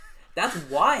That's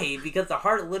why, because the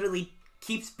heart literally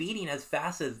keeps beating as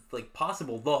fast as like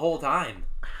possible the whole time.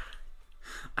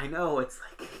 I know, it's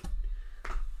like,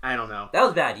 I don't know. That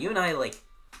was bad. You and I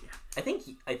I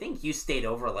think you stayed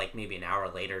over like maybe an hour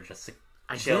later just to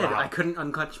chill out. I couldn't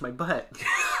unclench my butt.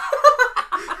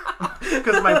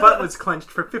 Because my butt was clenched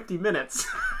for 50 minutes.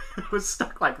 It was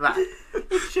stuck like that.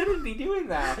 You shouldn't be doing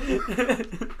that.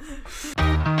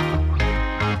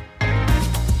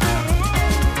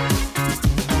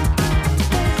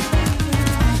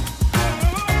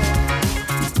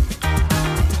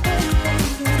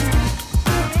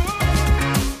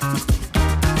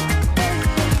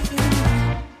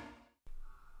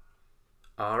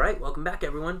 Alright, welcome back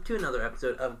everyone to another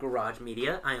episode of Garage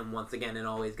Media. I am once again and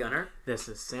always Gunner. This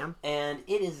is Sam. And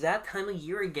it is that time of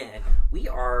year again.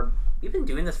 We've been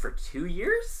doing this for 2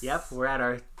 years? Yep, we're at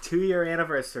our 2-year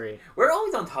anniversary. We're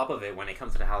always on top of it when it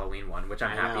comes to the Halloween one, which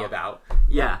I'm happy about.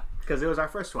 Yeah, because it was our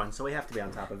first one, so we have to be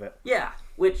on top of it. Yeah,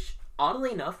 which,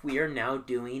 oddly enough, we are now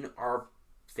doing our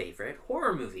favorite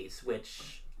horror movies,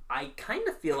 which I kind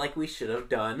of feel like we should have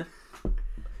done.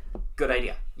 Good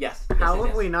idea. Yes. How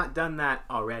have we not done that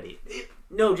already?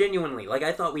 No, genuinely. Like,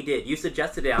 I thought we did. You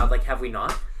suggested it. I was like, have we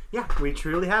not? Yeah, we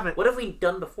truly haven't. What have we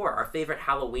done before? Our favorite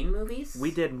Halloween movies?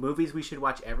 We did movies we should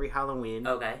watch every Halloween.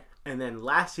 Okay. And then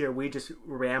last year, we just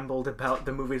rambled about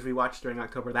the movies we watched during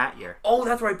October that year. Oh,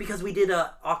 that's right, because we did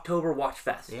a October Watch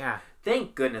Fest. Yeah.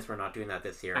 Thank goodness we're not doing that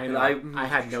this year. I know. I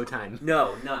had no time.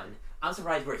 No, none. I'm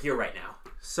surprised we're here right now.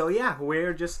 So yeah,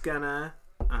 we're just gonna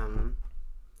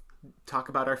talk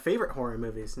about our favorite horror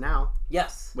movies now.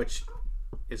 Yes. Which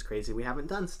is crazy we haven't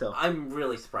done still. I'm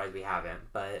really surprised we haven't,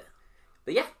 but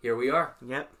yeah, here we are.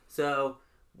 Yep. So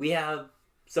we have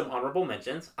some honorable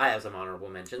mentions. I have some honorable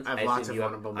mentions. I have lots of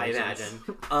honorable mentions.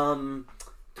 I imagine.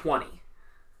 20.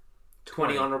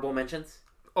 20 honorable mentions?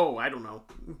 Oh, I don't know.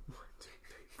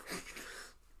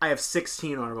 I have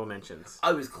 16 honorable mentions.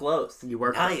 I was close. You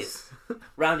were nice. Close.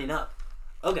 Rounding up.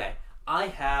 Okay. I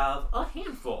have a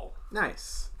handful.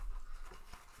 Nice.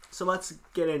 So let's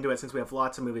get into it since we have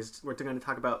lots of movies. We're going to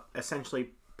talk about essentially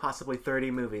possibly 30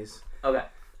 movies. Okay.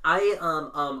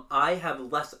 I have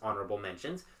less honorable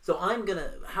mentions, so I'm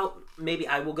gonna maybe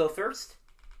I will go first.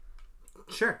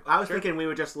 Sure. I was thinking we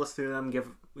would just list through them, give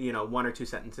 1 or 2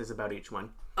 sentences about each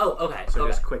one. Oh, okay. So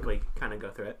just quickly kind of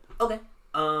go through it. Okay.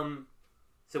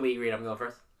 So we agreed I'm going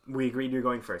first? We agreed you're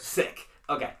going first. Sick.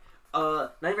 Okay.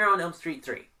 Nightmare on Elm Street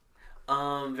 3.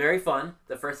 Very fun.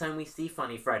 The first time we see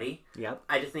Funny Freddy. Yep.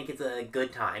 I just think it's a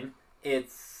good time.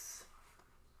 It's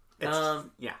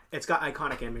got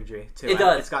iconic imagery too. It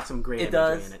does. It's got some great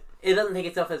imagery in it. It doesn't take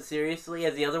itself as seriously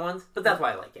as the other ones, but that's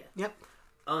why I like it. Yep.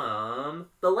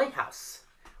 The Lighthouse,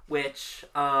 which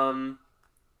you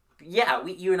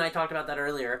and I talked about that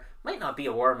earlier. Might not be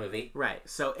a horror movie. Right.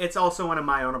 So it's also one of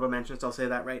my honorable mentions. I'll say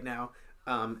that right now.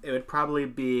 It would probably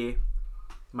be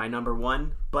my number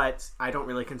 1, but I don't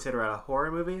really consider it a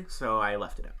horror movie, so I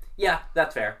left it out. Yeah,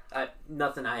 that's fair.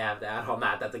 Nothing I have to add on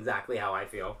that. That's exactly how I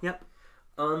feel. Yep.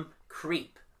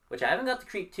 Creep, which I haven't got to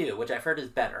Creep 2, which I've heard is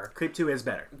better. Creep 2 is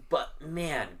better. But,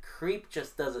 man, Creep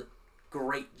just does a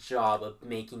great job of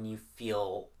making you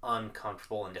feel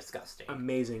uncomfortable and disgusting.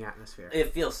 Amazing atmosphere.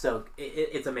 It feels so...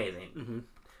 It's amazing.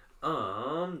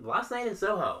 Mm-hmm. Last Night in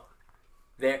Soho.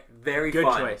 Very good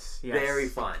fun. Good choice, yes. Very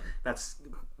fun. That's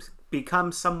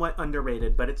become somewhat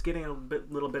underrated, but it's getting a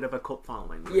little bit of a cult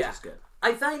following, which is good.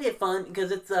 I find it fun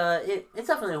because it's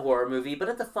definitely a horror movie, but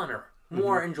it's a funner,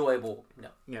 more enjoyable. No.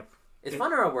 Yep. Is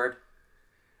funner a word?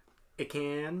 It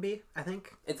can be, I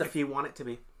think. If you want it to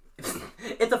be.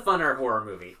 It's a funner horror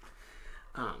movie.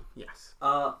 Yes.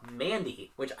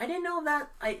 Mandy, which I didn't know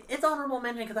that. It's honorable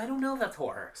mention because I don't know if that's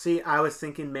horror. See, I was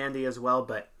thinking Mandy as well,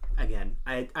 but again,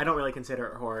 I don't really consider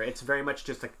it horror. It's very much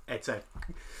just it's a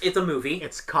movie.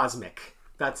 It's cosmic.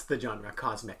 That's the genre,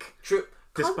 cosmic. True.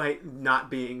 Despite not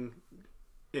being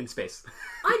in space.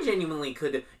 I genuinely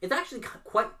could. It's actually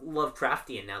quite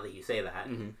Lovecraftian now that you say that.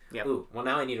 Mm-hmm. Yep. Ooh, well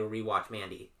now I need to rewatch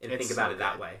Mandy and think about it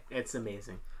that way. It's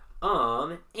amazing.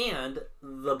 And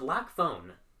The Black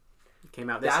Phone. Came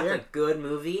out this year. That's a good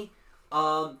movie.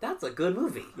 That's a good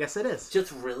movie. Yes, it is.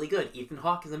 Just really good. Ethan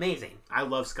Hawke is amazing. I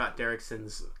love Scott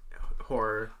Derrickson's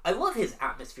horror. I love his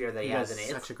atmosphere that he has in it.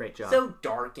 Such a great job. So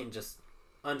dark and just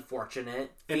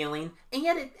unfortunate feeling, and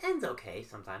yet it ends okay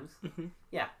sometimes. Mm-hmm.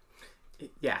 Yeah.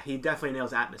 Yeah, he definitely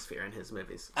nails atmosphere in his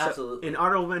movies. Absolutely. So, an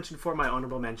honorable mention for my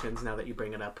honorable mentions, now that you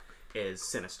bring it up, is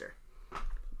Sinister.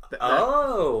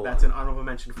 That's an honorable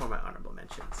mention for my honorable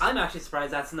mentions. I'm actually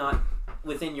surprised that's not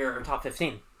within your top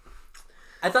 15.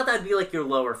 I thought that'd be like your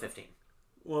lower 15.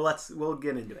 Well, we'll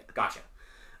get into it. Gotcha.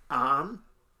 All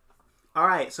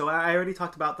right, so I already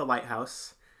talked about The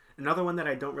Lighthouse. Another one that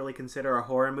I don't really consider a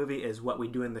horror movie is What We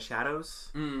Do in the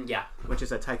Shadows, Yeah. which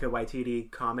is a Taika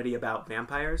Waititi comedy about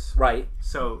vampires. Right.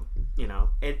 So,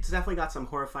 it's definitely got some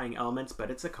horrifying elements, but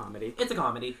it's a comedy. It's a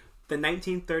comedy. The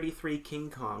 1933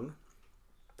 King Kong.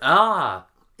 Ah.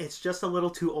 It's just a little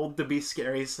too old to be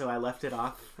scary, so I left it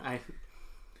off. I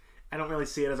don't really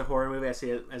see it as a horror movie. I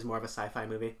see it as more of a sci-fi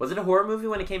movie. Was it a horror movie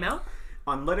when it came out?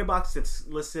 On Letterboxd, it's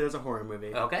listed as a horror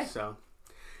movie. Okay. So,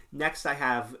 next I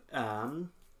have,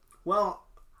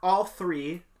 all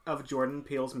three of Jordan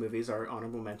Peele's movies are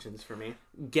honorable mentions for me.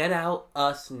 Get Out,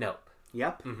 Us, Nope.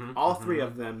 Yep. All three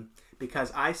of them,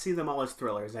 because I see them all as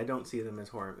thrillers. I don't see them as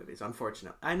horror movies,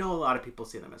 unfortunately. I know a lot of people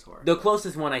see them as horror. The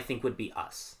closest one, I think, would be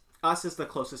Us. Us is the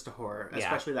closest to horror,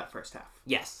 especially that first half.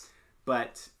 Yes.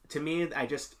 But to me,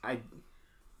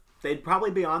 they'd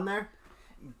probably be on there.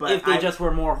 But if they just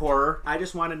were more horror. I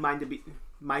just wanted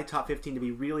my top 15 to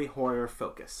be really horror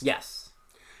focused. Yes.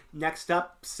 Next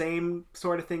up, same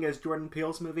sort of thing as Jordan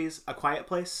Peele's movies, A Quiet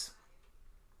Place.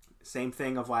 Same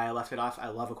thing of why I left it off. I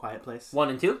love A Quiet Place. 1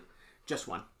 and 2? Just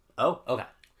one. Oh, okay.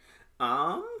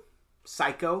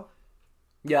 Psycho.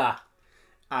 Yeah.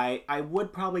 I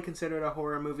would probably consider it a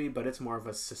horror movie, but it's more of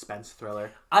a suspense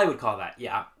thriller. I would call that,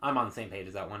 yeah. I'm on the same page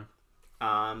as that one.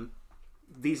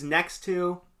 These next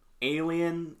two,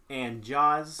 Alien and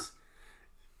Jaws,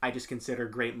 I just consider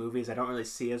great movies. I don't really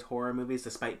see as horror movies,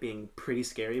 despite being pretty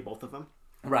scary, both of them.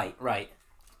 Right.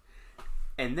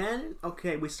 And then,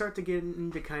 okay, we start to get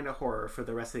into kind of horror for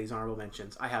the rest of these honorable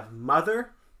mentions. I have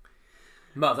Mother.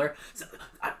 So,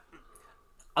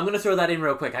 I'm going to throw that in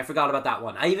real quick. I forgot about that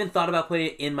one. I even thought about putting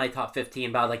it in my top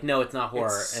 15, but I was like, no, it's not horror.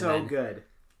 It's so good.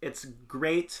 It's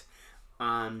great.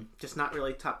 Just not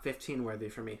really top 15 worthy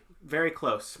for me. Very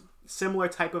close. Similar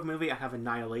type of movie. I have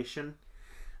Annihilation.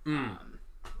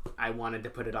 I wanted to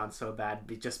put it on so bad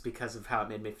just because of how it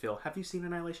made me feel. Have you seen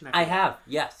Annihilation? I have,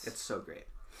 yes. It's so great.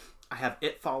 I have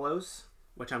It Follows,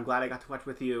 which I'm glad I got to watch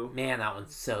with you. Man, that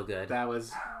one's so good.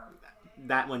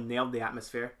 That one nailed the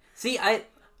atmosphere. See,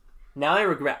 now I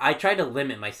regret. I tried to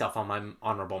limit myself on my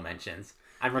honorable mentions.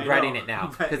 I'm regretting it now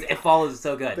because It Follows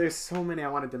so good. There's so many I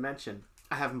wanted to mention.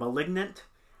 I have Malignant,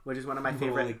 which is one of my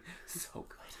favorite. So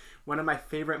good. One of my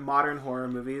favorite modern horror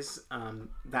movies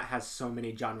that has so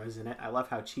many genres in it. I love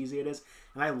how cheesy it is,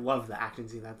 and I love the action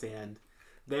scene at the end.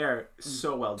 They are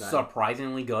so well done.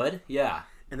 Surprisingly good, yeah.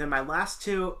 And then my last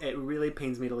two, it really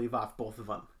pains me to leave off both of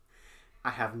them. I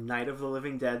have Night of the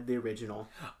Living Dead, the original.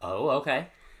 Oh, okay.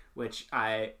 Which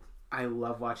I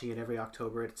love watching it every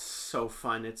October. It's so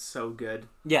fun. It's so good.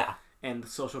 Yeah. And the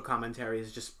social commentary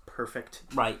is just perfect.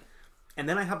 Right. And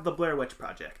then I have The Blair Witch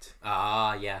Project.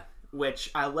 Ah, yeah.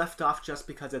 Which I left off just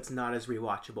because it's not as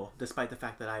rewatchable, despite the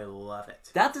fact that I love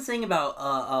it. That's the thing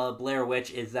about Blair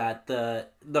Witch is that the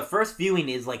first viewing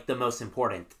is like the most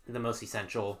important, the most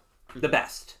essential, the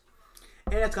best.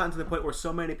 And it's gotten to the point where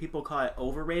so many people call it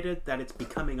overrated that it's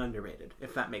becoming underrated,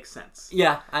 if that makes sense.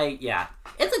 Yeah,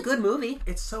 it's a good movie.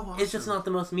 It's so awesome. It's just not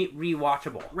the most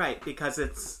rewatchable. Right, because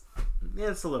it's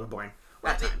a little boring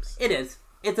at times. It is.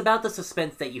 It's about the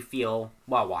suspense that you feel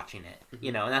while watching it,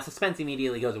 and that suspense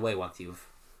immediately goes away once you've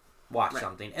watched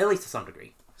something, at least to some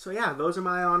degree. So yeah, those are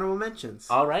my honorable mentions.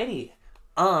 Alrighty.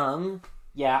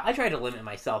 Yeah, I try to limit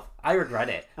myself. I regret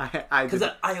it. Because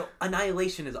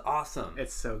Annihilation is awesome.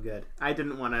 It's so good. I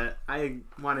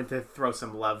wanted to throw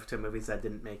some love to movies that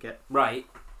didn't make it. Right.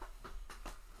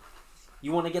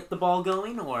 You want to get the ball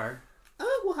going, or?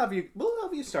 We'll have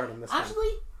you start on this. Actually,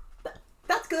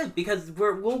 that's good because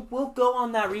we'll go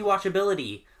on that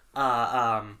rewatchability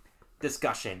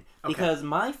discussion because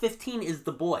my 15 is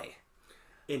The Boy.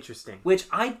 Interesting. Which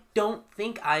I don't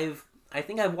think I've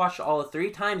watched all 3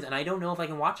 times, and I don't know if I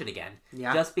can watch it again.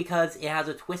 Yeah. Just because it has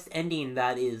a twist ending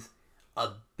that is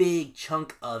a big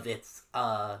chunk of its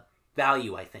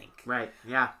value, I think. Right.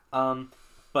 Yeah.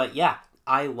 But yeah,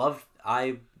 I love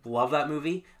that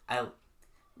movie.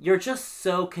 You're just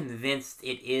so convinced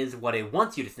it is what it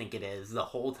wants you to think it is the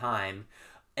whole time,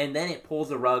 and then it pulls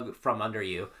the rug from under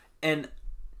you. And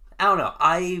I don't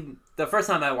know. The first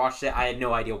time I watched it, I had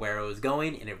no idea where it was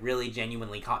going, and it really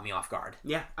genuinely caught me off guard.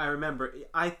 Yeah, I remember.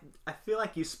 I feel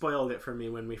like you spoiled it for me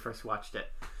when we first watched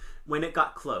it. When it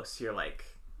got close, you're like,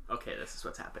 okay, this is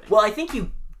what's happening. Well, I think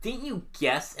didn't you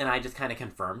guess, and I just kind of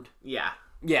confirmed? Yeah.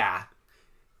 Yeah.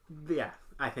 Yeah,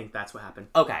 I think that's what happened.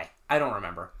 Okay, I don't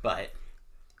remember, but...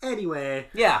 Anyway.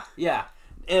 Yeah.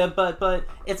 But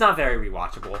it's not very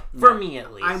rewatchable, for me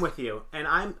at least. I'm with you, and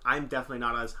I'm definitely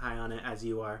not as high on it as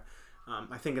you are.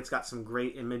 I think it's got some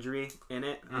great imagery in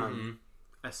it.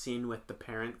 A scene with the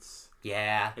parents,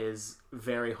 is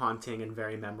very haunting and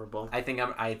very memorable. I think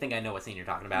I know what scene you're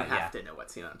talking about. You have to know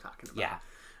what scene I'm talking about.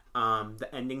 The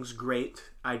ending's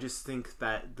great. I just think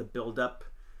that the build-up,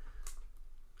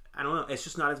 I don't know, it's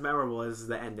just not as memorable as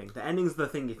the ending. The ending's the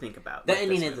thing you think about. The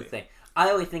ending is the thing. I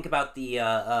always think about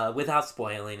the, without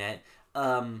spoiling it,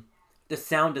 the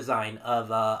sound design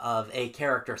of a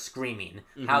character screaming.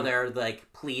 How their,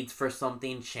 like, pleads for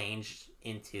something changed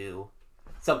into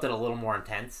something a little more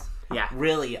intense. Yeah.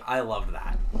 Really, I loved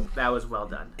that. That was well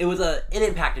done. It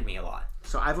impacted me a lot.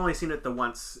 So I've only seen it the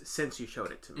once since you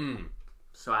showed it to me.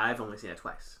 So I've only seen it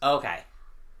twice. Okay.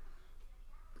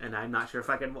 And I'm not sure if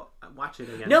I can watch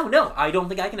it again. No, I don't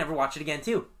think I can ever watch it again,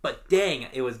 too. But dang,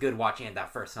 it was good watching it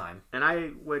that first time. And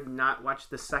I would not watch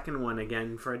the second one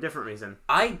again for a different reason.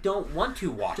 I don't want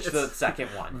to watch the second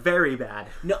one. Very bad.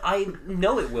 No, I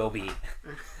know it will be.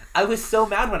 I was so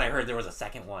mad when I heard there was a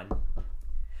second one.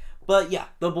 But yeah,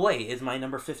 The Boy is my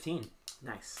number 15.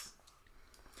 Nice.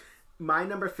 My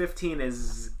number 15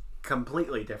 is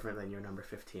completely different than your number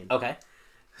 15. Okay.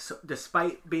 So,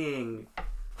 despite being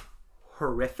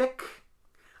horrific,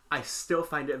 I still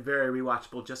find it very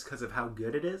rewatchable just because of how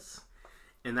good it is.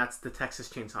 And that's the Texas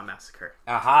Chainsaw Massacre.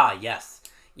 Aha, yes.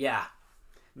 Yeah.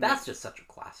 That's just such a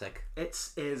classic.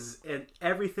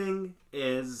 Everything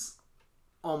is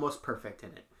almost perfect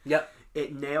in it. Yep.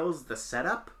 It nails the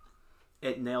setup.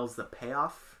 It nails the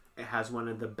payoff. It has one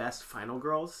of the best final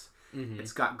girls. Mm-hmm.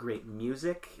 It's got great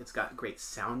music. It's got great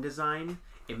sound design.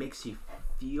 It makes you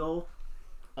feel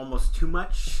almost too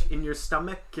much in your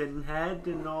stomach and head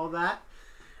and all that.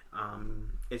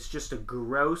 It's just a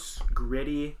gross,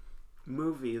 gritty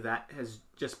movie that has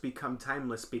just become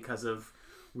timeless because of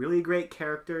really great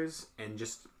characters and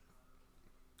just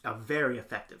a very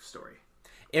effective story.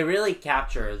 It really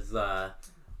captures the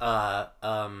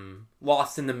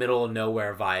lost in the middle of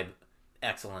nowhere vibe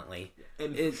excellently.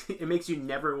 It makes you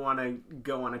never want to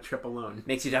go on a trip alone.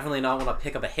 Makes you definitely not want to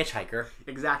pick up a hitchhiker.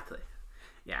 Exactly.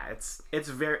 Yeah, it's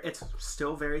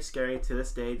still very scary to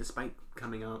this day, despite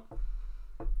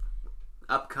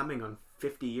upcoming on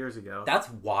 50 years ago. That's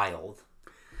wild.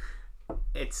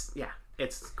 It's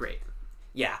great.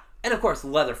 Yeah, and of course,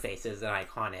 Leatherface is an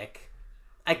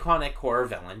iconic horror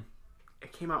villain.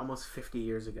 It came out almost 50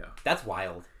 years ago. That's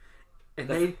wild.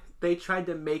 And they tried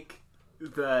to make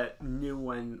the new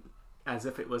one as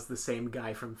if it was the same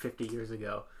guy from 50 years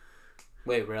ago.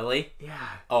 Wait, really? Yeah.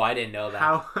 Oh, I didn't know that.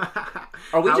 How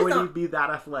would he be that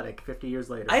athletic 50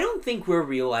 years later? I don't think we're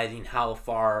realizing how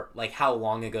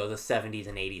long ago the 70s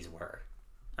and 80s were.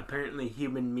 Apparently,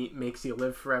 human meat makes you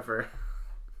live forever.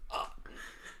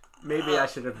 Maybe I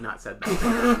should have not said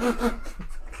that.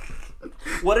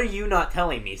 What are you not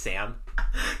telling me, Sam?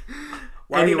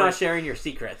 Why are you not sharing your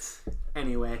secrets?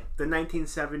 Anyway, the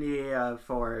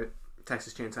 1974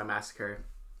 Texas Chainsaw Massacre,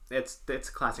 it's a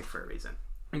classic for a reason.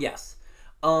 Yes.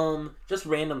 Just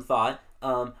random thought.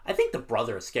 I think the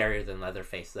brother is scarier than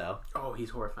Leatherface, though. Oh, he's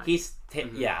horrifying.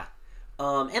 Yeah.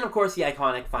 And of course the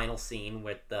iconic final scene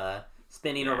with the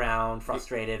spinning around,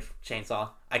 frustrated chainsaw.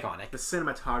 Iconic. The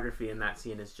cinematography in that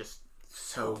scene is just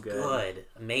so good.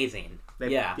 Amazing. They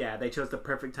chose the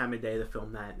perfect time of day to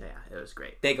film that. Yeah, it was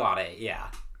great. They got it, yeah.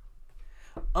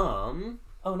 Oh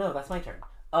no, that's my turn.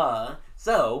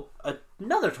 So,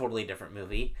 another totally different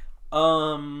movie.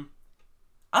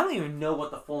 I don't even know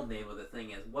what the full name of the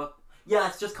thing is. Yeah,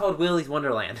 it's just called Willy's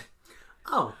Wonderland.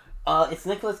 Oh. It's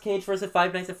Nicolas Cage versus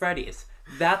Five Nights at Freddy's.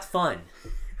 That's fun.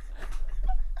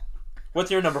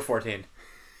 What's your number 14?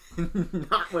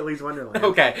 Not Willy's Wonderland.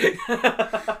 Okay.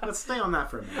 Let's stay on that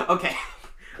for a minute. Okay.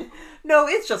 No,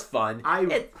 it's just fun.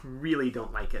 I really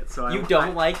don't like it. So you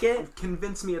don't like it?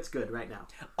 Convince me it's good right now.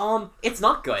 It's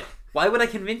not good. Why would I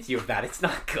convince you of that? It's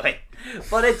not good.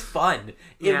 But it's fun.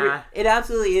 It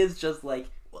absolutely is just like,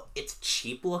 it's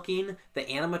cheap looking. The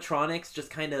animatronics just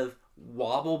kind of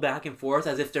wobble back and forth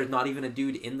as if there's not even a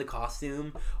dude in the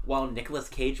costume, while Nicolas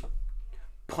Cage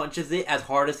punches it as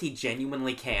hard as he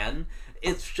genuinely can.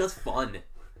 It's just fun.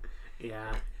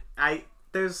 Yeah.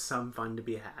 There's some fun to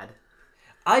be had.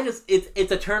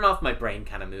 It's a turn off my brain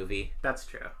kind of movie. That's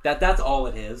true. That's all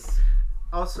it is.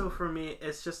 Also, for me,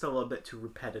 it's just a little bit too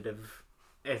repetitive.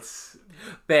 It's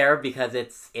fair because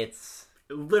it's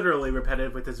literally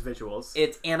repetitive with its visuals.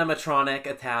 It's animatronic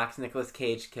attacks. Nicolas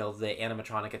Cage kills the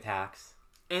animatronic attacks.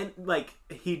 And, like,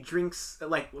 he drinks,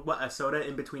 a soda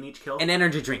in between each kill? An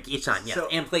energy drink each time, yes.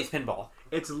 And plays pinball.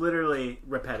 It's literally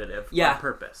repetitive on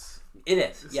purpose. It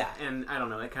is, yeah. And, I don't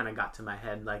know, it kind of got to my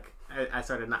head. Like, I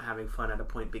started not having fun at a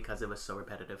point because it was so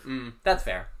repetitive. That's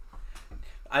fair.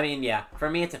 I mean, yeah, for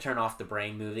me it's a turn off the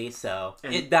brain movie, so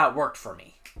that worked for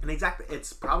me. And exactly,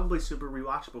 it's probably super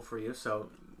rewatchable for you,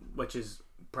 which is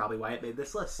probably why it made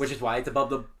this list. Which is why it's above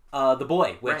the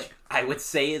Boy, which I would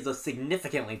say is a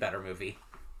significantly better movie.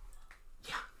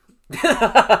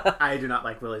 I do not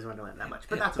like Willy's Wonderland that much,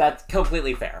 but that's okay. That's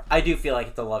completely fair. I do feel like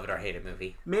it's a love it or hate it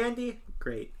movie. Mandy,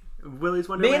 great. Willy's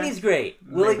Wonderland. Mandy's great.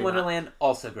 Willy Wonderland,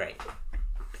 also great.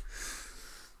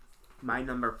 My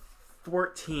number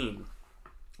 14.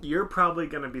 You're probably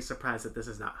going to be surprised that this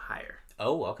is not higher.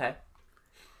 Oh, okay.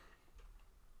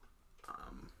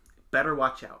 Better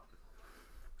Watch Out.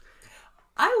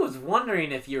 I was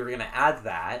wondering if you were going to add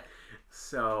that.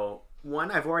 So,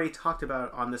 one I've already talked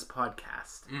about on this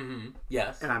podcast. Mm-hmm.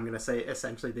 Yes. And I'm going to say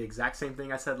essentially the exact same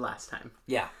thing I said last time.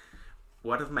 Yeah.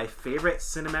 One of my favorite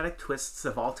cinematic twists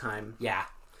of all time. Yeah.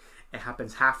 It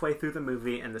happens halfway through the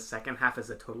movie, and the second half is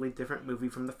a totally different movie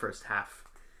from the first half.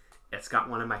 It's got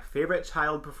one of my favorite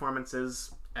child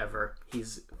performances ever.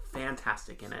 He's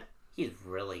fantastic in it. He's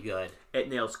really good. It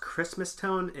nails Christmas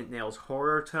tone, it nails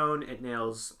horror tone, it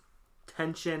nails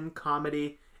tension,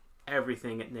 comedy,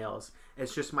 everything it nails.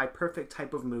 It's just my perfect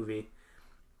type of movie.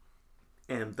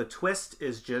 And the twist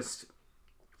is just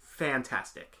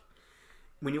fantastic.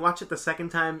 When you watch it the second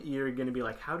time, you're going to be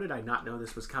like, how did I not know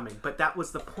this was coming? But that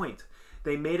was the point.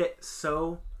 They made it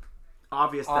so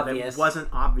obvious that it wasn't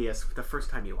obvious the first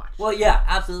time you watched it. Well, yeah,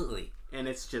 absolutely. And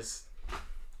it's just,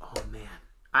 oh man.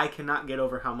 I cannot get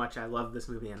over how much I love this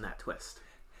movie and that twist.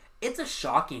 It's a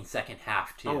shocking second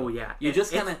half, too. Oh, yeah. You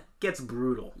just kind of... gets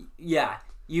brutal. Yeah.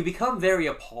 You become very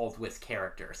appalled with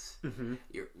characters. Mm-hmm.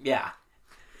 Yeah.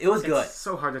 It was good. It's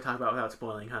so hard to talk about without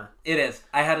spoiling, huh? It is.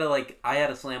 I had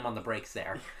to slam on the brakes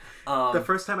there. The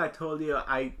first time I told you,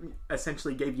 I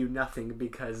essentially gave you nothing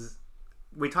because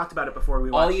we talked about it before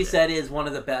we watched it. All you said is one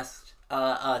of the best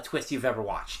twists you've ever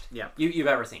watched. Yeah. You've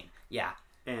ever seen. Yeah.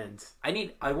 And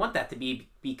I want that to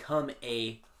become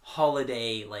a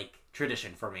holiday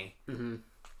tradition for me. Mm-hmm.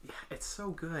 Yeah, it's so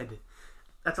good.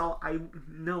 That's all. I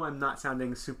know I'm not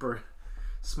sounding super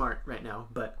smart right now,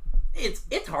 but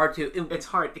it's hard to. It's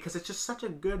hard because it's just such a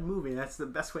good movie. That's the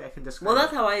best way I can describe it. Well,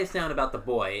 that's how I sound about The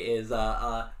Boy. Is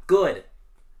good,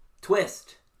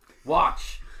 twist,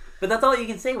 watch, but that's all you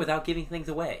can say without giving things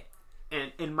away.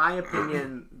 And in my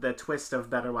opinion, the twist of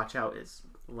Better Watch Out is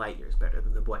light years better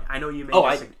than The Boy. I know you may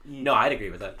disagree. I'd agree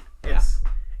with that.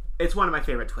 It's one of my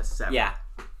favorite twists ever. Yeah.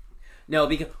 No,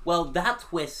 because that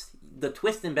twist, the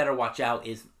twist in Better Watch Out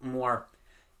is more.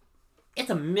 It's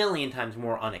a million times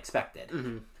more unexpected.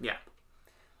 Mm-hmm. Yeah.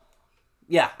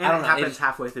 Yeah, and I don't know. It happens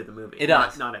halfway through the movie. It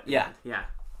does. Not at the end. Yeah.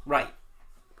 Right.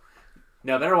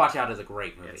 No, Better Watch Out is a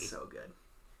great movie. It's so good.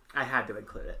 I had to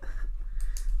include it.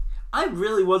 I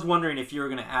really was wondering if you were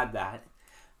going to add that.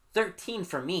 13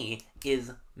 for me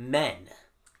is Men,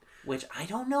 which I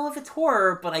don't know if it's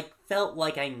horror, but I felt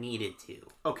like I needed to.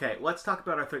 Okay, let's talk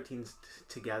about our 13s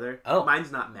together. Oh.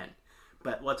 Mine's not Men,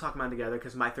 but let's talk mine together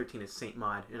because my 13 is Saint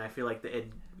Maud, and I feel like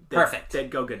Perfect. They'd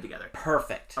go good together.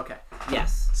 Perfect. Okay.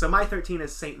 Yes. So my 13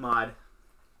 is Saint Maud.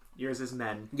 Yours is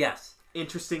Men. Yes.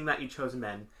 Interesting that you chose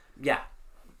Men. Yeah.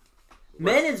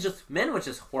 Men was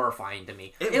just horrifying to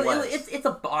me. It's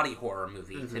a body horror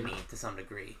movie to me to some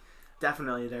degree.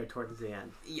 Definitely there towards the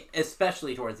end.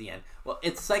 Especially towards the end. Well,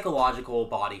 it's psychological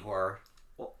body horror.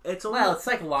 Well, it's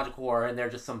psychological horror, and there are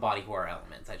just some body horror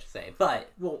elements, I should say.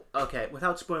 But okay,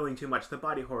 without spoiling too much, the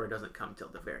body horror doesn't come till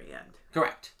the very end.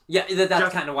 Correct. Yeah,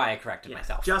 that's kind of why I corrected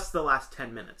myself. Just the last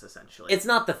 10 minutes, essentially. It's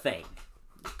not the thing.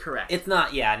 Correct. It's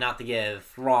not. Yeah, not to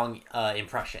give wrong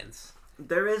impressions.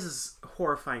 There is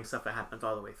horrifying stuff that happens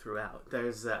all the way throughout.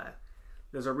 There's a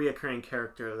reoccurring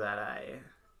character that I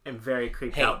am very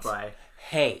creeped out by.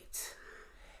 Hate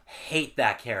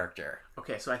that character.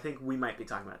 Okay, so I think we might be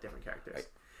talking about different characters. Right.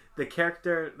 The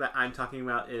character that I'm talking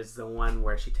about is the one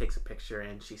where she takes a picture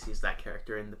and she sees that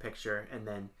character in the picture, and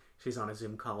then she's on a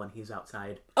Zoom call and he's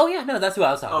outside. Oh yeah, no, that's who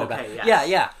I was talking about. Yes.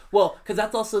 Yeah. Well, because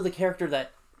that's also the character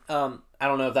that I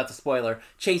don't know if that's a spoiler,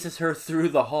 chases her through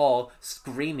the hall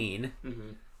screaming.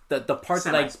 Mm-hmm. The part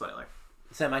that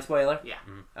Semi-spoiler? Yeah.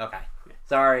 Okay. Yeah.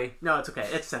 Sorry. No, it's okay.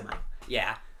 It's semi.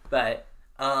 Yeah. But,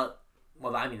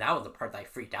 well, I mean, that was the part that I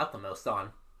freaked out the most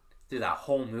on through that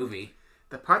whole movie.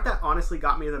 The part that honestly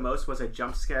got me the most was a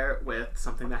jump scare with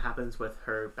something that happens with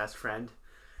her best friend.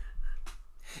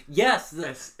 Yes.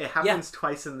 It happens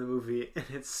twice in the movie, and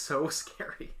it's so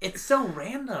scary. It's so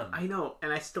random. I know,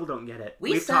 and I still don't get it.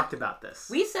 We've talked about this.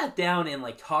 We sat down and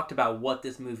talked about what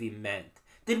this movie meant.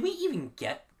 Did we even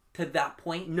get to that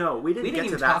point? No, we didn't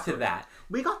even talk to that.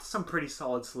 We got to some pretty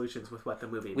solid solutions with what the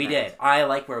movie meant. We did. I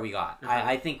like where we got. Mm-hmm.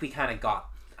 I think we kind of got...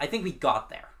 I think we got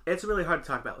there. It's really hard to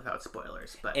talk about without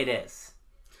spoilers, but... It is.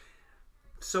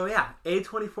 So yeah,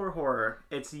 A24 horror.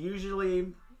 It's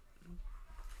usually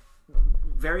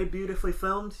very beautifully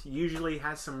filmed. Usually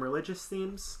has some religious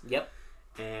themes. Yep.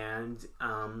 And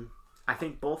I I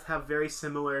think both have very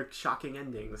similar shocking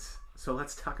endings. So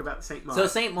let's talk about Saint Maud. So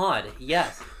Saint Maud,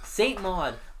 yes. Saint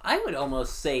Maud, I would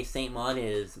almost say Saint Maud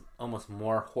is almost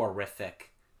more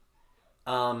horrific.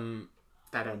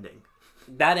 That ending.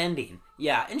 That ending,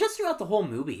 yeah. And just throughout the whole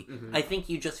movie, Mm-hmm. I think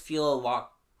you just feel a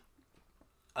lot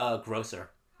grosser.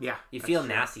 Yeah. You that's feel true.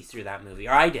 nasty through that movie,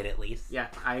 or I did at least. Yeah,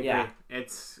 I agree. Yeah.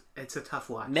 It's a tough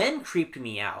watch. Men creeped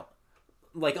me out,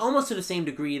 like almost to the same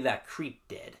degree that Creep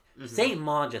did. Mm-hmm. Saint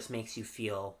Maud just makes you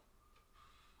feel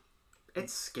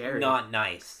It's scary. not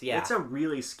nice. Yeah, It's a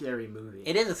really scary movie.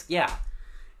 it is. Yeah,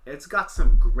 It's got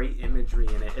some great imagery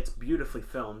in it. It's beautifully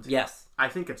filmed. yes, I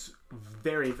think it's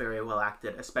very, very well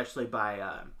acted, especially by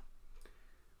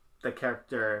the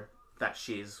character that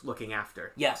she's looking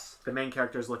after. yes. The main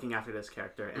character is looking after this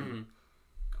character, and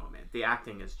oh man, the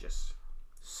acting is just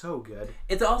so good.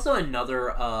 It's also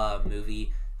another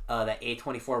movie that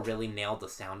A24 really nailed the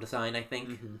sound design. I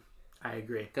think I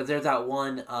agree. because there's that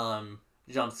one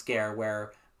jump scare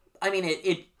where, I mean,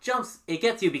 it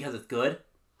gets you because it's good,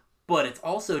 but it's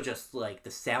also just like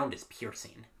the sound is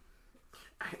piercing.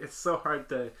 It's so hard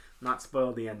to not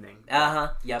spoil the ending.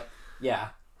 Yep. Yeah.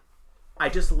 I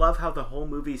just love how the whole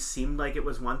movie seemed like it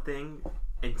was one thing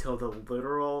until the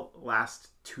literal last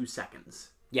 2 seconds.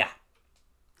 Yeah.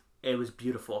 It was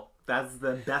beautiful. That's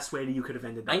the best way that you could have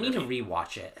ended that I need to movie.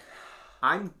 rewatch it.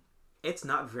 It's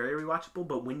not very rewatchable,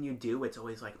 but when you do, it's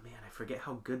always like, man, I forget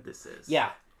how good this is. Yeah.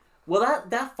 Well,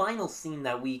 that final scene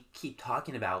that we keep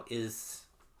talking about is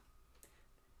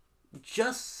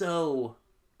just so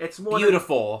It's more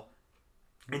beautiful.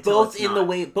 until Both it's in not.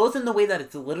 the way that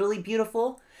it's literally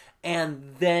beautiful,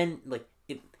 and then like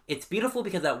it's beautiful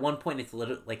because at one point it's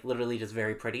literally just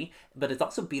very pretty, but it's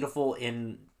also beautiful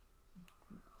in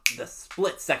the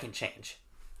split second change.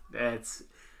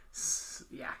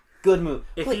 Yeah. Good move.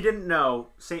 If you didn't know,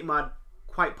 Saint Maud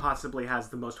quite possibly has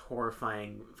the most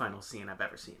horrifying final scene I've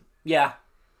ever seen. Yeah.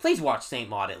 Please watch Saint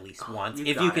Maud at least once you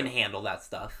if got you it. can handle that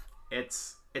stuff.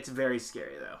 It's very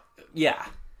scary though. Yeah.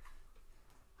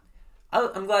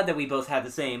 I'm glad that we both had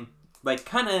the same, like,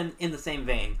 kind of in the same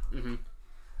vein. Mm-hmm.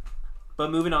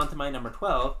 But moving on to my number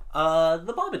 12,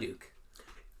 The Babadook.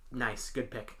 Nice,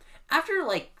 good pick. After,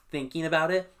 like, thinking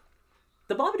about it,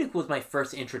 The Babadook was my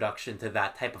first introduction to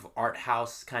that type of art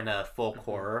house kind of folk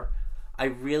horror. I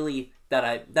really,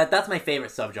 that's my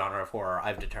favorite subgenre of horror,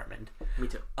 I've determined. Me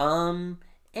too.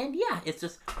 And yeah, it's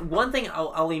just one thing.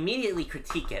 I'll immediately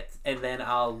critique it, and then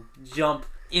I'll jump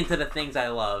into the things I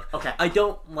love. Okay. I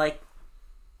don't like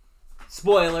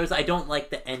spoilers. I don't like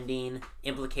the ending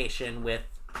implication with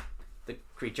the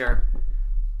creature.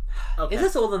 Okay. Is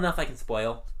this old enough I can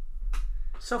spoil?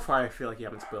 So far, I feel like you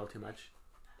haven't spoiled too much.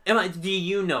 Do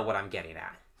you know what I'm getting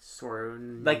at? Sort of.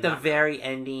 Like the very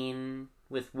ending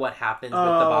with what happens with the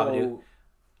Babadook.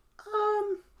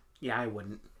 Yeah, I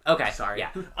wouldn't. Okay, Sorry.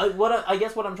 Yeah, I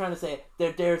guess what I'm trying to say,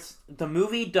 there's the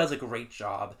movie does a great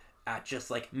job at just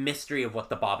like mystery of what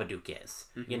the Babadook is.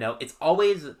 Mm-hmm. You know, it's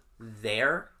always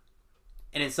there,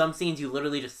 and in some scenes you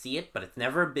literally just see it, but it's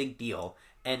never a big deal,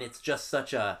 and it's just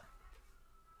such a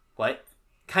what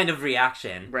kind of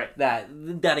reaction Right. that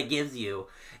it gives you.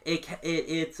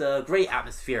 It's a great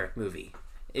atmospheric movie.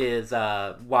 Is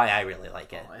why I really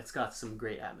like it. Oh, it's got some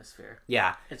great atmosphere.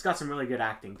 Yeah. It's got some really good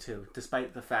acting too,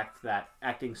 despite the fact that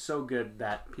acting's so good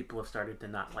that people have started to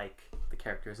not like the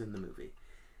characters in the movie,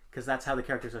 because that's how the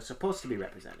characters are supposed to be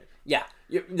represented. Yeah,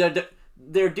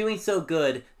 they're doing so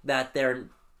good that they're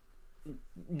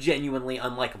genuinely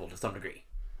unlikable to some degree.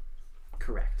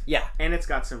 Correct. Yeah. And it's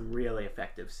got some really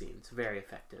effective scenes. Very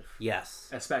effective. Yes.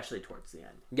 Especially towards the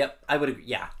end. Yep. I would agree.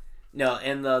 Yeah. No,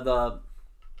 and the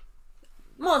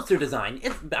monster design.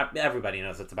 It's everybody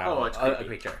knows it's about it's a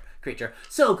creepy. creature.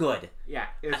 So good. Yeah,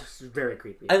 it's very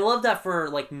creepy. I love that for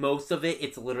like most of it,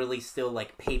 it's literally still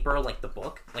like paper, like the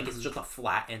book. Like it's just a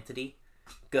flat entity.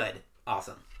 Good.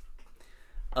 Awesome.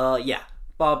 Yeah.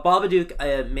 Babadook.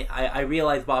 I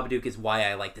realize Babadook is why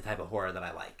I like the type of horror that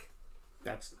I like.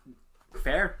 That's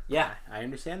fair. Yeah. I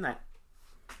understand that.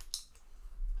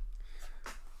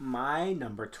 My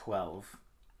number 12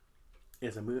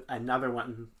 is another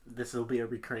one. This will be a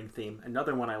recurring theme.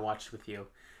 Another one I watched with you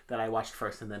that I watched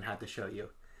first and then had to show you.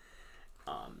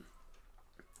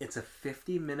 It's a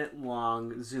 50-minute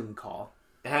long Zoom call.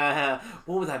 What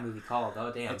was that movie called?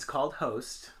 Oh damn! It's called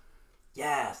Host,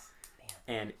 Yes.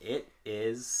 and it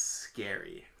is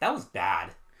scary. That was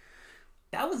bad.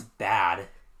 That was bad.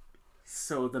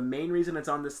 So the main reason it's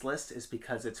on this list is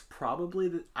because it's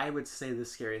probably, I would say, the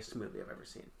scariest movie I've ever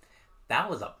seen. That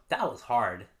was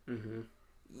hard.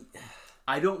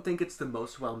 I don't think it's the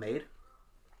most well made.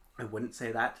 I wouldn't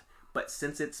say that, But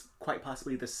since it's quite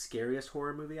possibly the scariest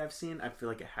horror movie I've seen, I feel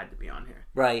like it had to be on here.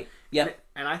 Right. Yeah.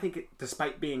 And I think,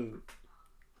 despite being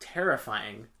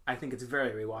terrifying, I think it's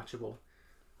very rewatchable.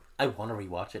 I want to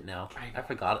rewatch it now. I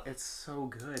forgot it. It's so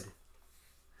good.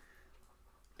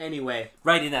 Anyway,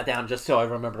 Writing that down just so I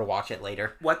remember to watch it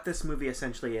later. what this movie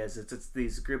essentially is, it's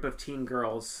these group of teen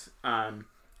girls, and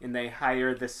they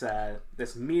hire this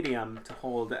medium to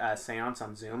hold a seance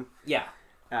on Zoom. Yeah.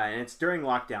 And it's during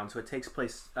lockdown, so it takes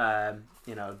place,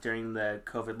 during the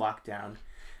COVID lockdown.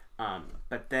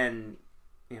 But then,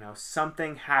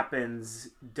 something happens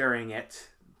during it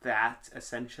that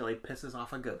essentially pisses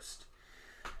off a ghost.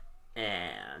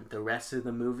 And the rest of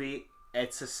the movie,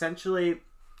 it's essentially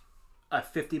a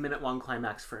 50-minute long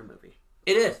climax for a movie.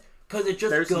 It is. Because it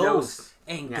just goes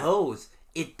and goes.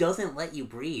 It doesn't let you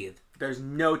breathe. There's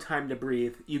no time to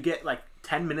breathe. You get like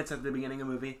 10 minutes at the beginning of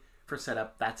the movie for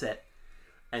setup. That's it.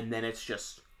 And then it's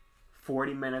just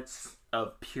 40 minutes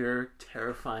of pure,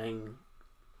 terrifying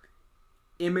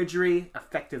imagery,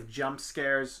 effective jump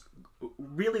scares,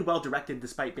 really well directed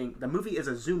despite being... The movie is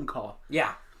a Zoom call.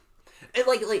 Yeah.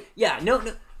 No.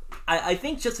 I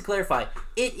think just to clarify,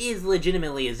 it is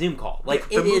legitimately a Zoom call. Like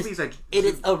Yeah,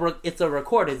 it's a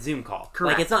recorded Zoom call.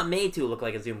 Correct. Like it's not made to look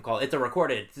like a Zoom call. It's a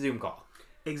recorded Zoom call.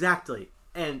 Exactly.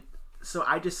 And so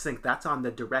I just think that's on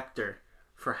the director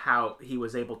for how he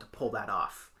was able to pull that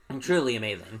off. And truly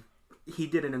amazing. He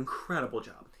did an incredible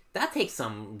job. That takes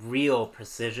some real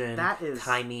precision,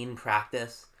 timing,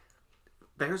 practice.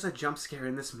 There's a jump scare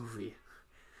in this movie.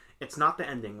 It's not the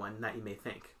ending one that you may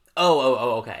think.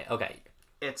 Okay.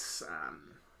 It's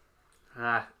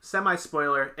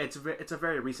semi-spoiler. It's a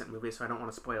very recent movie, so I don't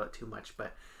want to spoil it too much,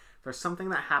 but there's something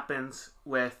that happens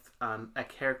with a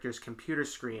character's computer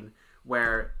screen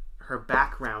where her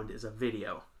background is a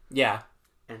video. Yeah.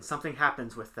 And something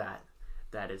happens with that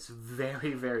is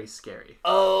very, very scary.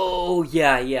 Oh,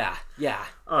 yeah.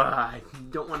 I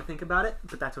don't want to think about it,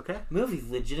 but that's okay. Movie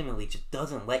legitimately just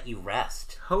doesn't let you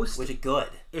rest. Host, which is good.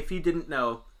 If you didn't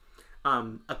know,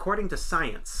 according to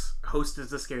science, Host is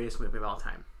the scariest movie of all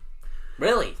time.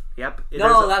 Really? Yep.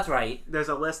 That's right. There's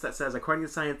a list that says, according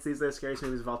to science, these are the scariest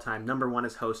movies of all time. Number 1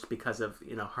 is Host because of,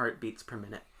 heartbeats per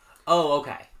minute. Oh,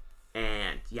 okay.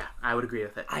 And, yeah, I would agree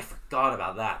with it. I forgot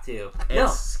about that, too.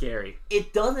 It's scary.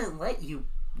 It doesn't let you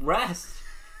rest.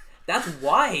 That's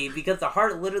why, because the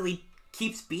heart literally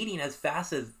keeps beating as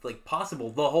fast as, possible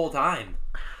the whole time.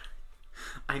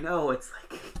 I know, it's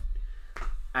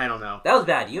I don't know. That was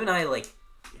bad. You and I,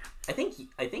 I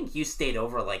think you stayed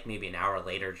over, maybe an hour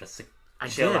later just to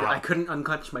chill out. I couldn't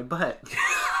unclench my butt.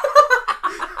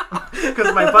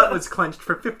 Because my butt was clenched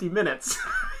for 50 minutes.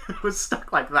 It was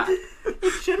stuck like that. You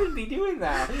shouldn't be doing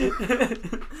that.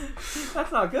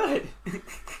 That's not good.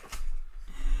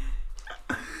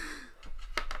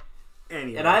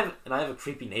 Anyway. And I have a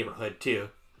creepy neighborhood too.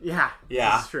 Yeah.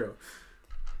 That's true.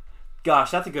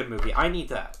 Gosh, that's a good movie. I need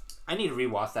to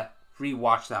rewatch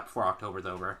that before October's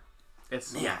over.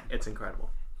 It's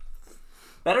incredible.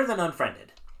 Better than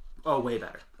Unfriended. Oh, way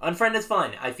better. Unfriended's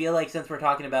fun. I feel like since we're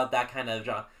talking about that kind of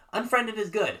genre, Unfriended is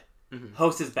good. Mm-hmm.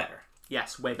 Host is better.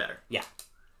 Yes, way better. Yeah.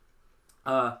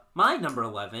 My number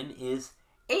 11 is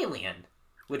Alien,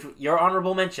 which your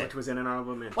honorable mention. Which was in an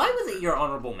honorable mention. Why was it your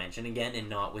honorable mention again and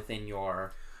not within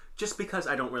your... Just because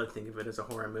I don't really think of it as a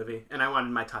horror movie, and I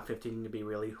wanted my top 15 to be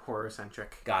really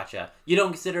horror-centric. Gotcha. You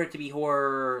don't consider it to be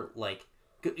horror,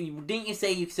 didn't you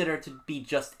say you consider it to be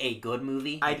just a good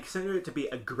movie? I consider it to be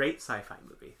a great sci-fi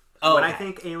movie. Oh, when okay. I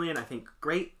think Alien, I think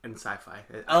great and sci-fi.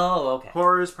 Oh, okay.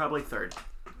 Horror is probably third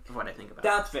of what I think about.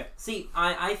 That's fair. See,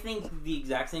 I think the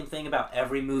exact same thing about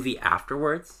every movie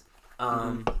afterwards.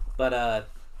 But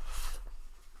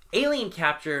Alien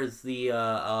captures the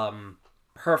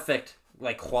perfect,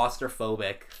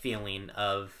 claustrophobic feeling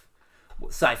of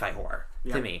sci-fi horror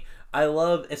to me. I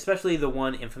love, especially the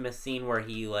one infamous scene where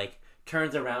he,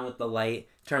 turns around with the light,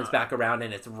 turns back around,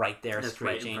 and it's right there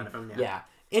screeching. Right in front of him, yeah.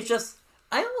 It's just...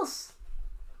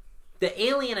 The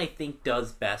Alien, I think,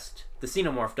 does best. The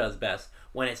Xenomorph does best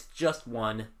when it's just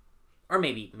one, or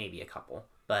maybe a couple.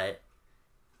 But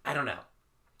I don't know.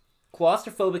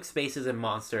 Claustrophobic spaces and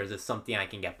monsters is something I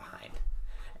can get behind,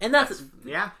 and that's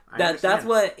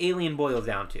what Alien boils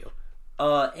down to.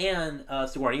 And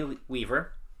Sigourney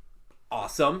Weaver,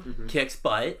 awesome, kicks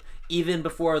butt. Even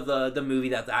before the movie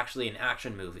that's actually an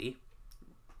action movie.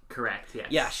 Correct. Yes.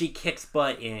 Yeah, she kicks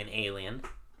butt in Alien.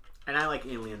 And I like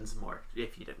Aliens more,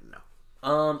 if you didn't know.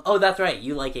 Oh, that's right.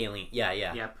 You like Alien. Yeah.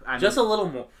 Yep. Just a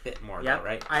little bit more, yep, though,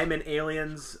 right? I'm an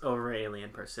Aliens over Alien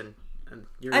person. And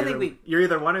you're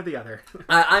either one or the other.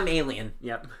 I'm Alien.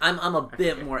 Yep. I'm a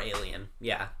bit more Alien.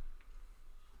 Yeah.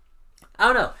 I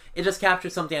don't know. It just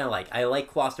captures something I like. I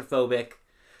like claustrophobic,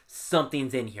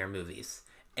 something's in here movies.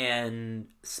 And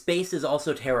space is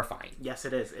also terrifying. Yes,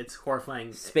 it is. It's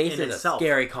horrifying. Space in is itself, a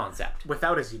scary concept.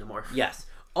 without a xenomorph. Yes.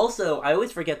 Also, I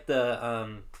always forget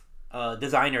the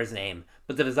designer's name,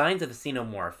 but the designs of the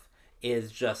xenomorph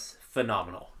is just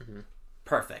phenomenal.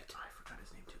 Perfect. I forgot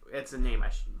his name too. It's a name I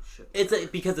should.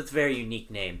 Because it's a very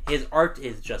unique name. His art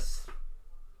is just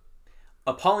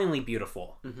appallingly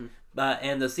beautiful.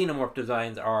 And the xenomorph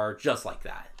designs are just like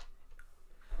that.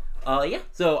 Alien.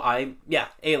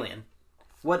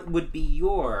 What would be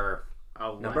your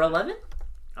 11. number 11?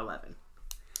 11.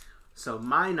 So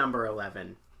my number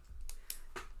 11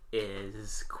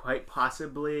 is quite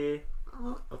possibly...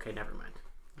 Okay, never mind.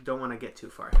 Don't want to get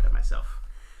too far ahead of myself.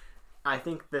 I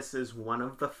think this is one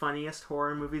of the funniest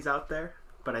horror movies out there,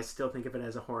 but I still think of it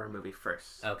as a horror movie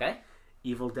first. Okay.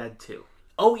 Evil Dead 2.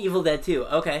 Oh, Evil Dead 2.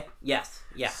 Okay. Yes.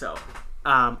 Yeah. So,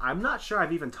 I'm not sure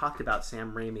I've even talked about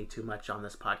Sam Raimi too much on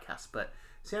this podcast, but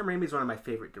Sam Raimi is one of my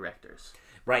favorite directors.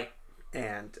 Right.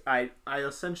 And I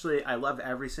essentially, I love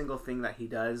every single thing that he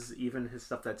does, even his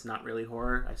stuff that's not really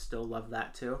horror. I still love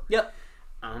that too. Yep.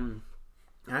 And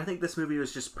I think this movie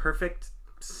was just perfect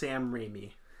Sam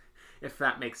Raimi, if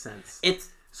that makes sense.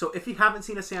 So if you haven't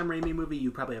seen a Sam Raimi movie,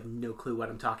 you probably have no clue what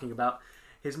I'm talking about.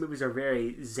 His movies are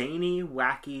very zany,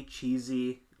 wacky,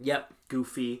 cheesy,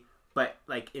 goofy, but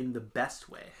like in the best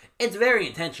way. It's very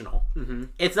intentional.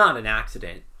 It's not an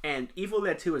accident. And Evil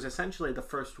Dead 2 is essentially the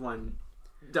first one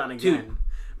done again,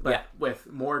 but with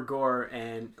more gore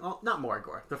and... Well, not more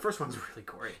gore. The first one's really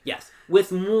gory. Yes.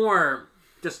 With more...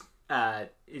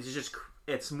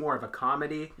 It's more of a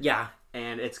comedy. Yeah.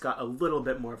 And it's got a little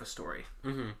bit more of a story.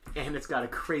 And it's got a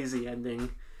crazy ending.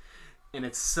 And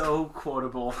it's so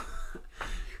quotable.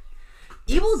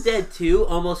 Evil Dead 2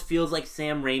 almost feels like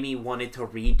Sam Raimi wanted to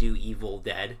redo Evil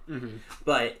Dead.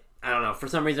 But, I don't know, for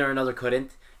some reason or another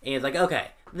couldn't. And he's like, okay,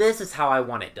 this is how I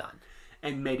want it done.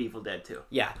 And made Evil Dead 2.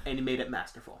 Yeah. And he made it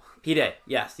masterful. He did.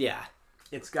 Yes, yeah.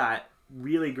 It's got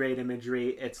really great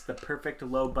imagery. It's the perfect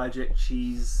low-budget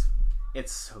cheese.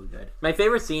 It's so good. My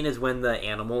favorite scene is when the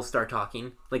animals start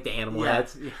talking. Like, the animal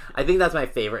heads. Yeah. I think that's my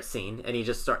favorite scene. And he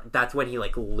just that's when he,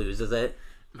 like, loses it.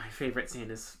 My favorite scene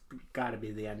is gotta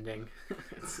be the ending.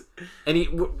 And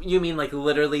you mean, like,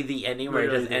 literally the ending where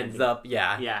it just ends up...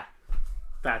 Yeah. Yeah.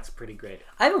 That's pretty great.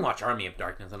 I haven't watched Army of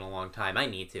Darkness in a long time. I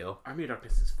need to. Army of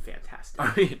Darkness is fantastic.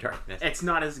 Army of Darkness. It's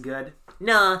not as good.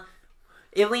 Nah.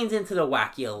 It leans into the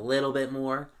wacky a little bit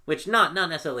more, which not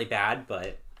necessarily bad,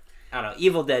 but I don't know.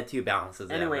 Evil Dead 2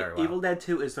 balances it anyway, very well. Evil Dead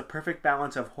 2 is the perfect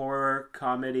balance of horror,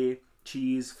 comedy,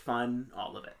 cheese, fun,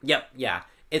 all of it. Yep, yeah.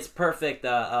 It's perfect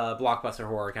blockbuster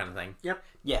horror kind of thing. Yep.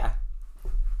 Yeah.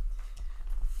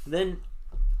 Then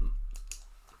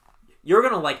you're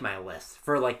going to like my list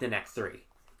for like the next 3.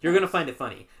 You're going to find it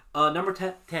funny. Number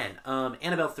 10,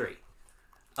 Annabelle 3.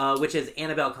 Which is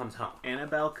Annabelle Comes Home.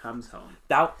 Annabelle Comes Home.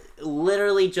 That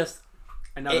literally just...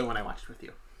 Another one I watched with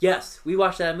you. Yes, we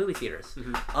watched that at movie theaters.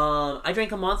 I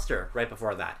drank a Monster right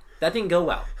before that. That didn't go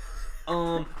well.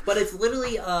 But it's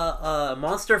literally a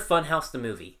Monster Funhouse the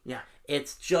movie. Yeah.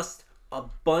 It's just a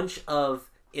bunch of...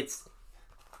 It's...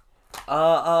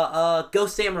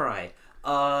 Ghost Samurai.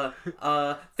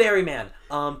 Ferryman.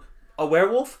 A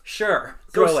werewolf? Sure.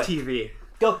 Ghost TV.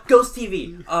 Ghost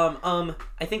TV.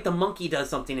 I think the monkey does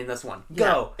something in this one.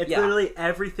 Go. It's literally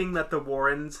everything that the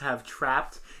Warrens have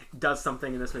trapped does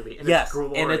something in this movie. And it's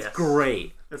glorious. And it's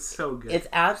great. It's so good. It's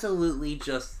absolutely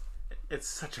just... It's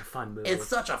such a fun movie. It's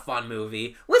such a fun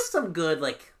movie. With some good,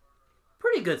 like,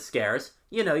 pretty good scares.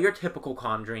 You know, your typical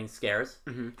Conjuring scares.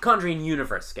 Conjuring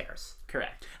universe scares.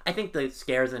 Correct. I think the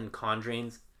scares in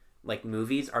Conjuring's, like,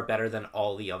 movies are better than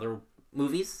all the other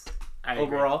movies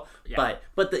overall. Yeah.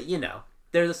 But the, you know...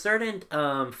 There's a certain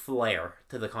flair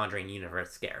to the Conjuring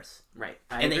universe scares. Right.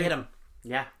 They hit them.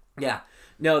 Yeah. Yeah.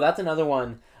 No, that's another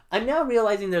one. I'm now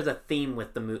realizing there's a theme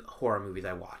with the horror movies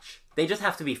I watch. They just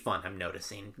have to be fun, I'm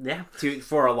noticing. Yeah.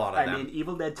 For a lot of them. I mean,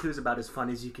 Evil Dead 2 is about as fun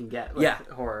as you can get with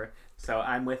horror. So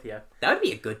I'm with you. That would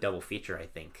be a good double feature, I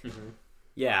think.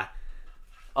 Yeah.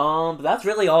 But that's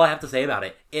really all I have to say about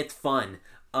it. It's fun.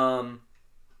 No,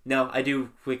 I do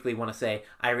quickly want to say,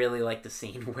 I really like the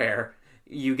scene where...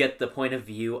 You get the point of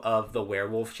view of the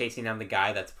werewolf chasing down the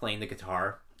guy that's playing the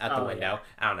guitar at the window. Yeah.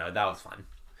 I don't know. That was fun.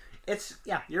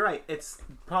 You're right. It's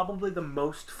probably the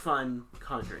most fun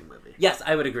Conjuring movie. Yes,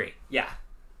 I would agree. Yeah.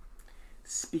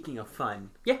 Speaking of fun.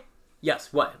 Yeah.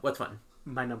 Yes. What? What's fun?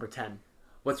 My number 10.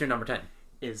 What's your number 10?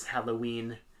 Is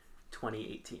Halloween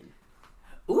 2018.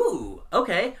 Ooh.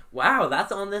 Okay. Wow.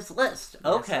 That's on this list.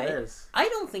 Okay. Yes, it is. I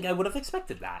don't think I would have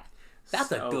expected that.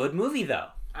 That's a good movie, though.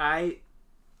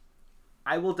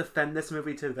 I will defend this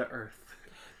movie to the earth.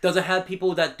 Does it have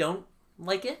people that don't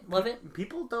like it, love it?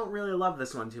 People don't really love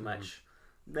this one too much.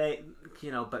 They,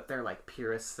 but they're like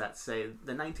purists that say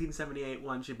the 1978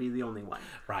 one should be the only one.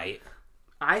 Right.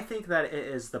 I think that it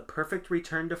is the perfect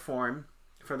return to form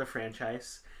for the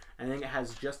franchise. I think it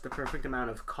has just the perfect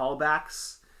amount of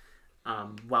callbacks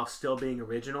while still being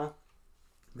original.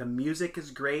 The music is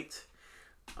great.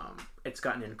 It's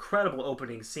got an incredible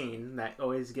opening scene that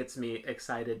always gets me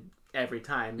excited every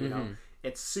time. You know,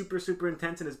 it's super, super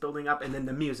intense and it's building up, and then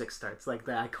the music starts, like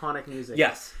the iconic music.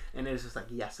 Yes. And it's just like,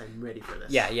 yes, I'm ready for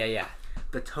this. Yeah.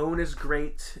 The tone is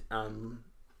great.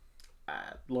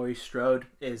 Laurie Strode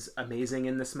is amazing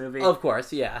in this movie. Of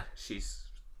course, yeah. She's,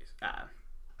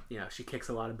 she kicks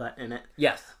a lot of butt in it.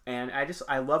 Yes. And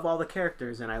I love all the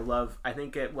characters, and I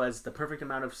think it was the perfect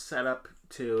amount of setup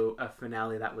to a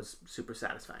finale that was super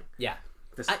satisfying. Yeah.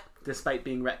 Despite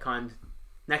being retconned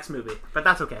next movie. But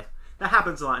that's okay. That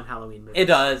happens a lot in Halloween movies. It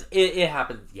does. It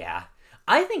happens, yeah.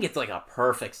 I think it's like a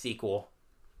perfect sequel.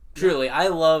 Truly, I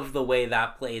love the way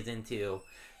that plays into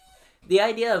the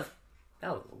idea of...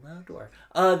 That was a loud door.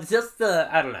 Just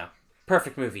I don't know,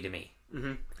 perfect movie to me.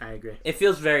 I agree. It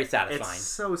feels very satisfying. It's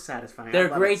so satisfying.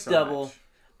 They're a great so double. much.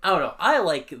 I don't know. I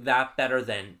like that better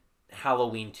than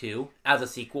Halloween 2 as a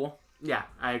sequel. Yeah,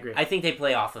 I agree. I think they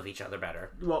play off of each other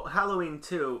better. Well, Halloween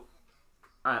 2,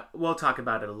 we'll talk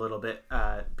about it a little bit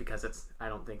because I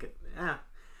don't think it...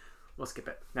 we'll skip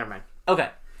it. Never mind.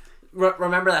 Okay.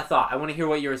 Remember that thought. I want to hear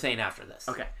what you were saying after this.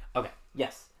 Okay.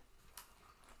 Yes.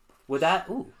 Would that...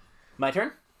 Ooh. My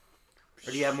turn?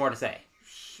 Or do you have more to say?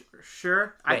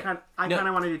 Sure. Wait, I kind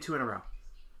of want to do 2 in a row.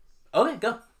 Okay,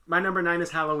 go. My number 9 is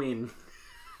Halloween.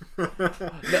 No,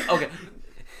 okay.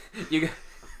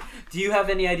 Do you have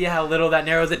any idea how little that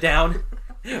narrows it down?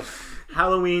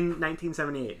 Halloween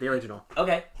 1978, the original.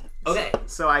 Okay.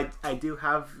 So I do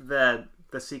have the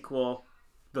sequel,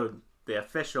 the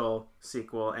official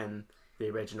sequel and the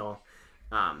original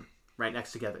right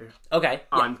next together. Okay.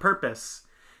 On purpose.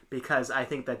 Because I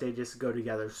think that they just go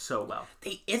together so well.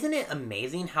 Isn't it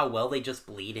amazing how well they just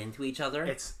bleed into each other?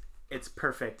 It's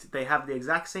perfect. They have the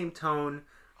exact same tone.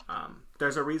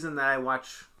 There's a reason that I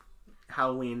watch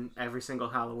Halloween every single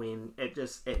Halloween.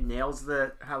 It nails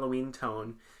the Halloween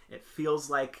tone. It feels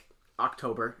like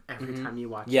October every time you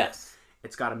watch it. Yes.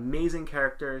 It's got amazing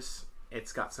characters.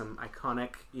 It's got some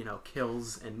iconic,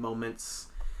 kills and moments.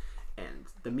 And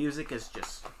the music is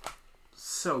just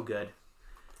so good.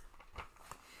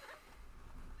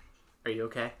 Are you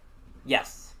okay?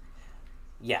 Yes.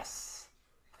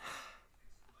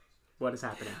 What is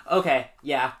happening? Okay,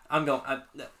 yeah, I'm going...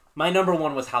 my number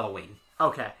 1 was Halloween.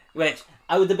 Okay. Which,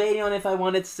 I was debating on if I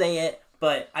wanted to say it,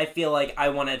 but I feel like I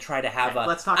want to try to have a...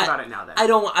 Let's talk about it now then. I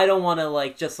don't want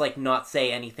to, just not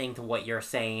say anything to what you're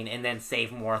saying and then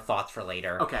save more thoughts for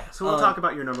later. Okay, so we'll talk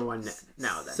about your number 1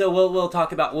 now then. So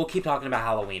we'll keep talking about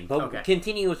Halloween, but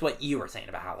continue with what you were saying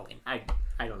about Halloween.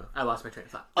 I don't know. I lost my train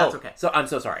of thought. That's okay. So I'm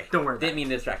so sorry. Don't worry. Didn't mean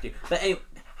to distract you. But anyway,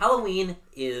 Halloween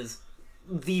is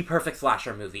the perfect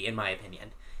slasher movie, in my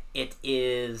opinion. It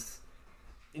is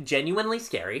genuinely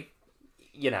scary.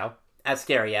 As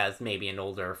scary as maybe an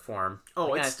older form.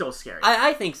 Oh, it's still scary.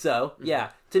 I think so. Mm-hmm. Yeah.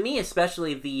 To me,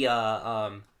 especially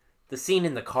the scene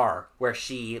in the car where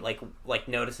she like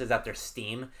notices that there's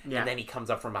steam and then he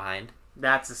comes up from behind.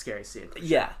 That's a scary scene.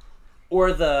 Yeah.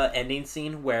 Or the ending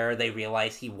scene where they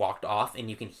realize he walked off and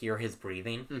you can hear his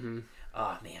breathing. Mm-hmm.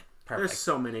 Oh, man. Perfect. There's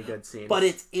so many good scenes. But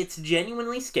it's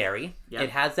genuinely scary. Yep. It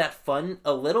has that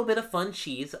a little bit of fun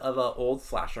cheese of an old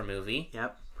slasher movie.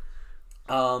 Yep.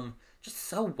 Just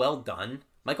so well done.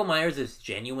 Michael Myers is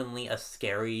genuinely a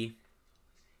scary...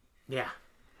 Yeah.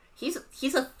 He's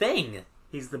a thing.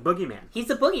 He's the boogeyman. He's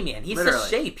the boogeyman. He's the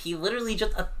shape. He literally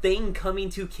just a thing coming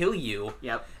to kill you.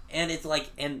 Yep. And it's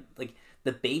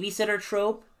the babysitter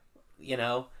trope,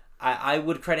 I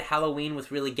would credit Halloween with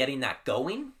really getting that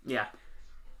going. Yeah.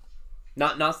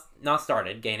 Not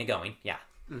started, getting it going, yeah.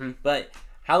 Mm-hmm. But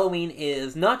Halloween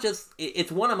is not just...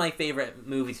 It's one of my favorite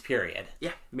movies, period.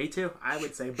 Yeah, me too, I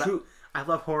would say. But I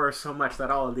love horror so much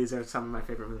that all of these are some of my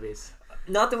favorite movies.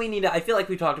 Not that we need to... I feel like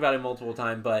we talked about it multiple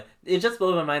times, but it just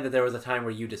blows my mind that there was a time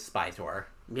where you despise horror.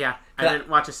 Yeah, I didn't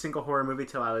watch a single horror movie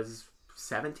till I was...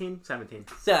 17?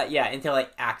 So, yeah, until I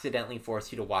accidentally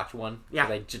forced you to watch one. Yeah.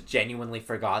 Because I genuinely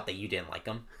forgot that you didn't like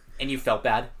them. And you felt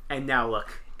bad. And now look.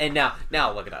 And now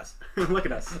look at us. Look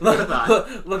at us. Who would have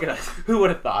thought? Look at us. Who would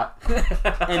have thought?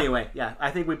 Anyway, yeah, I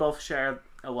think we both share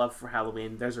a love for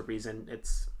Halloween. There's a reason.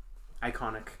 It's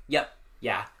iconic. Yep.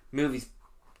 Yeah. Movie's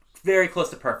very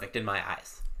close to perfect in my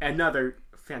eyes. Another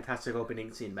fantastic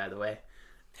opening scene, by the way.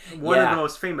 One of the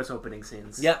most famous opening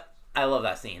scenes. Yep. I love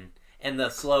that scene. and the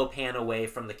slow pan away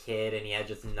from the kid, and he had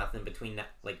just nothing between the,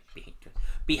 like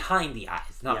behind the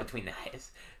eyes, not between the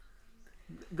eyes.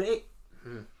 They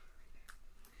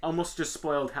almost just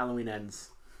spoiled Halloween Ends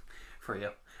for you.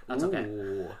 That's okay.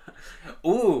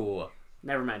 Ooh.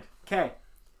 Never mind. Okay.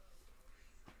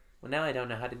 Well, now I don't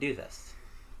know how to do this.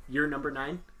 Your number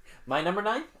 9? My number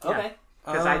 9? Okay.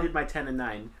 Because I did my 10 and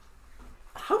 9.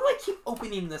 How do I keep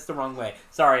opening this the wrong way?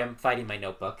 Sorry, I'm fighting my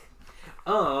notebook.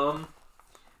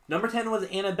 Number 10 was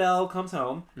Annabelle Comes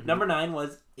Home. Mm-hmm. Number 9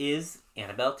 is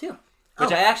Annabelle 2.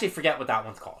 Which I actually forget what that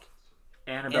one's called.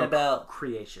 Annabelle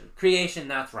Creation. Creation,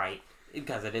 that's right.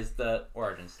 Because it is the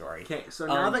origin story. Okay, so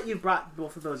now that you've brought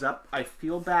both of those up, I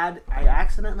feel bad. I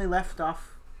accidentally left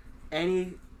off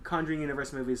any Conjuring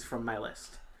Universe movies from my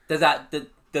list.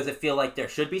 Does it feel like there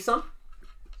should be some?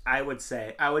 I would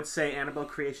say Annabelle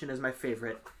Creation is my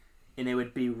favorite, and it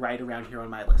would be right around here on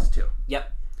my list too.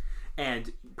 Yep.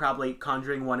 And probably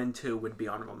Conjuring 1 and 2 would be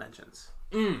honorable mentions.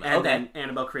 And then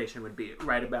Annabelle Creation would be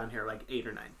right about here, like 8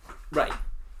 or 9. Right.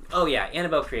 Oh yeah,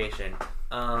 Annabelle Creation.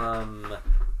 The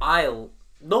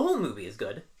whole movie is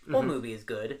good. Movie is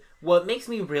good. What makes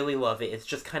me really love it is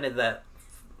just kind of the,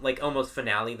 like, almost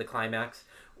finale, the climax.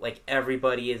 Like,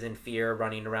 everybody is in fear,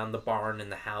 running around the barn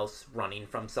and the house, running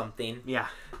from something. Yeah.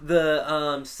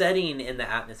 The setting in the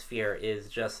atmosphere is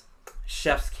just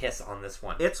chef's kiss on this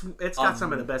one. It's got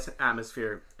some of the best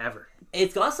atmosphere ever.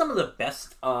 It's got some of the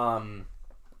best.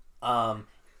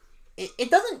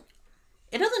 It doesn't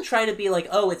try to be like,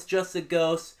 oh, it's just a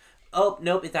ghost. Oh,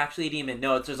 nope, it's actually a demon.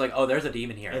 No, it's just like, oh, there's a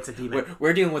demon here. It's a demon.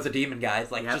 We're dealing with a demon,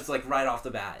 guys. Like, just like right off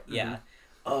the bat. Mm-hmm. Yeah.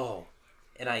 Oh.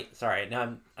 And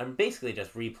now I'm basically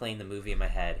just replaying the movie in my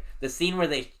head. The scene where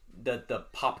the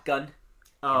pop gun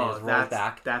rolled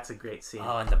back. That's a great scene.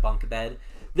 Oh, and the bunk bed.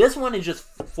 This one is just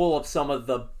full of some of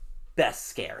the best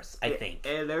scares, I think.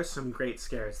 There's some great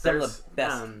scares. Some of the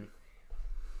best.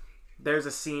 There's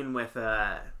a scene with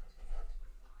a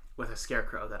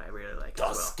scarecrow that I really like.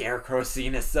 The scarecrow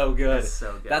scene is so good. It's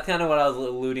so good. That's kind of what I was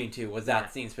alluding to, was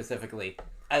that scene specifically.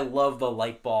 I love the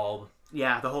light bulb.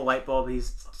 Yeah, the whole light bulb,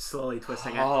 he's slowly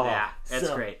twisting it. Yeah, it's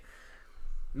great.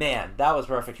 Man, that was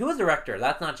perfect. Who was the director?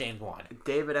 That's not James Wan.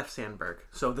 David F. Sandberg.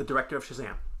 So the director of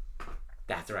Shazam.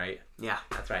 That's right. Yeah.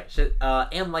 That's right.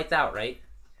 And Lights Out, right?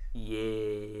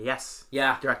 Yes.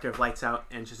 Yeah. Director of Lights Out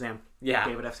and Shazam. Yeah.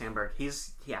 David F. Sandberg.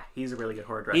 He's a really good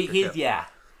horror director too. Yeah.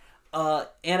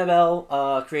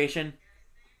 Annabelle Creation.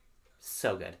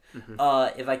 So good.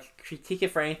 Mm-hmm. If I could critique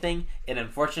it for anything, it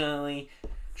unfortunately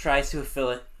tries to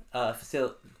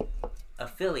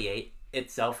affiliate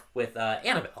itself with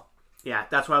Annabelle. Yeah,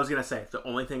 that's what I was going to say. The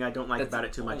only thing I don't like about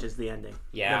it too much is the ending.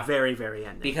 Yeah. The very, very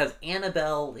ending. Because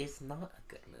Annabelle is not a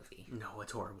good movie. No,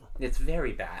 it's horrible. It's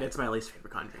very bad. It's my least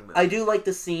favorite Conjuring movie. I do like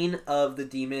the scene of the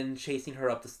demon chasing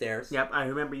her up the stairs. Yep, I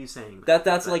remember you saying that.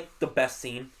 That's like the best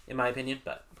scene, in my opinion,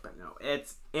 but no,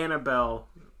 it's Annabelle,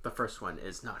 the first one,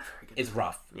 is not a very good It's movie.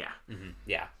 rough. Yeah. Mm-hmm.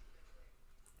 Yeah.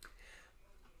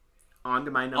 On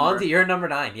to my number. On to your number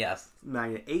 9, yes.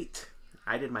 My 8.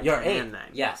 I did my your 10 8. and 9.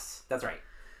 Yes, that's right.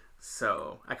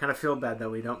 So, I kind of feel bad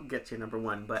that we don't get to your number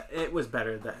 1, but it was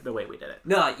better the way we did it.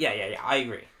 No, yeah, I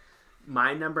agree.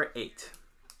 My number 8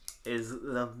 is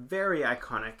the very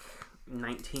iconic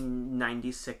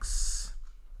 1996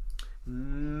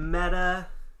 meta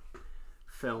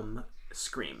film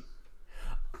Scream.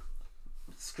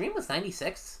 Scream was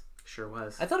 96? Sure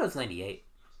was. I thought it was 98.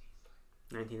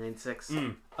 1996.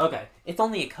 Okay. It's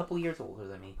only a couple years older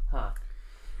than me. Huh.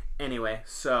 Anyway,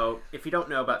 so if you don't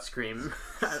know about Scream,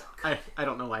 I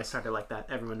don't know why I started like that.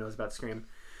 Everyone knows about Scream.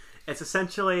 It's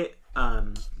essentially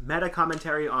meta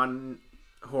commentary on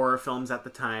horror films at the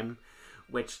time,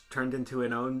 which turned into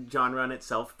an own genre in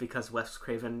itself because Wes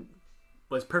Craven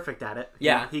was perfect at it.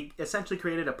 Yeah. He essentially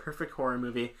created a perfect horror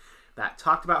movie that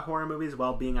talked about horror movies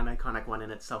while being an iconic one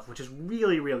in itself, which is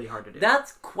really, really hard to do.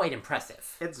 That's quite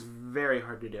impressive. It's very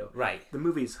hard to do. Right. The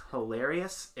movie's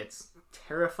hilarious. It's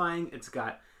terrifying. It's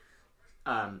got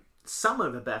some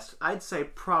of the best, I'd say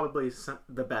probably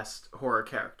the best horror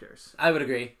characters. I would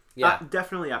agree. Yeah.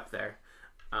 Definitely up there.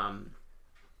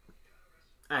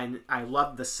 And I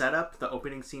love the setup. The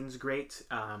opening scene's great.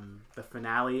 The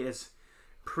finale is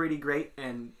pretty great.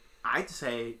 And I'd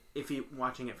say, if you're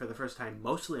watching it for the first time,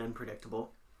 mostly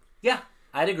unpredictable. Yeah,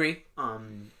 I'd agree.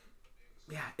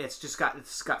 Yeah, it's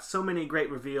got so many great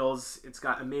reveals. It's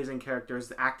got amazing characters.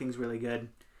 The acting's really good.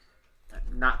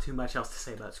 Not too much else to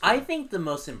say about Scream. I think the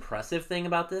most impressive thing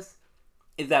about this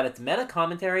is that its meta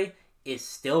commentary is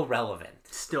still relevant.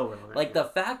 Still relevant. Like the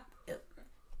fact, and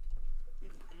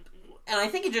I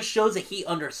think it just shows that he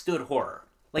understood horror.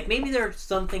 Like, maybe there are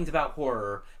some things about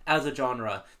horror as a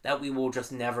genre that we will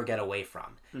just never get away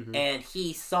from. Mm-hmm. And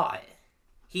he saw it.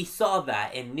 He saw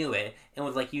that and knew it and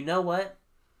was like, you know what?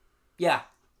 Yeah,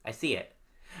 I see it.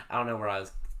 I don't know where I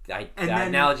was.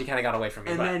 Analogy kind of got away from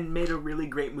me. And then made a really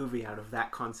great movie out of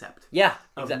that concept. Yeah.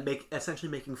 Of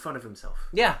essentially making fun of himself.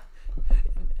 Yeah.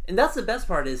 And that's the best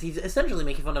part is he's essentially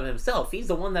making fun of himself. He's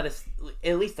the one that is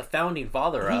at least the founding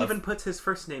father of... He even puts his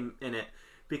first name in it.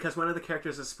 Because one of the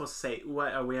characters is supposed to say,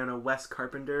 "What are we on a Wes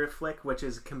Carpenter flick?" Which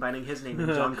is combining his name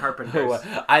and John Carpenter's.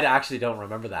 I actually don't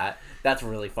remember that. That's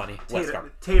really funny.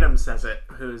 Tatum says it,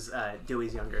 who's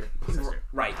Dewey's younger sister.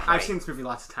 Right. I've seen this movie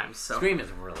lots of times. So Scream is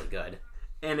really good,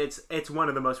 and it's one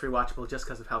of the most rewatchable just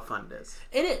because of how fun it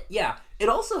is. It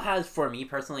also has, for me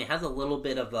personally, has a little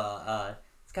bit of a.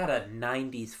 It's got a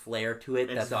 '90s flair to it.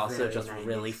 That's also just 90s,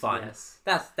 really fun. Yes.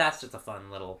 That's just a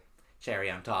fun little cherry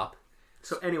on top.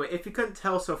 So anyway, if you couldn't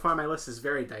tell so far, my list is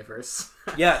very diverse.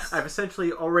 Yes. I've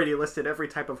essentially already listed every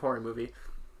type of horror movie.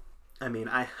 I mean,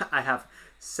 I have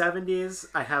 70s,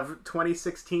 I have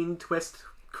 2016 twist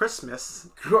Christmas.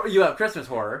 You have Christmas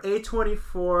horror.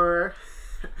 A24,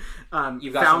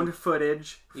 you got found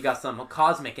footage. You got some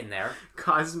cosmic in there.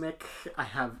 Cosmic, I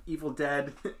have Evil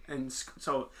Dead, and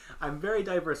so I'm very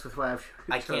diverse with what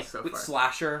I've chose so far.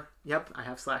 Slasher. Yep, I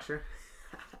have slasher.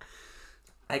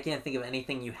 I can't think of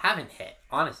anything you haven't hit,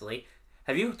 honestly.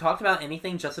 Have you talked about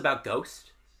anything just about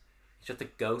Ghost? It's just a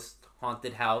ghost,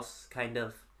 haunted house, kind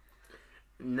of?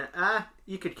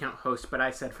 You could count Host, but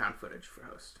I said found footage for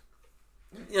Host.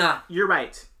 Yeah. You're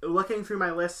right. Looking through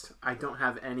my list, I don't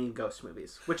have any ghost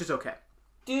movies, which is okay.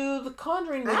 Do the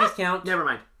Conjuring movies count? Never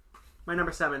mind. My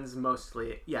number 7's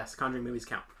mostly... Yes, Conjuring movies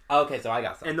count. Okay, so I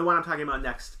got some. And the one I'm talking about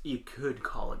next, you could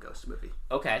call a ghost movie.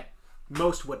 Okay.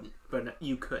 Most wouldn't, but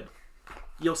you could.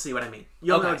 You'll see what I mean.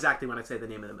 You'll know exactly when I say the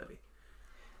name of the movie.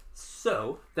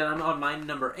 So, then I'm on my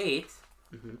number 8,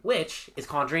 which is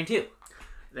Conjuring 2.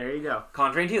 There you go.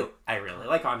 Conjuring 2. I really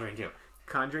like Conjuring 2.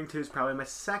 Conjuring 2 is probably my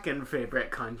second favorite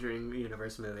Conjuring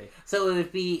universe movie. So it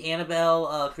would be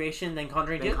Annabelle Creation, then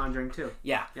Conjuring 2? Then Conjuring 2.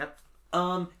 Yeah. Yep.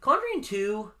 Conjuring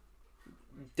 2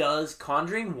 does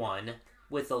Conjuring 1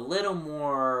 with a little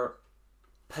more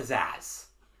pizzazz.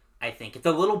 I think it's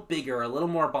a little bigger, a little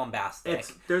more bombastic.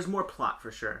 There's more plot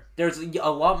for sure. There's a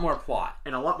lot more plot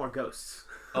and a lot more ghosts.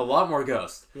 A lot more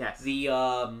ghosts. Yes. The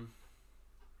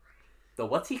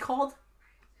what's he called?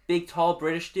 Big tall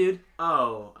British dude.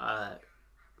 Oh,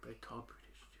 big tall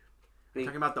British dude.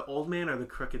 Talking about the old man or the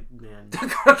crooked man? The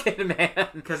crooked man.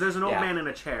 Because there's an old man in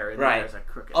a chair, and right. There's a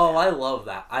crooked. Oh, man. I love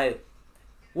that.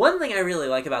 One thing I really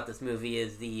like about this movie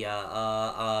is the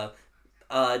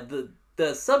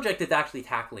subject it's actually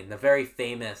tackling, the very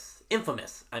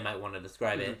infamous, I might want to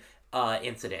describe it,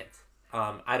 incident.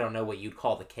 I don't know what you'd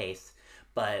call the case,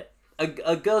 but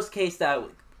a ghost case that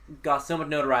got so much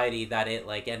notoriety that it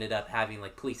ended up having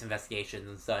police investigations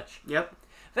and such. Yep.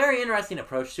 Very interesting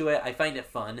approach to it. I find it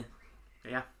fun.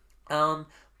 Yeah.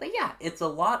 But yeah, it's a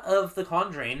lot of The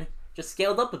Conjuring just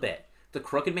scaled up a bit. The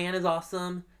Crooked Man is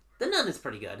awesome. The Nun is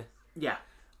pretty good. Yeah.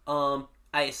 I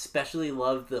especially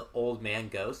love the old man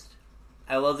ghost.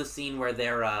 I love the scene where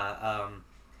they're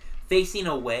facing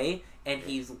away and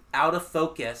he's out of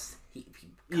focus. He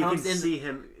you can see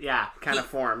him, kind of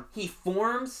form. He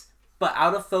forms, but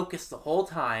out of focus the whole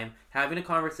time, having a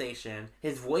conversation.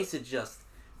 His voice is just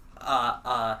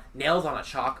nails on a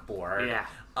chalkboard.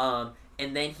 Yeah.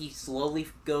 And then he slowly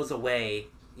goes away.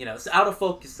 It's out of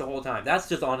focus the whole time. That's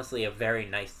just honestly a very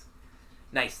nice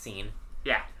scene.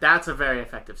 Yeah, that's a very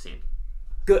effective scene.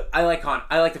 Good. I like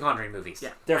the Conjuring movies.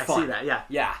 Yeah, they're fun. I see that. Yeah,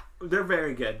 yeah, they're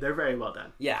very good. They're very well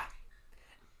done. Yeah,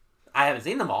 I haven't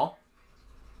seen them all.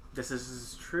 This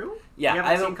is true. Yeah, you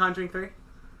haven't seen Conjuring 3?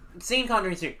 Seen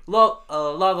Conjuring 3. La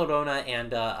Llorona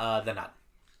and the Nun.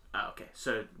 Oh, okay.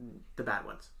 So the bad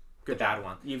ones. Good the bad job.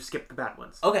 one. You've skipped the bad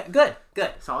ones. Okay, good.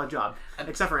 Solid job.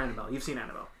 Except for Annabelle. You've seen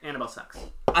Annabelle. Annabelle sucks.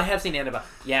 I have seen Annabelle.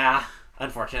 Yeah,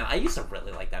 unfortunately. I used to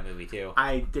really like that movie, too.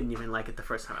 I didn't even like it the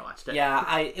first time I watched it.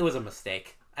 Yeah, it was a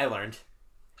mistake. I learned.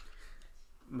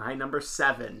 My number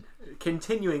 7.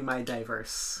 Continuing my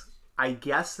diverse. I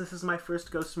guess this is my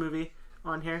first ghost movie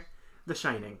on here. The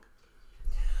Shining.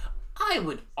 I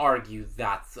would argue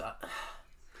that's...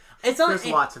 There's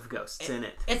lots of ghosts in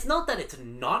it. It's not that it's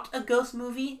not a ghost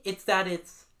movie. It's that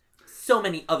it's so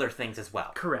many other things as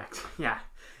well. Correct. Yeah.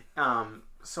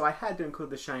 So I had to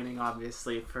include The Shining,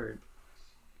 obviously, for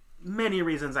many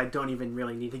reasons I don't even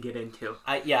really need to get into.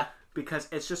 Yeah. Because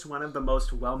it's just one of the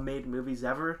most well-made movies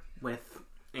ever, with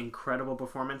incredible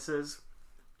performances,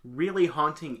 really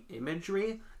haunting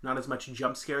imagery, not as much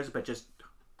jump scares, but just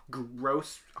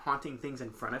gross, haunting things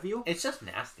in front of you. It's just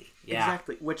nasty. Yeah.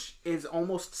 Exactly, which is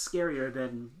almost scarier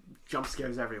than jump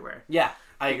scares everywhere. Yeah,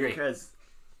 I agree. Because,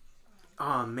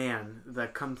 oh man, the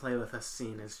 "come play with us"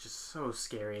 scene is just so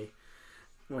scary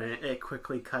when it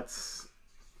quickly cuts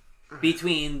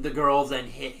between the girls and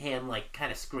him, like,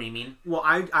 kind of screaming. Well,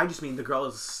 I just mean the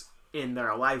girls in their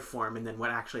alive form, and then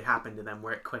what actually happened to them,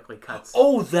 where it quickly cuts.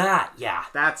 Oh, that, yeah.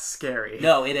 That's scary.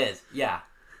 No, it is, yeah.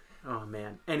 Oh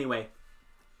man. Anyway,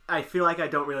 I feel like I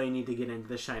don't really need to get into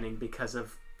The Shining because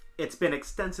of it's been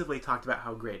extensively talked about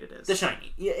how great it is. The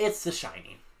Shining. It's The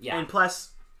Shining. Yeah. And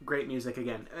plus, great music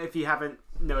again. If you haven't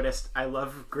noticed, I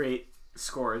love great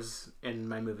scores in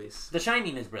my movies. The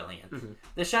Shining is brilliant. Mm-hmm.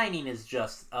 The Shining is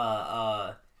just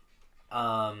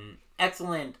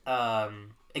excellent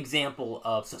example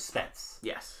of suspense.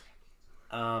 Yes.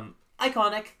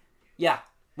 Iconic. Yeah.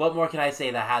 What more can I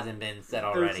say that hasn't been said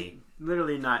already? There's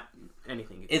literally not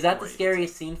anything. Is that the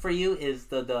scariest scene for you? Is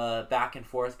the back and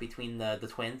forth between the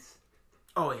twins?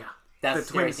 Oh, yeah. That's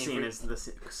the twin scene is the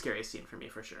scariest scene for me,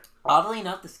 for sure. Oddly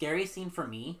enough, the scariest scene for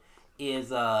me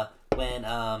is when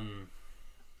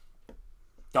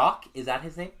Doc, is that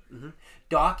his name? Mm-hmm.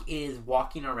 Doc is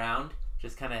walking around,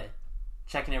 just kind of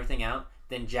checking everything out.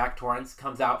 Then Jack Torrance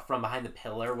comes out from behind the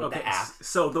pillar with the axe.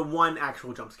 So the one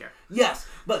actual jump scare. Yes,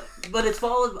 but it's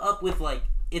followed up with, like,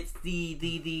 it's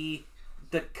the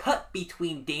cut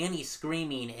between Danny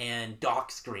screaming and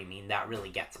Doc screaming that really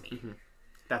gets me. Mm-hmm.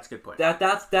 That's a good point.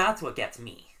 That's what gets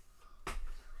me.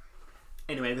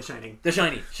 Anyway, The Shining. The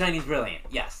Shining. Shining's brilliant.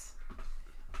 Yes.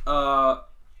 My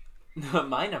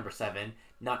number 7,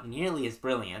 not nearly as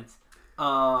brilliant.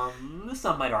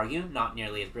 Some might argue not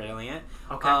nearly as brilliant.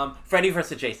 Okay. Freddy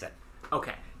vs. Jason.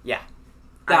 Okay. Yeah.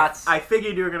 That's. I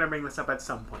figured you were gonna bring this up at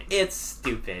some point. It's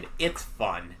stupid. It's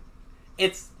fun.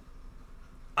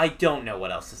 I don't know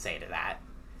what else to say to that.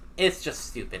 It's just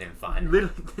stupid and fun.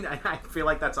 Literally, I feel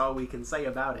like that's all we can say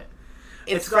about it.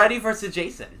 It's Freddy vs.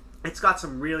 Jason. It's got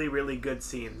some really, really good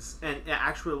scenes and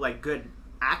actually like good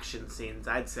action scenes.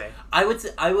 I'd say. I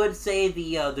would say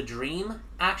the dream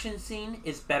action scene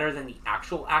is better than the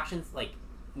actual actions. Like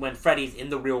when Freddy's in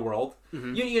the real world.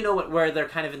 Mm-hmm. You know where they're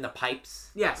kind of in the pipes.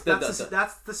 Yes,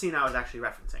 that's the scene I was actually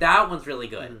referencing. That one's really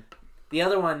good. Mm-hmm. The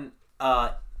other one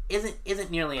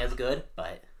isn't nearly as good,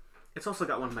 but it's also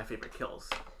got one of my favorite kills.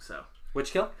 So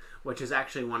which kill? Which is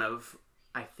actually one of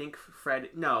I think Fred.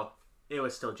 No, it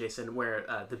was still Jason,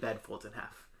 where the bed folds in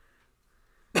half.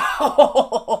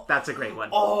 That's a great one.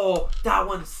 Oh, that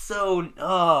one's so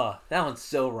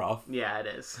rough. Yeah, it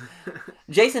is.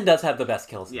 Jason does have the best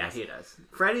kills. Yeah, he does.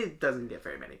 Freddy doesn't get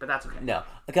very many, but that's okay. No,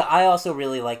 I also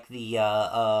really like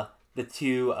the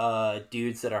two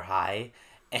dudes that are high,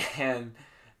 and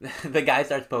the guy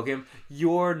starts poking him.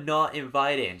 You're not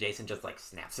invited, and Jason just like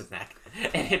snaps his neck,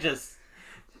 and it just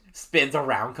spins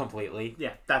around completely.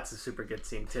 Yeah, that's a super good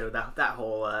scene too. That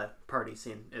whole party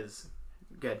scene is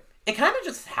good. It kind of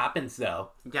just happens,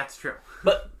 though. That's true.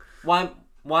 But why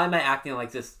am I acting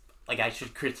like this? Like I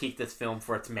should critique this film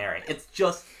for its merit? It's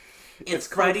just it's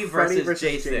Freddy versus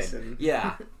Jason.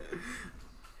 Yeah.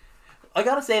 I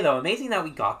gotta say though, amazing that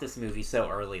we got this movie so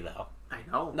early though. I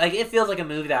know. Like it feels like a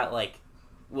movie that like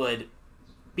would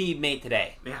be made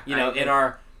today. Yeah. You know, in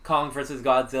our Kong versus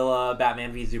Godzilla,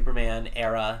 Batman v Superman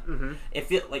era. Mm-hmm. It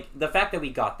feels like the fact that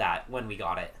we got that when we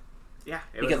got it. Yeah,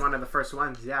 it was one of the first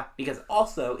ones, yeah. Because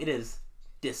also, it is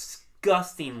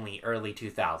disgustingly early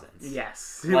 2000s.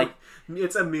 Yes. Like,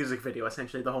 it's a music video,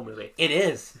 essentially, the whole movie. It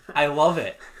is. I love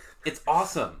it. It's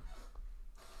awesome.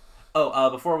 Oh,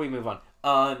 before we move on.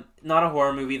 Not a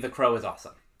horror movie, The Crow is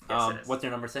awesome. Yes, it is. What's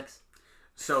your number 6?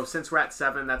 So, since we're at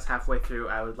 7, that's halfway through,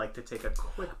 I would like to take a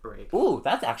quick break. Ooh,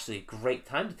 that's actually a great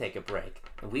time to take a break.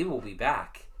 And we will be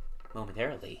back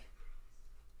momentarily.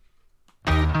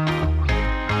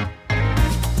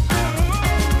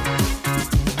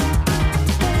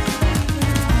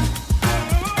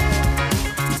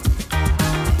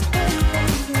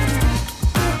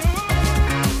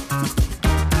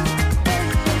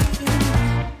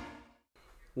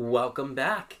 Welcome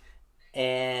back,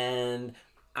 and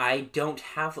I don't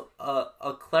have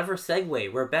a clever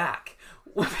segue. We're back.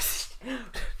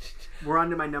 We're on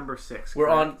to my number 6. We're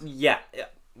correct? on, yeah.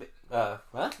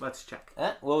 What? Let's check.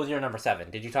 What was your number 7?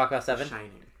 Did you talk about 7?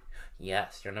 Shining.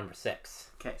 Yes, your number 6.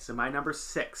 Okay, so my number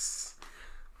 6.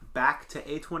 Back to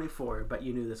A24, but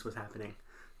you knew this was happening.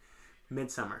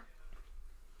 Midsummer.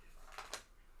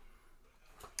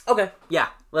 Okay, yeah.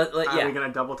 Are we going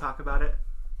to double talk about it?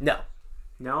 No.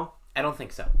 No? I don't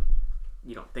think so.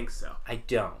 You don't think so? I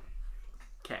don't.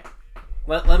 Okay.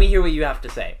 Let me hear what you have to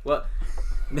say. What?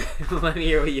 Let me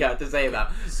hear what you have to say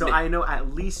about. So I know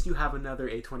at least you have another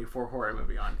A24 horror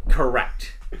movie on.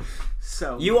 Correct.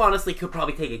 So You honestly could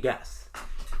probably take a guess.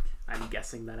 I'm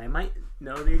guessing that I might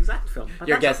know the exact film. But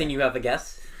You're that's guessing okay. you have a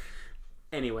guess?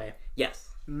 Anyway, Yes.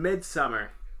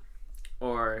 Midsummer,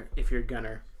 or if you're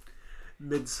Gunner,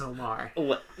 Midsommar.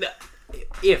 What?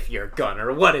 If you're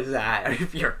Gunner, what is that?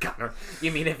 If you're Gunner,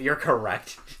 you mean if you're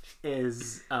correct?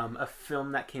 Is a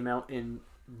film that came out in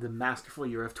the masterful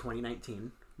year of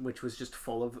 2019, which was just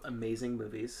full of amazing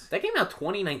movies. That came out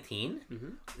 2019? Mm-hmm.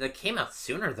 That came out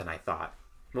sooner than I thought.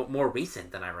 More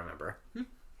recent than I remember.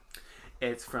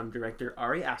 It's from director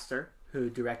Ari Aster, who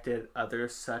directed other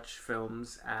such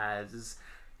films as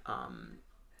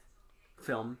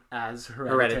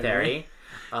Hereditary.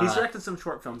 He's directed some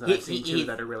short films that I've seen too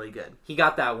that are really good. He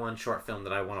got that one short film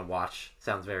that I want to watch.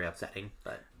 Sounds very upsetting,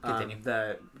 but continue.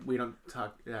 The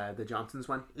Johnsons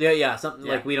one. Yeah, something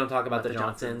like We Don't Talk About the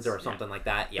Johnsons or something like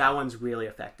that. Yeah. That one's really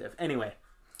effective. Anyway,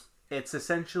 it's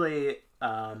essentially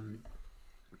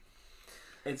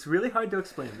it's really hard to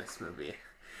explain this movie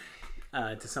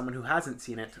to someone who hasn't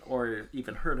seen it or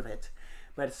even heard of it.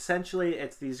 But essentially,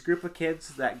 it's these group of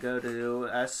kids that go to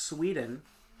Sweden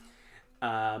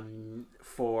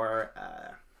for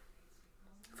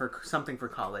something for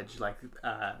college. Like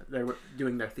they're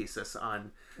doing their thesis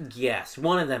on. Yes,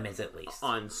 one of them is at least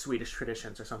on Swedish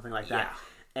traditions or something like that.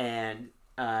 Yeah.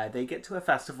 And they get to a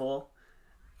festival,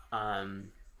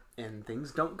 and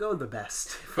things don't go the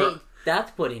best.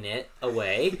 That's putting it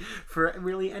away. For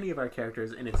really any of our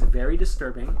characters, and it's very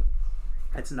disturbing.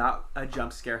 It's not a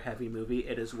jump scare heavy movie.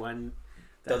 It is one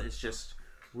that is just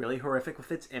really horrific with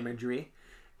its imagery.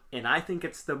 And I think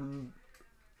it's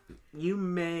you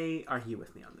may argue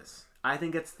with me on this. I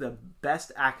think it's the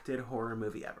best acted horror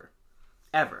movie ever.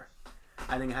 Ever.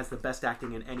 I think it has the best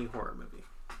acting in any horror movie.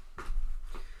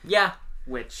 Yeah.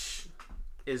 Which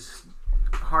is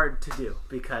hard to do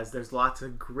because there's lots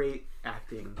of great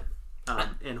acting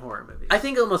in horror movies. I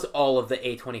think almost all of the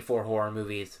A24 horror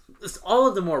movies, all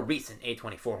of the more recent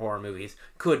A24 horror movies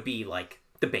could be like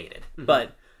debated. Mm-hmm.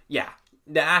 But yeah,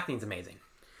 the acting's amazing.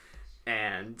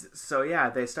 And so yeah,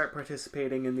 they start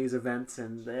participating in these events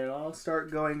and they all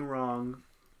start going wrong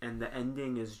and the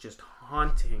ending is just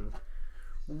haunting.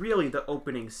 Really, the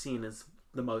opening scene is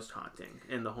the most haunting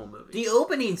in the whole movie. The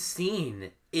opening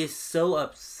scene is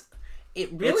so it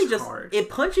really it's just hard. It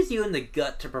punches you in the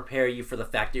gut to prepare you for the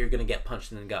fact that you're going to get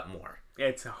punched in the gut more.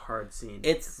 It's a hard scene.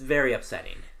 It's very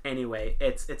upsetting. Anyway,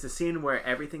 it's a scene where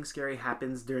everything scary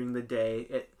happens during the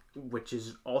day, which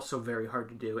is also very hard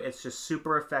to do. It's just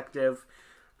super effective.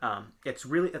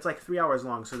 It's like 3 hours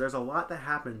long, so there's a lot that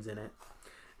happens in it.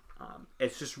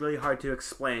 It's just really hard to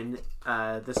explain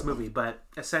this movie, but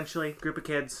essentially, group of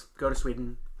kids go to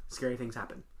Sweden, scary things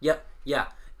happen. Yep, yeah.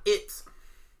 It's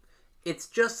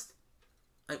just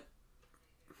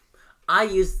I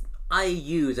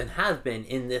use and have been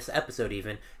in this episode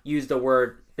even using the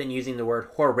word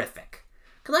horrific,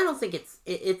 because I don't think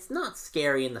it's not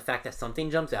scary in the fact that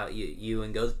something jumps out you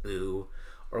and goes boo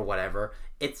or whatever.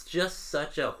 It's just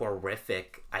such a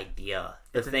horrific idea,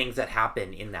 the things that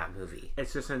happen in that movie.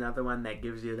 It's just another one that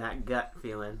gives you that gut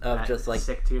feeling of just like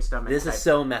sick to your stomach. This is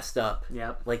so messed up.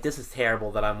 Yep. Like, this is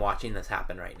terrible that I'm watching this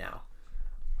happen right now.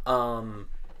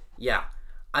 Yeah.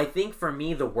 I think for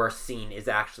me the worst scene is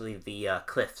actually the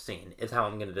cliff scene, is how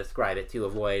I'm going to describe it to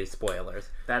avoid spoilers.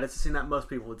 That is the scene that most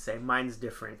people would say. Mine's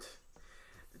different.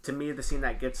 To me, the scene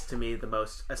that gets to me the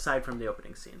most, aside from the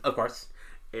opening scene, of course,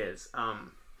 is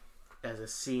as a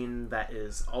scene that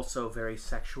is also very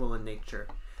sexual in nature.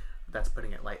 That's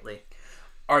putting it lightly.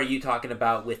 Are you talking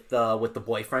about with the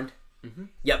boyfriend? Mm-hmm.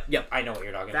 Yep. I know what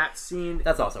you're talking about. That scene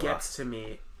that's also gets rough. To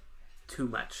me too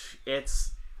much.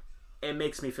 It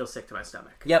makes me feel sick to my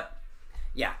stomach. Yep.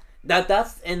 Yeah.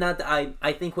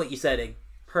 I think what you said, it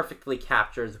perfectly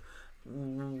captures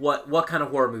what kind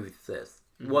of horror movie this is.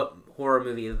 Mm-hmm. What horror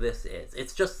movie this is.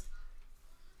 It's just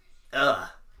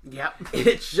Yep.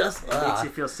 It's just it makes you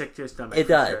feel sick to your stomach. It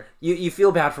does. Sure. You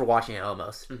feel bad for watching it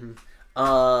almost. Mm-hmm.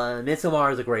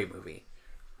 Midsommar is a great movie.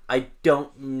 I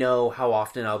don't know how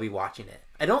often I'll be watching it.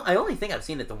 I only think I've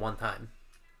seen it the one time.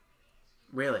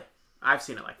 Really? I've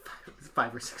seen it like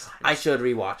 5 or 6 times. I should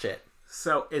rewatch it.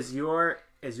 So is your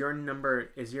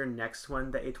next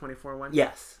one the A24 one?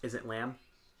 Yes. Is it Lamb?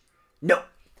 No.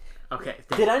 Okay.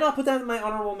 Did I not put that in my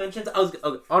honorable mentions?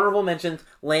 Honorable mentions.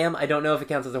 Lamb. I don't know if it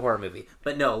counts as a horror movie,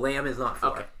 but no, Lamb is not for.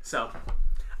 Okay. So,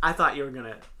 I thought you were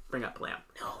gonna bring up Lamb.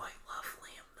 No, I love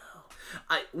Lamb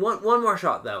though. One more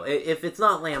shot though. If it's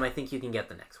not Lamb, I think you can get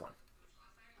the next one.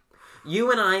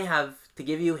 You and I have, to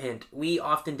give you a hint, we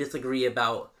often disagree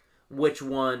about which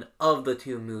one of the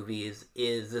two movies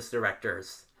is this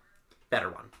director's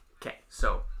better one. Okay,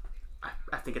 so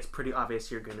I think it's pretty obvious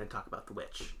you're going to talk about The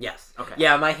Witch. Yes. Okay.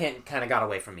 Yeah, my hint kind of got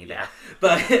away from me there.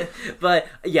 But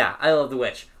yeah, I love The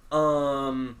Witch.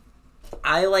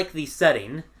 I like the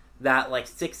setting, that like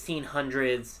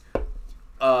 1600s,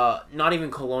 not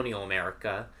even colonial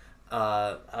America,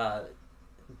 but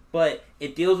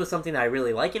it deals with something that I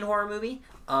really like in horror movie,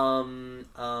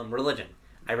 religion.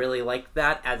 I really like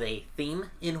that as a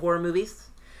theme in horror movies,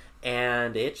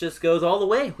 and it just goes all the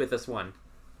way with this one.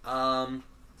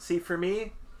 See, for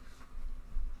me,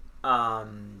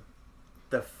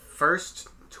 the first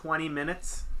 20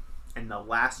 minutes and the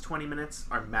last 20 minutes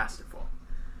are masterful.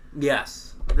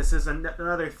 Yes. This is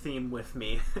another theme with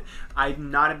me.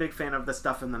 I'm not a big fan of the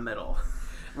stuff in the middle.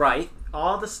 Right.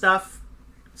 All the stuff,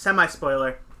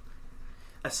 semi-spoiler,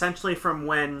 essentially from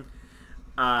when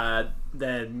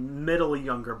the middle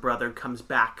younger brother comes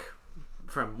back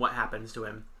from what happens to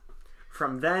him.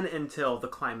 From then until the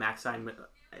climax,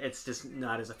 it's just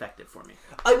not as effective for me.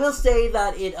 I will say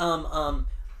that it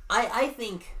I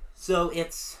think so.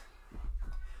 It's,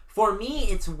 for me,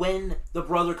 it's when the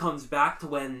brother comes back to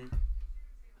when.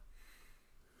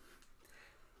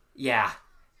 Yeah,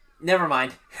 never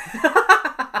mind.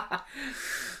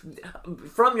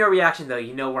 From your reaction, though,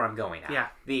 you know where I'm going at. Yeah.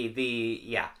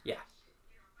 Yeah.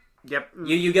 Yep.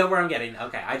 You get where I'm getting.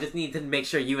 Okay, I just need to make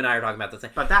sure you and I are talking about the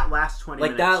same. But that last 20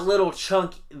 minutes... Like, that little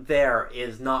chunk there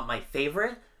is not my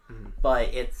favorite,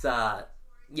 but it's,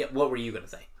 yeah, what were you going to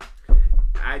say?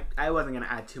 I wasn't going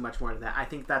to add too much more to that. I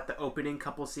think that the opening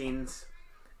couple scenes...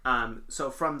 so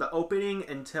from the opening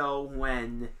until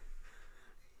when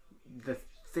the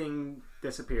thing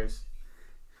disappears...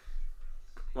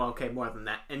 Well, okay, more than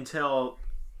that. Until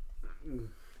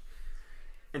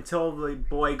the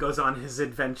boy goes on his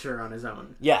adventure on his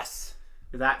own. Yes.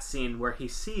 That scene where he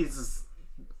sees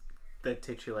the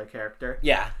titular character.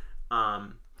 Yeah.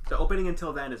 The opening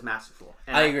until then is masterful.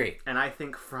 And I agree. And I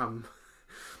think from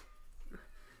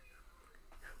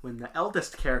when the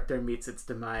eldest character meets its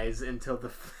demise until the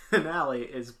finale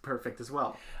is perfect as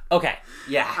well. Okay.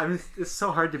 Yeah. It's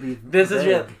so hard to be This is vague.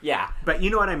 real. Yeah. But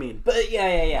you know what I mean. But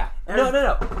yeah.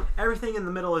 No. Everything in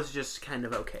the middle is just kind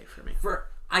of okay for me.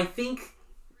 I think,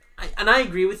 and I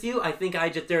agree with you. I think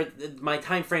my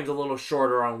time frame's a little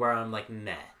shorter on where I'm like,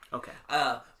 meh. Okay.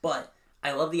 But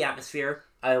I love the atmosphere.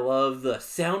 I love the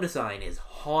sound design is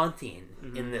haunting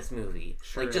in this movie.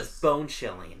 Sure like, just is. bone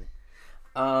chilling.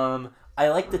 I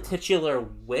like the titular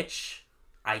witch.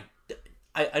 I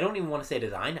don't even want to say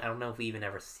design. I don't know if we even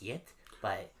ever see it,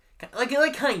 but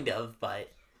like kind of, but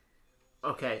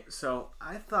Okay, so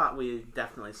I thought we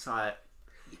definitely saw it.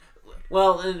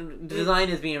 well, design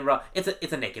is being raw. It's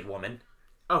a naked woman.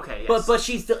 Okay, yes. But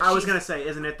she's I was gonna say,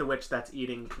 isn't it the witch that's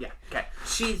eating? Yeah. Okay.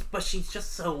 she's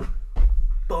just so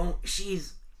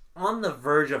she's on the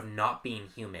verge of not being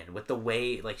human with the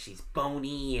way, like, she's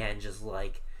bony and just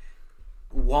like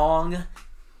long.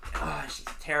 She's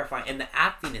terrifying, and the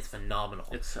acting is phenomenal.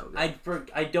 It's so good.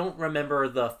 I don't remember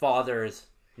the father's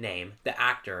name, the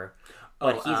actor,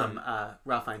 but he's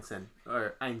Ralph Einstein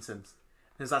or Einstein.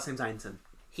 His last name's Einstein.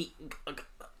 He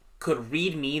could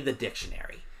read me the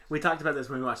dictionary. We talked about this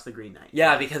when we watched The Green Knight.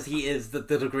 Yeah, because he is the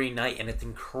Green Knight, and it's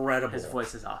incredible. His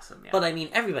voice is awesome. Yeah. But I mean,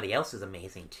 everybody else is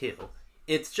amazing too.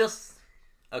 It's just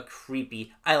a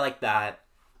creepy. I like that.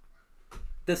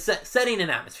 The setting and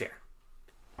atmosphere.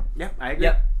 Yeah, I agree.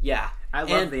 Yep. Yeah. I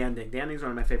love the ending. The ending's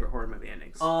one of my favorite horror movie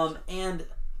endings. And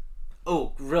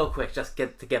real quick, just to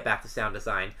get back to sound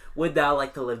design. Would thou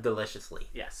like to live deliciously?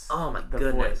 Yes. Oh my The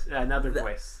goodness. voice. Another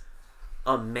voice.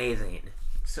 Amazing.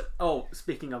 So,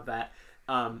 speaking of that,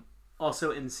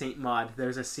 also in Saint Maud,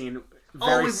 there's a scene We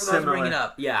very forgot to similar. bring it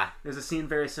up. Yeah. There's a scene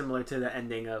very similar to the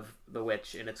ending of The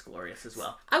Witch, and it's glorious as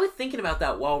well. I was thinking about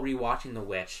that while rewatching The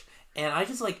Witch, and I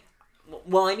just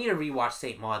I need to rewatch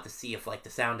Saint Maud to see if like the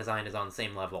sound design is on the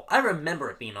same level. I remember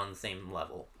it being on the same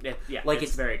level. Yeah, like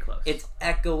it's very close. It's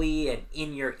echoey and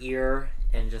in your ear,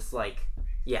 and just like,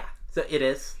 yeah. So it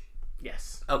is.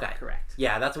 Yes. Okay. Correct.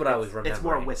 Yeah, that's what I was remembering. It's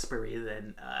more whispery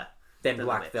than Black The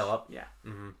Witch. Phillip. Yeah.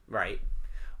 Mm-hmm. Right.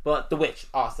 But The Witch,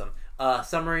 awesome.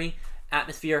 Summary,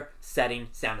 atmosphere, setting,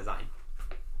 sound design.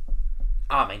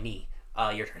 My knee.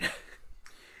 Your turn.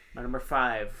 My number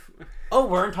 5. Oh,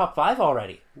 we're in top 5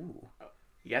 already. Ooh.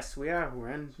 Yes, we are. We're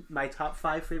in my top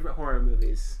 5 favorite horror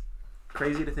movies.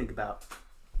 Crazy to think about.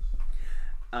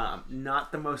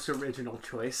 Not the most original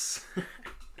choice.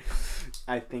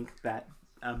 I think that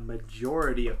a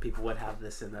majority of people would have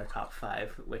this in their top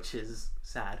 5, which is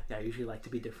sad. I usually like to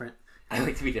be different. I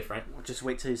like to be different. Just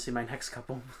wait till you see my next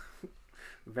couple.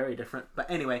 Very different. But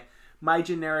anyway, my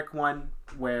generic one,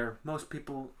 where most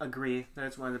people agree that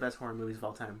it's one of the best horror movies of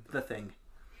all time, The Thing.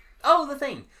 Oh, The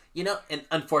Thing. You know, and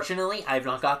unfortunately, I've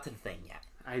not got to The Thing yet.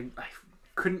 I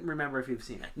couldn't remember if you've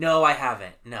seen it. No, I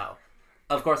haven't. No.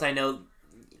 Of course, I know...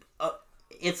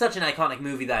 it's such an iconic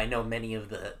movie that I know many of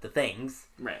the things.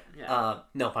 Right, yeah.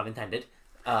 No pun intended.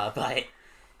 But,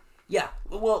 yeah.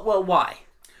 Well, why?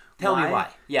 Tell me why.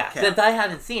 Yeah, okay. Since I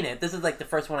haven't seen it, this is like the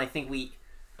first one I think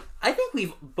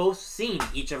we've both seen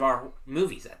each of our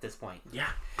movies at this point.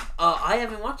 Yeah. I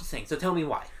haven't watched The Thing, so tell me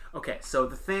why. Okay, so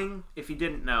The Thing, if you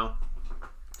didn't know,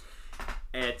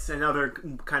 it's another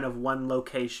kind of one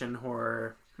location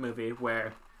horror movie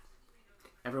where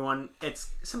everyone,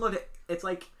 it's similar to, it's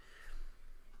like,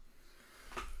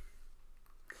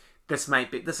 this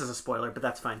is a spoiler, but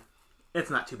that's fine. It's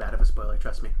not too bad of a spoiler,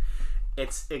 trust me.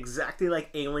 It's exactly like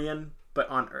Alien, but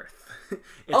on Earth.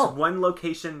 It's one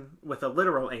location with a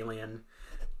literal alien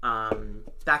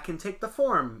that can take the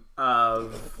form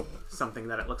of something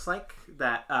that it looks like,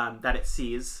 that it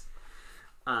sees.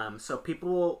 So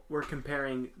people were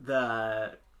comparing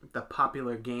the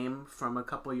popular game from a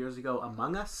couple years ago,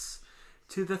 Among Us,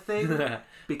 to The Thing,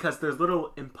 because there's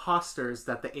little imposters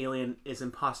that the alien is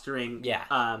impostoring.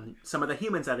 Some of the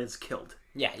humans that it's killed.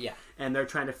 Yeah. And they're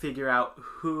trying to figure out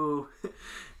who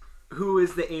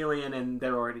is the alien, and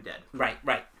they're already dead. Right.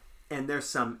 And there's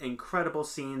some incredible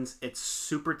scenes. It's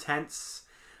super tense.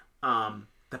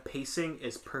 The pacing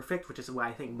is perfect, which is why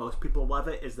I think most people love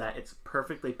it, is that it's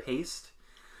perfectly paced.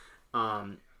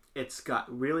 It's got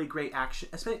really great action.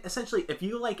 Essentially, if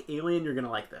you like Alien, you're going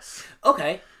to like this.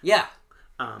 Okay, yeah.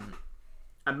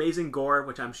 Amazing gore,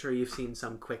 which I'm sure you've seen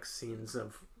some quick scenes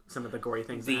of some of the gory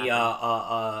things.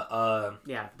 Yeah,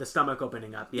 the stomach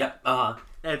opening up. Yeah. Yep,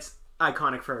 It's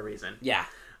iconic for a reason. Yeah.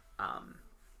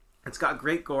 It's got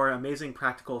great gore, amazing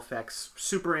practical effects,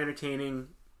 super entertaining,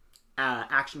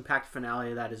 action-packed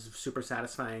finale that is super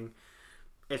satisfying.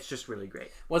 It's just really great.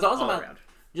 What's awesome all about around.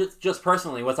 Just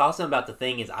personally, what's awesome about The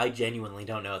Thing is I genuinely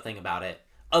don't know a thing about it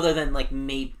other than like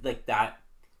maybe like that,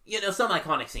 some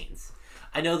iconic scenes.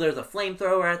 I know there's a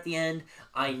flamethrower at the end.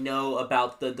 I know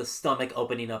about the stomach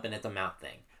opening up and it's a mouth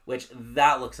thing, which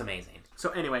that looks amazing. So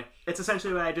anyway, it's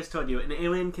essentially what I just told you. An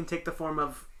alien can take the form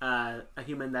of a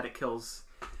human that it kills.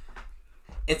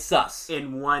 It's sus.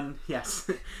 In one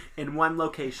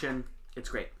location. It's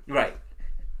great. Right.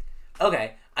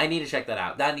 Okay, I need to check that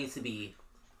out. That needs to be...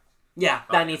 Yeah,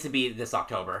 that needs to be this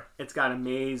October. It's got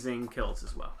amazing kills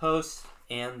as well. Host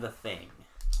and The Thing.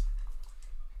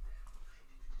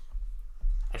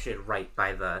 I should write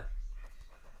by the...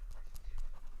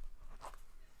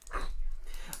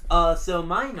 So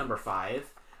my number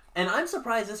 5, and I'm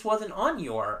surprised this wasn't on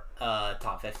your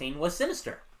top 15, was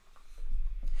Sinister.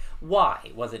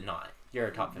 Why was it not your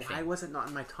top 15? Why was it not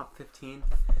in my top 15?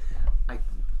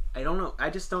 I don't know. I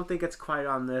just don't think it's quite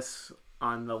on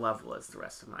the level as the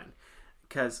rest of mine.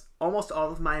 Because almost all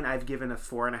of mine I've given a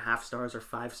 4.5 stars or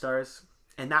 5 stars.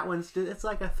 And that one's, it's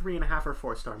like a 3.5 or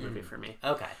 4-star movie for me.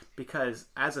 Okay. Because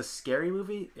as a scary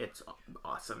movie, it's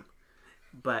awesome.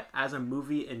 But as a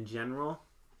movie in general,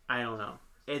 I don't know.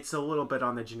 It's a little bit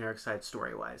on the generic side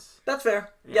story-wise. That's fair.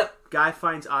 Yeah. Yep. Guy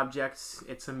finds objects.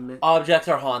 Objects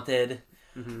are haunted.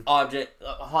 Mm-hmm.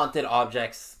 Haunted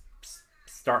objects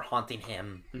start haunting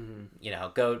him.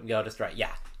 Mm-hmm. Go destroy.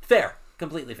 Yeah. Fair.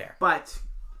 Completely fair. But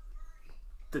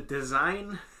the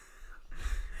design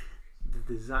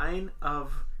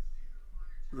of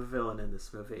the villain in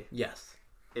this movie, yes,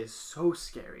 is so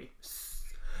scary.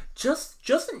 Just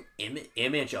an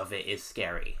image of it is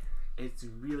scary. It's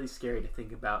really scary to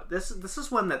think about. This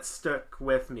is one that stuck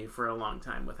with me for a long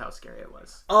time with how scary it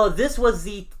was. Oh, this was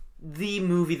the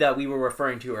movie that we were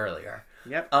referring to earlier.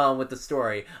 Yep. With the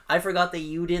story. I forgot that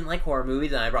you didn't like horror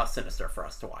movies, and I brought Sinister for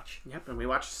us to watch. Yep, and we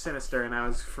watched Sinister, and I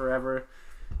was forever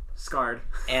scarred.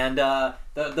 And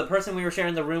the person we were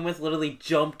sharing the room with literally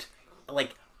jumped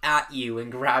at you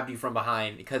and grabbed you from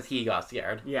behind because he got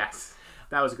scared. Yes,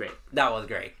 that was great. That was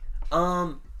great.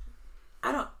 I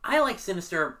like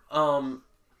Sinister.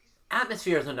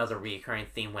 Atmosphere is another recurring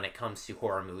theme when it comes to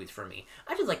horror movies for me.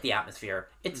 I just like the atmosphere.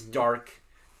 It's dark.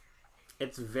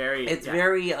 It's very.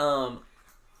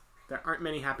 There aren't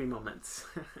many happy moments.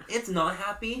 It's not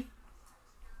happy.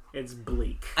 It's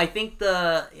bleak. I think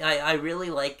I really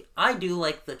like... I do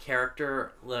like the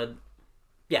character... the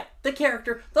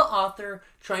character, the author,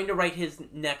 trying to write his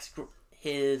next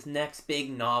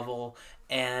big novel,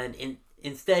 and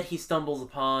instead he stumbles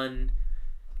upon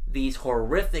these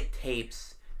horrific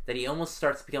tapes that he almost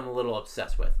starts to become a little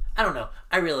obsessed with. I don't know.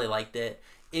 I really liked it.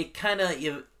 It kind of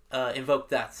invoked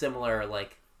that similar,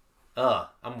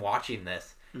 I'm watching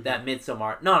this. that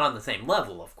Midsommar, not on the same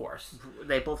level, of course.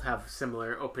 They both have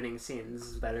similar opening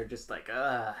scenes that are just like,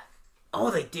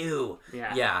 Oh, they do.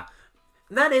 Yeah. Yeah.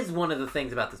 And that is one of the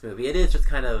things about this movie. It is just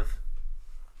kind of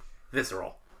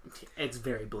visceral. It's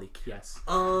very bleak, yes.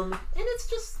 And it's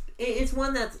just, it's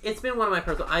one that's, it's been one of my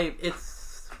personal,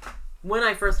 when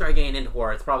I first started getting into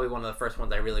horror, it's probably one of the first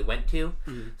ones I really went to.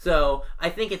 Mm-hmm. So I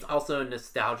think it's also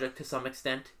nostalgic to some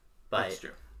extent. But That's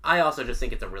true. I also just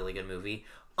think it's a really good movie.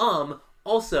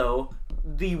 Also,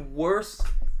 the worst,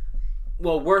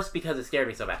 worse because it scared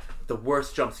me so bad, the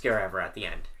worst jump scare ever at the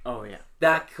end. Oh, yeah.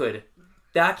 That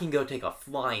can go take a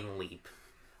flying leap.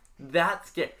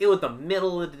 It was the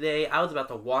middle of the day. I was about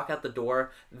to walk out the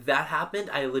door. That happened.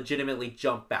 I legitimately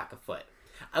jumped back a foot.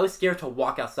 I was scared to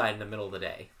walk outside in the middle of the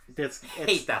day.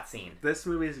 Hate that scene. This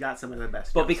movie's got some of the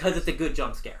best. But because it's a good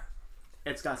jump scare.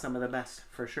 It's got some of the best,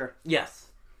 for sure. Yes.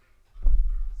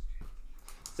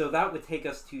 So that would take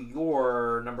us to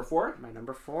your number 4. My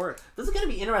number 4. This is going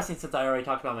to be interesting since I already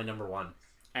talked about my number 1.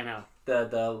 I know.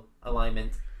 The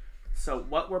alignment. So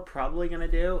what we're probably going to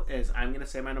do is I'm going to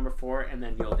say my number 4 and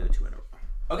then you'll do 2 in a row.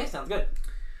 Okay, sounds good.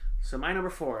 So my number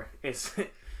 4 is,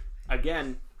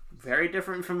 again, very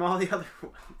different from all the other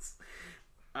ones.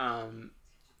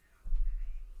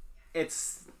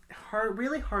 It's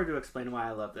really hard to explain why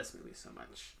I love this movie so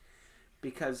much.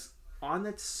 Because on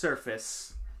its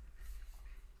surface,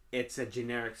 it's a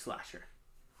generic slasher.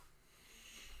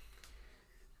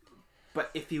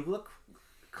 But if you look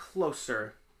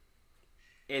closer,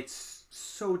 it's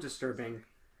so disturbing.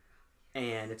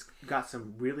 And it's got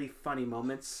some really funny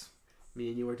moments. Me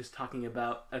and you were just talking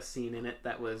about a scene in it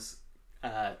that was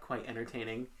quite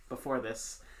entertaining before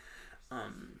this.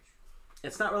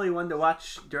 It's not really one to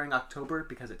watch during October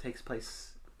because it takes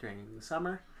place during the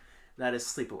summer. That is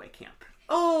Sleepaway Camp.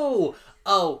 Oh,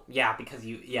 yeah, because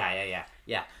yeah.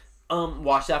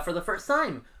 Watched that for the first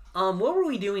time. What were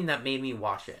we doing that made me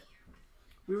watch it?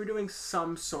 We were doing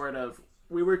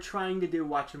we were trying to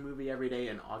watch a movie every day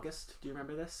in August. Do you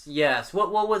remember this? Yes.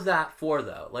 What was that for,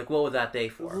 though? Like, what was that day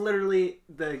for? Literally,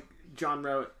 the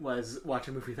genre was watch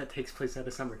a movie that takes place at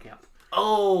a summer camp.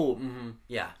 Oh,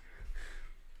 yeah.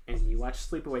 And you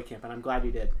watched Sleepaway Camp, and I'm glad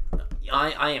you did.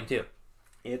 I am, too.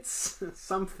 It's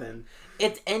something.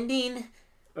 It's ending...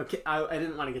 Okay, I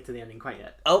didn't want to get to the ending quite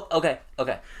yet. Oh, okay.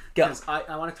 Go. Because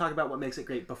I want to talk about what makes it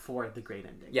great before the great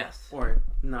ending. Yes. Or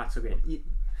not so great.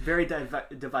 Very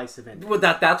divisive ending. Well,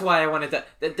 that's why I wanted to...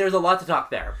 There's a lot to talk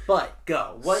there. But,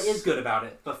 go. What is good about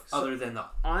it, other than the...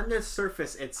 On the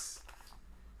surface, it's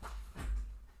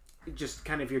just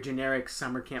kind of your generic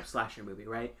summer camp slasher movie,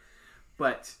 right?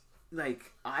 But,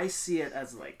 like, I see it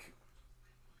as, like...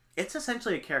 It's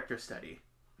essentially a character study.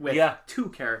 With 2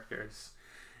 characters...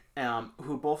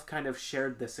 who both kind of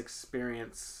shared this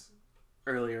experience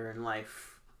earlier in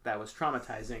life that was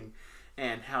traumatizing,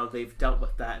 and how they've dealt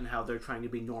with that and how they're trying to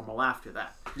be normal after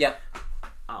that. Yep.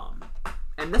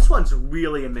 And this one's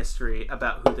really a mystery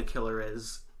about who the killer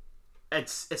is.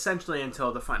 It's essentially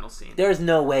until the final scene. There's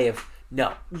no way of...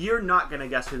 No. You're not going to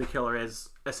guess who the killer is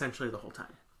essentially the whole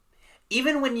time.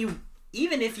 Even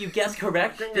if you guess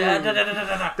correct...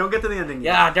 Don't get to the ending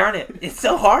yet. Yeah, darn it. It's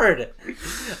so hard.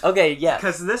 Okay, yeah.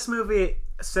 Because this movie,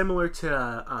 similar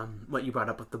to what you brought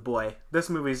up with The Boy, this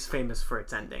movie's famous for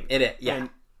its ending. It is, yeah. And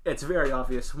it's very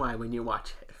obvious why when you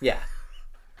watch it. Yeah.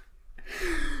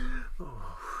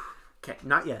 Okay,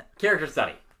 not yet. Character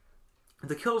study.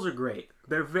 The kills are great.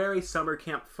 They're very summer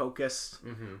camp focused,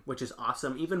 which is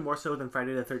awesome. Even more so than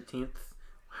Friday the 13th.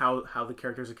 How the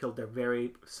characters are killed, they're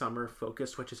very summer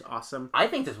focused, which is awesome. I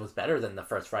think this was better than the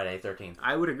first Friday the 13th.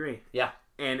 I would agree. Yeah.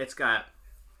 And its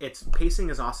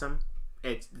pacing is awesome.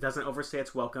 It doesn't overstay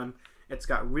its welcome. It's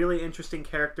got really interesting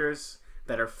characters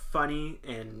that are funny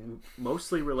and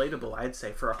mostly relatable, I'd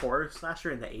say, for a horror slasher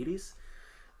in the 80s.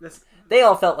 They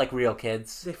all felt like real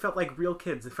kids. They felt like real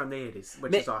kids from the 80s,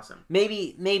 which is awesome.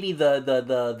 Maybe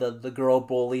the girl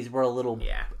bullies were a little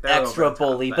extra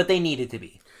bully, but they needed to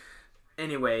be.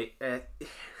 Anyway,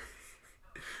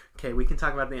 okay, we can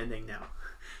talk about the ending now.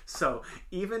 So,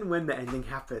 even when the ending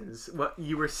happens, what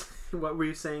were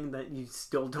you saying that you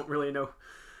still don't really know?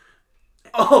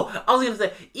 Oh, I was going to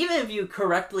say, even if you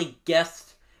correctly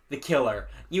guessed the killer,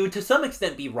 you would to some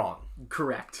extent be wrong.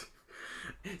 Correct.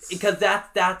 Because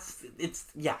it's.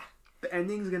 The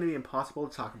ending's going to be impossible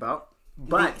to talk about,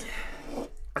 but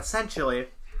essentially,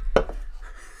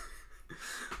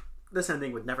 this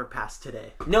ending would never pass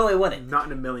today. No, it wouldn't. Not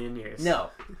in a million years. No.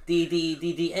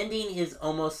 The ending is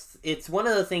almost... It's one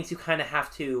of the things you kind of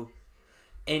have to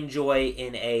enjoy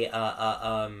in a...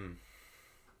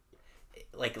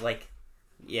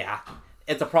 yeah.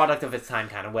 It's a product of its time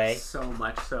kind of way. So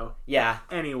much so. Yeah.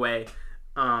 Anyway,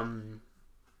 when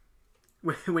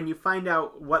you find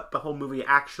out what the whole movie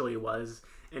actually was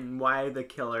and why the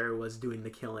killer was doing the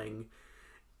killing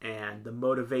and the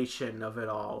motivation of it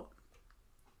all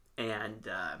and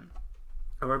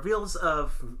reveals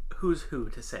of who's who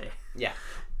to say Yeah.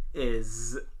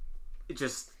 is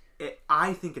just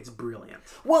I think it's brilliant.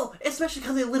 Well, especially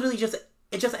because it literally just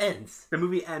ends. The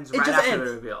movie ends It right just after ends.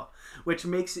 the reveal, which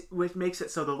makes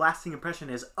it so the lasting impression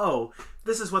is, oh,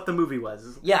 this is what the movie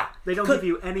was. Yeah. They don't give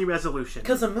you any resolution.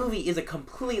 Because the movie is a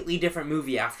completely different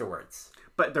movie afterwards.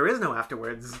 But there is no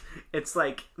afterwards. It's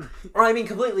like... Or I mean,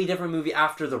 completely different movie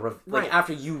after the Right.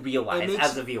 after you realize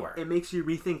as a viewer. It makes you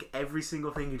rethink every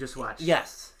single thing you just watched.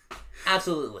 Yes,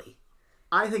 absolutely.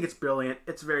 I think it's brilliant.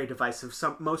 It's very divisive.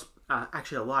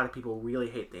 Actually, a lot of people really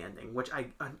hate the ending, which I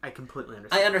completely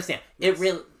understand. I understand. Yes. It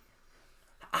really.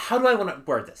 How do I want to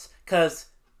word this? Because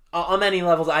on many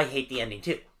levels, I hate the ending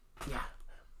too. Yeah.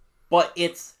 But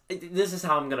this is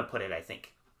how I'm gonna put it. I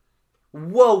think.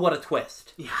 Whoa! What a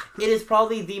twist! Yeah. It is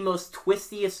probably the most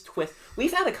twistiest twist.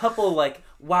 We've had a couple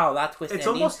wow, that twist. It's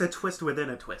ending. almost a twist within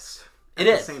a twist. It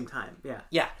at is. the same time. Yeah.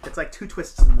 Yeah. It's like two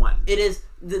twists in one. It is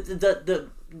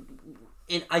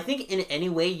I think in any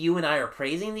way you and I are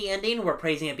praising the ending, we're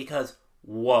praising it because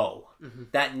whoa,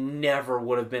 that never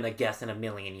would have been a guess in a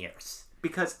million years.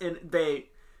 Because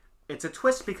it's a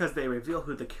twist because they reveal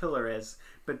who the killer is,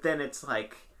 but then it's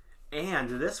like, and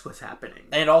this was happening.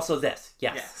 And also this,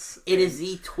 yes. Yes. It is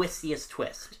the twistiest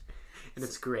twist. And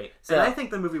it's great. So- and I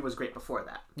think the movie was great before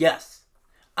that. Yes.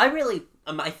 I really,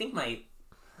 I think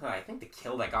the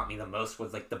kill that got me the most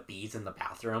was like the bees in the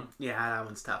bathroom. Yeah, that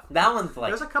one's tough. That one's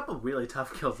like, There's a couple really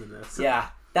tough kills in this. yeah,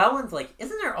 that one's like,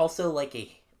 isn't there also like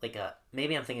a,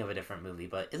 maybe I'm thinking of a different movie,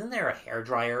 but isn't there a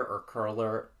hairdryer or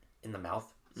curler in the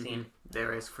mouth scene?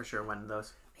 There is for sure one of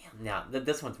those. Man, yeah,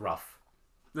 this one's rough.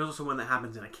 There's also one that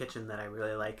happens in a kitchen that I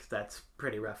really like. That's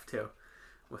pretty rough too,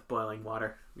 with boiling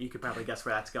water. You could probably guess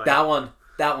where that's going. That one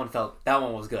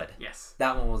was good. Yes.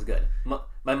 That one was good.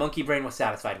 My monkey brain was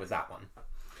satisfied with that one.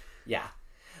 Yeah.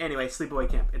 Anyway, Sleepaway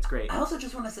Camp. It's great. I also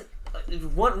just want to say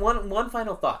one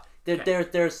final thought.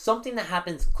 There's something that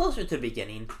happens closer to the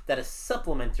beginning that is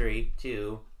supplementary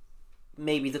to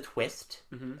maybe the twist.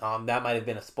 That might have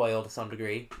been a spoil to some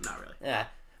degree. Not really. Yeah,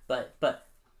 but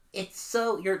it's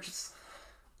so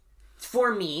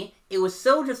for me, it was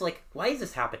so just like, why is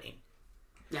this happening?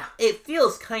 Yeah. It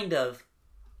feels kind of,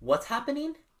 what's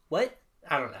happening? What?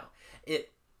 I don't know.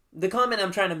 The comment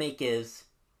I'm trying to make is,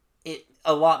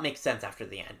 a lot makes sense after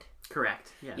the end.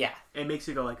 Correct. Yeah. Yeah. It makes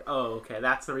you go like, oh, okay,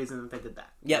 that's the reason that they did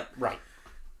that. Yep, right.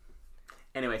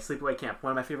 Anyway, Sleepaway Camp,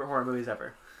 one of my favorite horror movies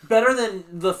ever. Better than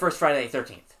the first Friday the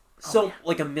 13th. So, yeah.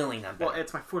 like a million times better. Well,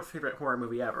 it's my fourth favorite horror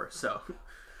movie ever, so...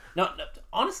 No,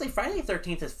 honestly, Friday the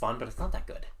 13th is fun, but it's not that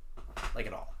good. Like,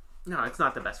 at all. No, it's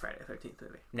not the best Friday the 13th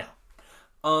movie.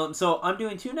 No. So I'm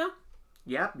doing 2 now?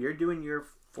 Yeah, you're doing your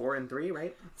 4 and 3,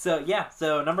 right? So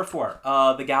number 4,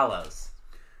 The Gallows.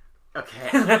 Okay.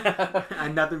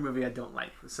 Another movie I don't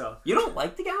like, so... You don't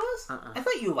like The Gallows? I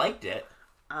thought you liked it.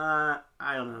 I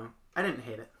don't know. I didn't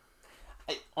hate it.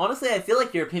 Honestly, I feel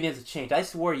like your opinions have changed. I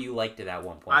swore you liked it at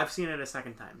one point. I've seen it a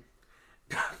second time.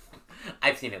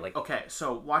 I've seen it like... Okay,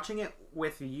 so watching it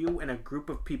with you and a group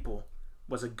of people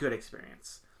was a good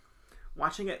experience.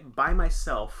 Watching it by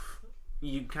myself,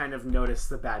 you kind of notice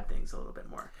the bad things a little bit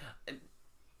more.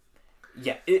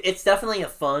 Yeah, it's definitely a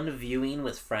fun viewing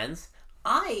with friends.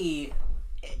 I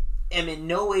am in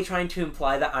no way trying to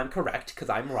imply that I'm correct, because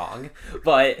I'm wrong,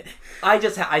 but I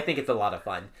think it's a lot of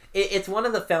fun. It's one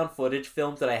of the found footage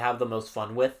films that I have the most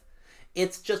fun with.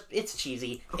 It's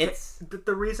cheesy. Okay,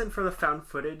 the reason for the found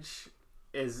footage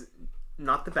is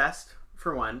not the best,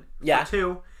 for one. Yeah. For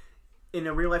two, in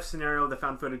a real life scenario, the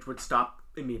found footage would stop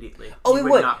immediately. Oh, You it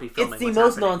would. not be filming It's the what's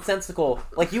most happening. nonsensical.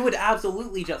 Like, you would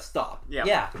absolutely just stop. Yeah.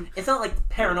 Yeah. It's not like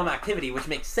Paranormal Activity, which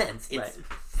makes sense. It's Right.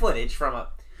 footage from a...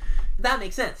 That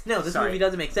makes sense. No, this movie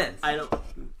doesn't make sense. I don't...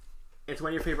 It's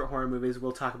one of your favorite horror movies.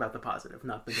 We'll talk about the positive,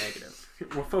 not the negative.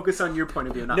 We'll focus on your point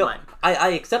of view, not No, mine. I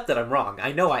accept that I'm wrong.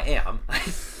 I know I am.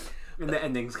 And the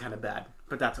ending's kind of bad,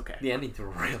 but that's okay. The ending's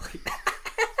really bad.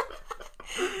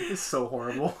 It's so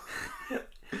horrible.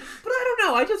 But I don't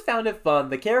know. I just found it fun.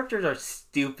 The characters are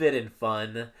stupid and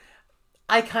fun.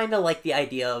 I kind of like the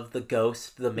idea of the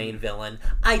ghost, the main villain.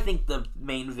 I think the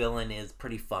main villain is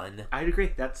pretty fun. I'd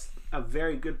agree. That's a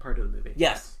very good part of the movie.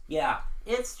 Yes. Yeah.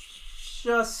 It's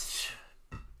just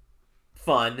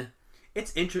fun.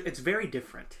 It's very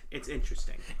different. It's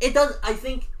interesting. It does. I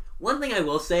think one thing I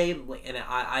will say, and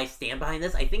I stand behind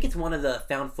this, I think it's one of the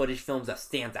found footage films that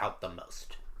stands out the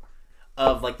most.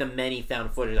 of like the many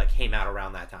found footage that came out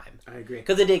around that time. I agree.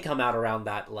 Because it did come out around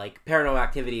that, like, Paranormal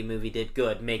Activity movie did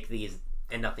good, make these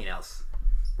and nothing else.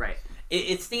 Right.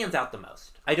 It stands out the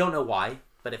most. I don't know why,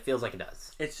 but it feels like it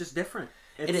does. It's just different.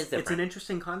 It is different. It's an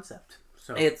interesting concept.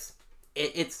 So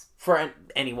It's for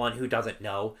anyone who doesn't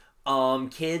know.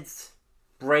 Kids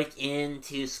break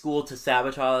into school to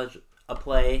sabotage a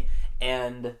play,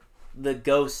 and the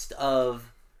ghost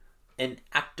of an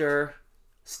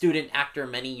student actor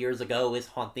many years ago is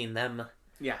haunting them.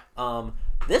 Yeah.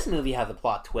 This movie has a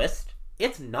plot twist.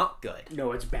 It's not good.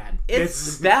 No, it's bad.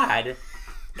 It's bad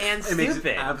and It stupid.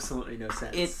 makes absolutely no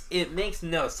sense. It makes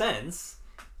no sense.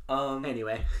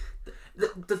 Anyway,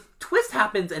 The twist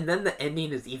happens, and then the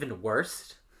ending is even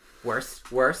worse. Worse.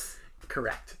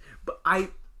 correct. But I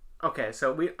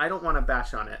don't want to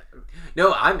bash on it.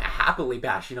 No, I'm happily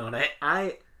bashing on it.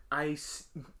 I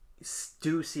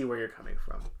do see where you're coming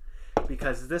from,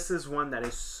 because this is one that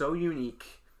is so unique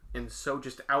and so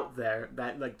just out there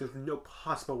that like there's no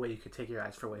possible way you could take your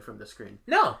eyes away from the screen.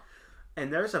 No.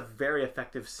 And there's a very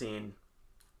effective scene,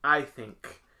 I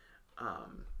think.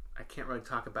 I can't really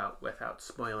talk about without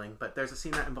spoiling, but there's a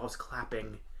scene that involves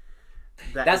clapping.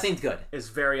 That seems good. Is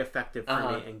very effective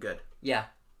for me and good. Yeah.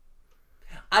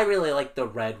 I really like the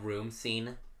red room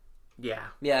scene. Yeah.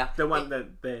 Yeah. The one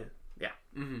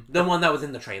The one that was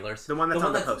in the trailers. The one that's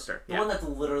on the poster. The one that's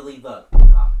literally the...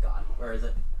 Oh, God. Where is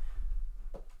it?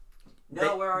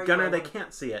 No, where are you? Gunnar, they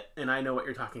can't see it, and I know what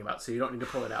you're talking about, so you don't need to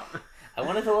pull it out. I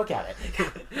wanted to look at it.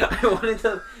 I wanted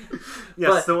to...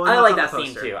 Yes, but I like that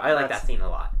scene, too. I like that scene a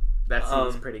lot. That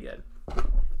scene's pretty good.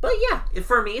 But yeah,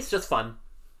 for me, it's just fun.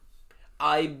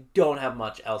 I don't have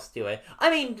much else to it. I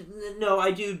mean, no,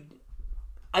 I do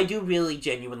really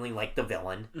genuinely like the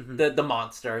villain, the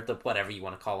monster, the whatever you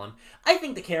want to call him. I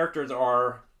think the characters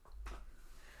are...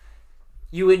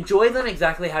 You enjoy them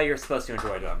exactly how you're supposed to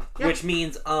enjoy them, which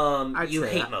means you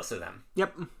hate most of them.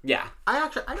 Yep. Yeah. I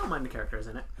don't mind the characters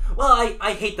in it. Well,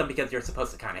 I hate them because you're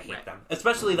supposed to kind of hate them,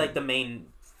 especially like the main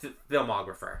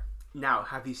filmographer. Now,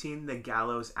 have you seen The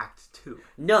Gallows Act 2?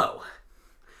 No.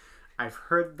 I've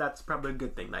heard that's probably a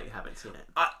good thing that you haven't seen it.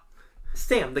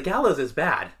 Sam, The Gallows is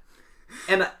bad.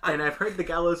 And I've heard The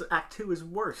Gallows Act 2 is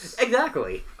worse.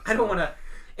 Exactly. I don't want to...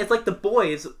 It's like The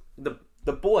Boys,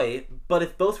 the boy, but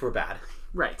if both were bad.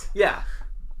 Right. Yeah.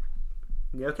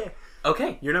 Okay.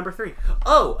 Okay. You're number 3.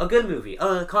 Oh, a good movie.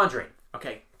 Conjuring.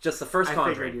 Okay. Just the first Conjuring.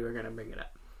 I figured you were going to bring it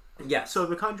up. Yeah. So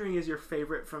The Conjuring is your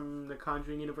favorite from the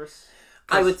Conjuring universe?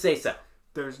 I would say so.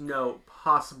 There's no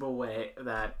possible way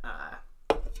that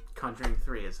Conjuring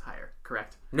 3 is higher,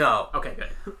 correct? No. Okay,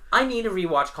 good. I need to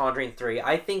rewatch Conjuring 3.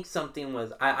 I think something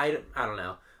was... I don't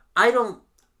know.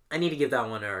 I need to give that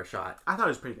one a shot. I thought it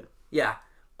was pretty good. Yeah.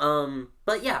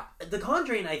 But yeah, The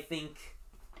Conjuring, I think...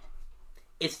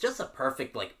 It's just a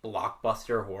perfect, like,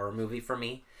 blockbuster horror movie for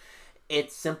me.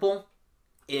 It's simple.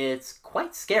 It's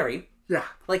quite scary. Yeah.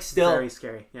 Like, still... Very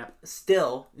scary, yeah.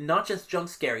 Still, not just jump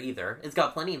scare either. It's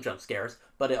got plenty of jump scares,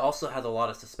 but it also has a lot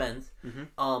of suspense.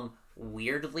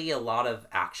 Weirdly, a lot of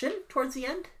action towards the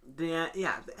end.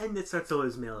 Yeah, and it starts to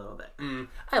lose me a little bit.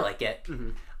 I like it.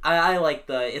 I like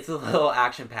it's a little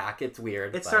action pack. It's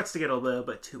weird. It starts to get a little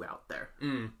bit too out there.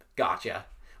 Gotcha.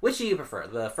 Which do you prefer,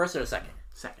 the first or the second?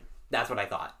 Second. That's what I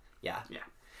thought. Yeah. Yeah.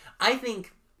 I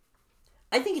think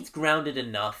it's grounded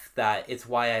enough that it's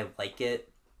why I like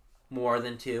it more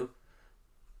than 2.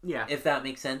 Yeah. If that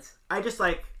makes sense. I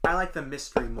like the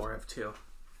mystery more of 2.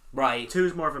 Right. 2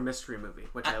 is more of a mystery movie,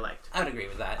 which I liked. I would agree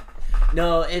with that.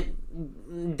 No,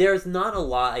 there's not a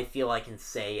lot I feel I can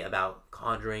say about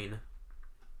Conjuring.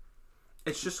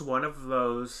 It's just one of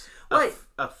those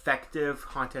effective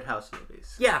haunted house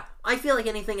movies. Yeah, I feel like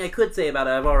anything I could say about it,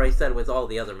 I've already said with all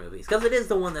the other movies. Because it is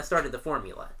the one that started the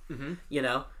formula. You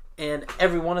know? And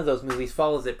every one of those movies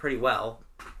follows it pretty well.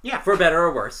 Yeah. For better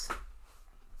or worse.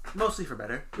 Mostly for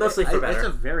better. Mostly for better. It's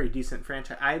a very decent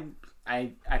franchise.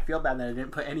 I feel bad that I didn't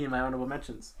put any of my honorable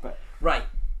mentions, but right.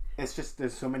 It's just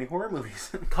there's so many horror movies.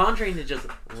 Conjuring is just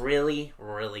really,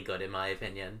 really good in my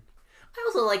opinion. I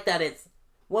also like that it's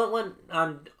one.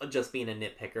 I'm just being a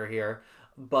nitpicker here,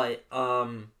 but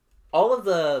all of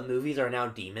the movies are now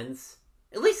demons.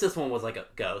 At least this one was like a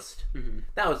ghost.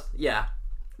 That was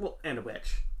Well, and a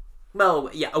witch. Well,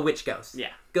 yeah, a witch ghost.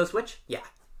 Yeah, ghost witch. Yeah,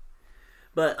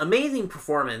 but amazing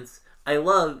performance. I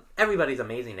love everybody's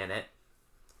amazing in it.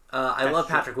 I love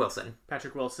Patrick Wilson.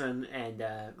 Patrick Wilson and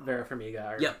Vera Farmiga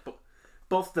are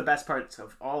both the best parts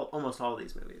of almost all of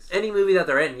these movies. Any movie that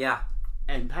they're in, yeah.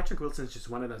 And Patrick Wilson's just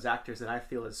one of those actors that I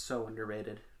feel is so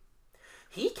underrated.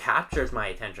 He captures my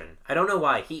attention. I don't know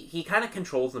why. He kind of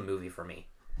controls the movie for me.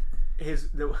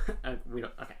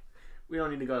 we don't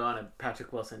need to go on a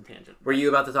Patrick Wilson tangent. Were you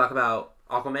about to talk about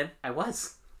Aquaman? I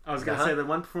was going to say the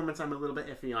one performance I'm a little bit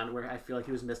iffy on where I feel like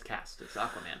he was miscast is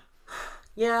Aquaman.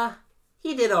 Yeah,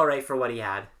 he did all right for what he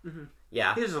had. Mm-hmm.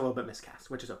 Yeah. He was a little bit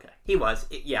miscast, which is okay. He was,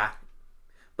 yeah.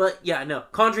 But, yeah, no,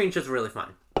 Conjuring's just really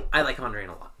fun. I like Conjuring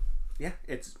a lot. Yeah,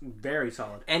 it's very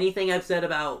solid. Everything I said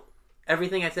about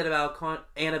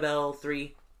Annabelle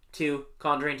 3, 2,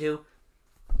 Conjuring 2,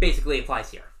 basically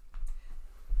applies here.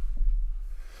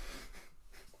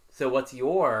 So what's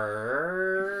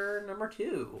your number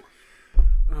 2?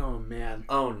 Oh, man.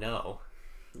 Oh, no.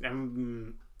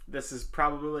 This is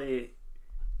probably...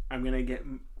 I'm going to get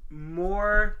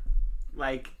more,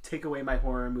 like, take away my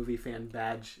horror movie fan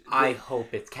badge. I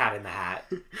hope it's Cat in the Hat.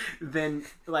 Then,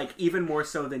 like, even more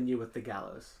so than you with The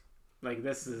Gallows. Like,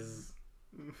 this is...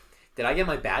 Did I get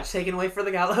my badge taken away for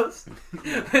The Gallows?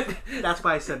 That's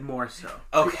why I said more so.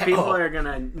 Okay. People are going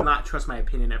to not trust my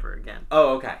opinion ever again.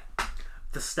 Oh, okay.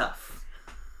 The Stuff.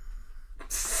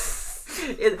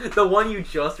 The one you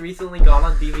just recently got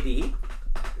on DVD?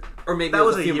 Or maybe it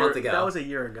was a few months ago. That was a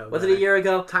year ago. Was it a year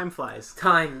ago? Time flies.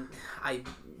 I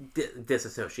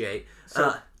disassociate.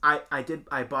 So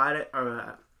I bought it,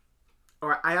 or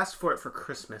I asked for it for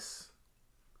Christmas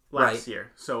last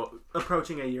year. So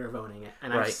approaching a year of owning it,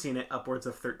 and I've seen it upwards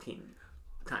of 13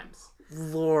 times.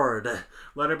 Lord.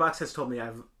 Letterboxd has told me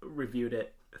I've reviewed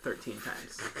it 13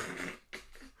 times.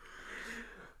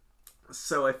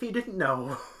 So if you didn't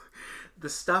know, The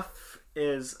Stuff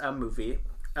is a movie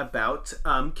about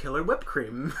killer whipped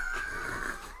cream.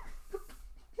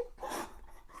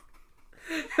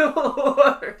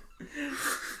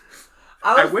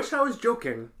 I wish I was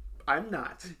joking. I'm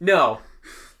not. No.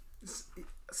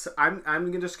 So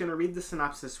I'm just gonna read the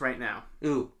synopsis right now.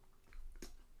 Ooh.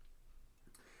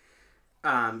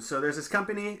 So there's this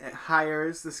company that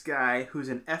hires this guy who's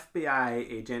an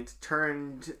FBI agent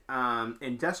turned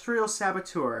industrial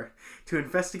saboteur to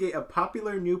investigate a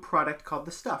popular new product called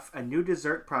The Stuff, a new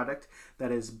dessert product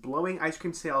that is blowing ice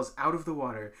cream sales out of the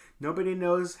water. Nobody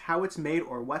knows how it's made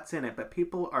or what's in it, but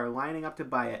people are lining up to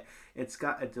buy it. It's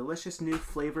got a delicious new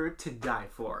flavor to die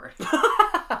for.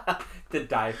 To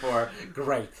die for.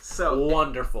 Great. So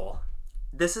wonderful.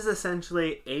 This is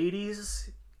essentially 80s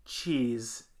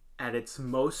cheese at its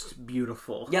most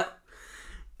beautiful. Yep.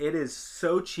 It is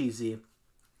so cheesy.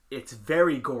 It's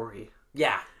very gory.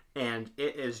 Yeah. And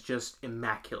it is just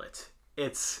immaculate.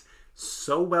 It's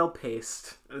so well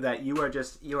paced that you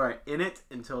are in it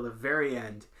until the very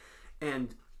end.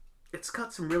 And it's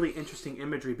got some really interesting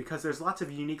imagery because there's lots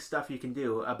of unique stuff you can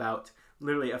do about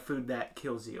literally a food that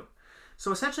kills you.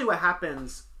 So essentially what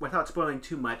happens, without spoiling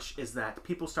too much, is that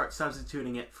people start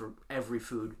substituting it for every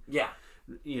food. Yeah.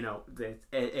 You know,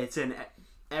 it's in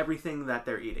everything that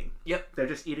they're eating. Yep. They're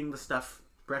just eating the stuff,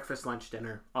 breakfast, lunch,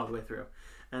 dinner, all the way through.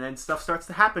 And then stuff starts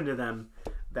to happen to them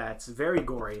that's very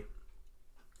gory.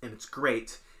 And it's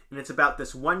great. And it's about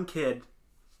this one kid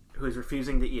who is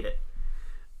refusing to eat it.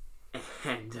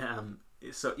 And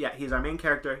so, yeah, he's our main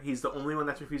character. He's the only one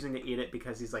that's refusing to eat it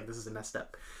because he's like, this is messed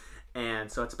up.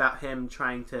 And so it's about him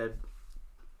trying to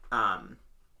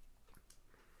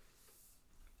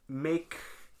make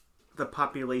the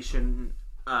population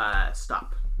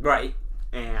stop. Right.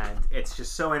 And it's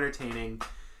just so entertaining.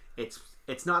 It's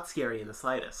not scary in the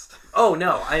slightest. Oh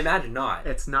no, I imagine not.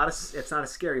 It's not a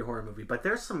scary horror movie, but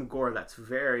there's some gore that's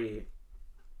very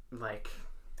like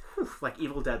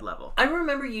Evil Dead level. I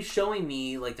remember you showing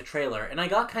me like the trailer, and I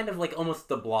got kind of like almost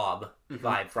the Blob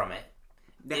vibe from it.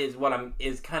 Yeah.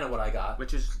 Is kind of what I got,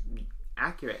 which is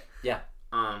accurate. Yeah.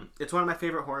 It's one of my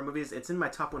favorite horror movies. It's in my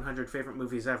top 100 favorite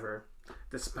movies ever,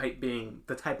 despite being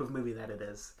the type of movie that it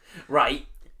is. Right.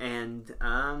 And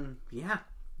yeah,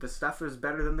 The Stuff is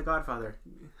better than The Godfather.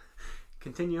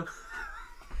 Continue.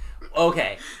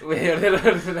 Okay.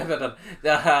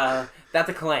 That's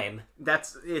a claim.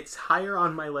 It's higher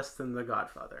on my list than The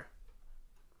Godfather.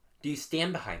 Do you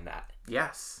stand behind that?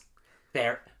 Yes.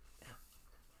 Fair.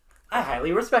 I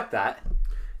highly respect that.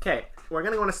 Okay, we're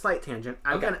gonna go on a slight tangent.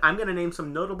 I'm gonna name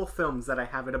some notable films that I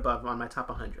have it above on my top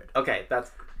 100. Okay,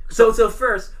 that's so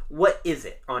first, what is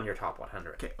it on your top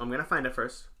 100? Okay, I'm gonna find it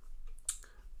first.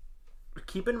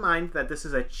 Keep in mind that this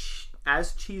is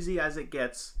as cheesy as it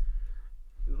gets.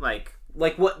 Like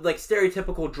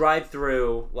stereotypical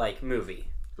drive-through movie.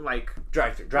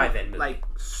 Drive-in movie. Like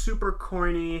super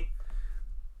corny.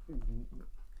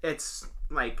 It's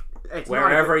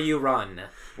wherever you run,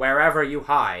 wherever you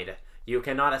hide, you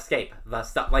cannot escape. The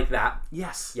stuff like that.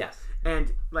 Yes. Yes.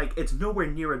 And it's nowhere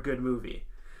near a good movie,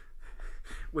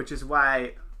 which is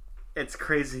why it's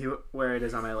crazy where it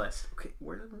is on my list. Okay,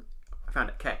 I found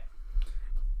it. Okay.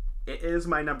 It is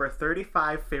my number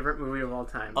 35 favorite movie of all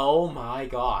time. Oh my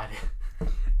god.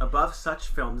 Above such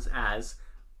films as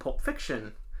Pulp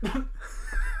Fiction,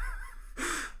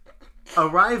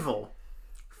 Arrival,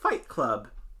 Fight Club,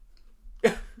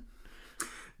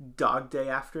 Dog Day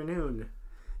Afternoon,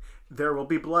 There Will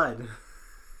Be Blood.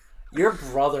 Your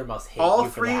brother must hate All you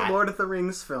for three that. Lord of the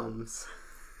Rings films.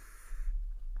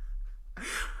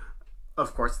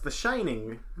 Of course, The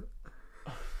Shining,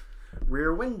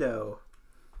 Rear Window,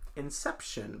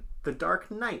 Inception, The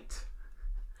Dark Knight,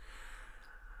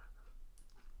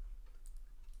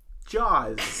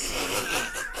 Jaws.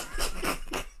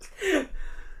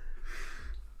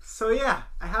 So yeah,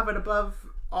 I have it above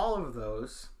all of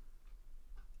those.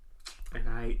 And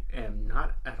I am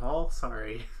not at all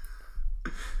sorry.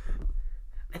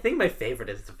 I think my favorite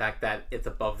is the fact that it's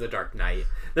above The Dark Knight.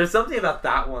 There's something about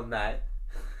that one that...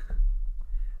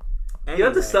 Anyway, You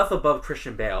have the stuff above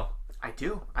Christian Bale. I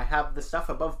do. I have the stuff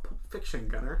above Pulp Fiction,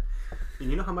 Gunner. And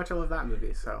you know how much I love that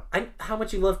movie, so... How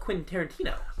much you love Quentin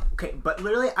Tarantino. Okay, but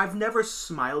literally, I've never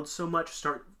smiled so much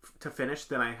start to finish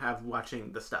than I have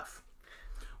watching the stuff.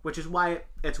 Which is why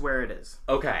it's where it is.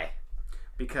 Okay.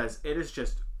 Because it is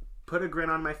just put a grin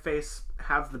on my face,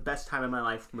 have the best time of my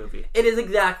life movie. It is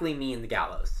exactly me and The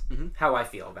Gallows. Mm-hmm. How I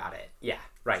feel about it. Yeah,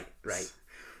 right.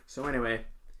 So anyway,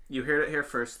 you heard it here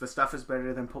first. The stuff is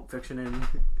better than Pulp Fiction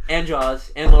And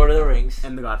Jaws, and Lord of the Rings.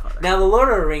 and The Godfather. Now, the Lord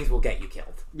of the Rings will get you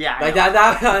killed. Yeah, Like,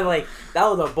 that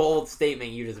was a bold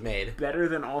statement you just made. better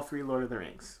than all three Lord of the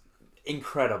Rings.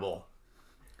 Incredible.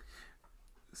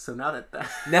 So now that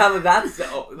Now that that's...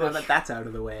 now that that's out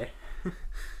of the way,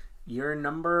 you're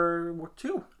number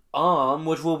 2.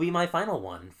 Which will be my final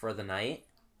one for the night.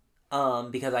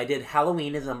 Because I did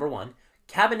Halloween as number 1.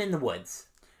 Cabin in the Woods.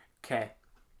 Okay.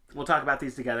 We'll talk about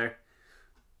these together.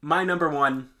 My number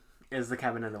 1 is The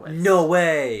Cabin in the Woods. No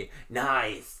way!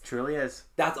 Nice. Truly is.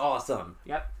 That's awesome.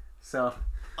 Yep. So,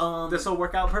 this will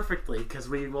work out perfectly, because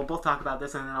we will both talk about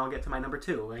this, and then I'll get to my number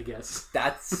 2, I guess.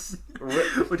 That's...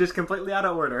 Which is completely out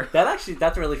of order. That's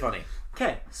really funny.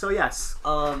 Okay, so yes.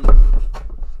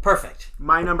 Perfect.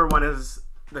 My number 1 is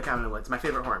The Cabin in the Woods, my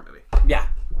favorite horror movie. Yeah.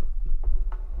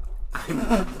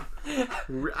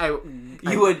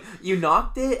 You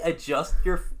knocked it,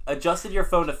 adjusted your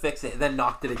phone to fix it, and then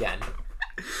knocked it again.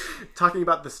 Talking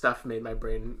about the stuff made my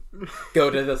brain... Go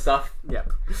to the stuff.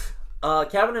 Yep.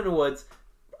 Cabin in the Woods,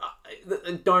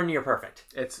 darn near perfect.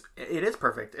 It is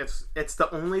perfect. It's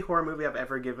the only horror movie I've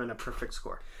ever given a perfect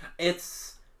score.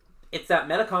 It's that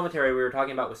meta commentary we were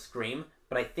talking about with Scream,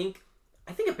 but I think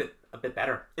a bit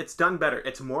better. It's done better.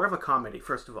 It's more of a comedy,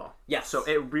 first of all. Yes. So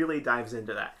it really dives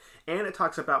into that. And it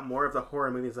talks about more of the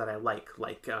horror movies that I like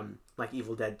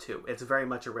Evil Dead 2. It's very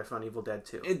much a riff on Evil Dead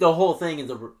 2. The whole thing is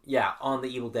on the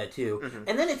Evil Dead 2. Mm-hmm.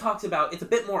 And then it talks about, it's a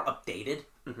bit more updated.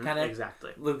 Mm-hmm. Kind of.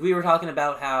 Exactly. We were talking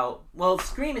about how,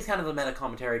 Scream is kind of a meta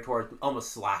commentary toward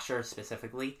almost slasher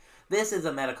specifically. This is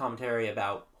a meta commentary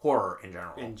about horror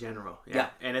in general. Yeah.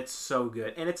 And it's so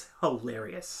good. And it's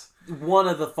hilarious. One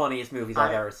of the funniest movies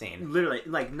I've ever seen. Literally,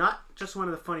 not just one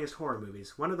of the funniest horror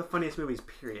movies. One of the funniest movies,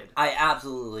 period. I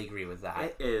absolutely agree with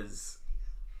that. It is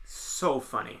so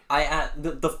funny.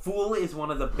 The Fool is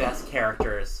one of the best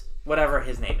characters, whatever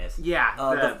his name is. Yeah.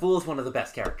 The Fool is one of the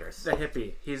best characters. The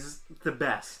hippie. He's the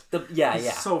best.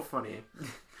 He's so funny.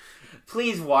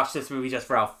 Please watch this movie just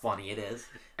for how funny it is.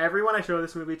 Everyone I show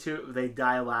this movie to, they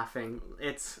die laughing.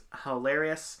 It's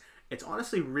hilarious. It's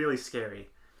honestly really scary.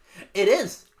 It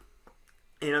is.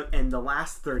 In the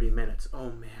last 30 minutes,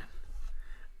 oh man.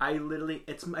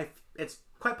 It's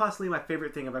quite possibly my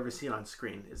favorite thing I've ever seen on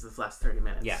screen is this last 30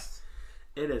 minutes. Yes.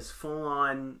 It is full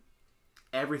on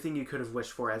everything you could have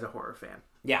wished for as a horror fan.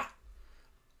 Yeah.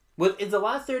 Well, in the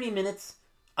last 30 minutes,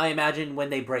 I imagine when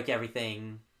they break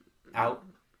everything out.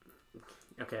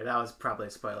 Okay, that was probably a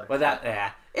spoiler. Well,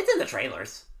 it's in the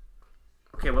trailers.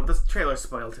 Okay, well, this trailer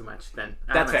spoiled too much then.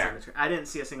 That's fair. I didn't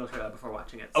see a single trailer before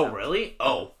watching it. So. Oh, really?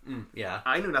 Oh, yeah.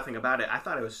 I knew nothing about it. I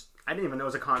didn't even know it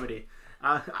was a comedy.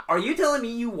 Are you telling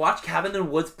me you watch Cabin in the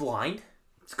Woods blind?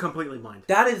 It's completely blind.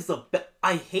 That is the best.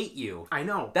 I hate you. I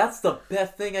know. That's the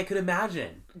best thing I could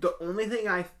imagine. The only thing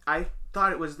I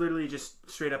thought it was literally just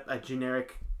straight up a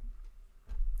generic...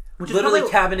 Literally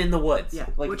Cabin in the Woods. Yeah,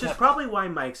 which is probably why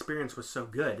my experience was so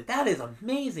good. That is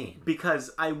amazing.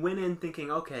 Because I went in thinking,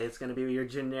 okay, it's going to be your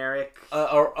generic...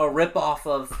 a rip-off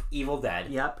of Evil Dead.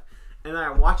 Yep. And then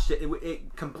I watched it.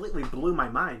 It completely blew my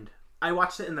mind. I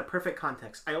watched it in the perfect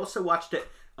context. I also watched it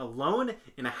alone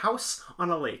in a house on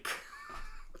a lake.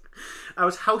 I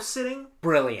was house sitting.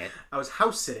 Brilliant. I was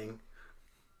house sitting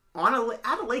at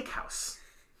a lake house.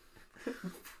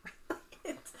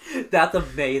 That's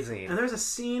amazing. And there's a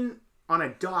scene on a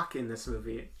dock in this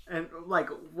movie. And like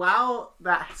while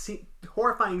that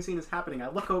horrifying scene is happening, I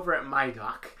look over at my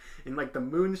dock and like the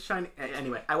moon's shining.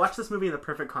 Anyway, I watched this movie in the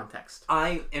perfect context.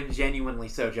 I am genuinely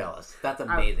so jealous. That's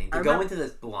amazing. To go into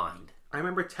this blind. I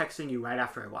remember texting you right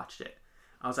after I watched it.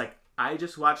 I was like, I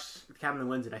just watched Cabin in the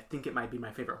Woods and I think it might be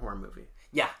my favorite horror movie.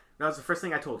 Yeah. That was the first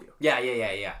thing I told you.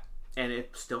 Yeah. And it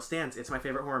still stands. It's my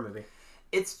favorite horror movie.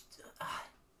 It's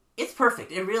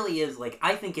perfect. It really is. Like,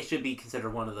 I think it should be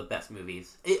considered one of the best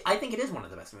movies. I think it is one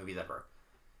of the best movies ever.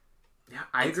 Yeah,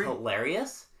 I agree. It's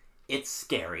hilarious. It's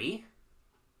scary.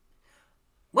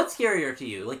 What's scarier to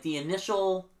you? Like the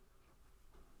initial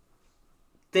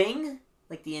thing?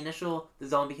 Like the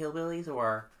zombie hillbillies?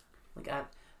 Or like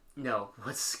No,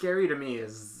 what's scary to me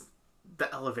is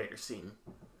the elevator scene.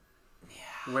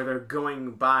 Yeah. Where they're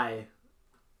going by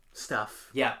stuff.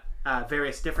 Yeah.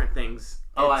 Various different things.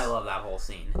 I love that whole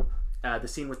scene. The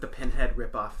scene with the Pinhead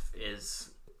ripoff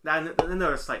is...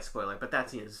 Another slight spoiler, but that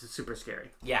scene is super scary.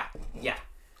 Yeah.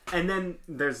 And then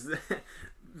there's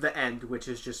the end, which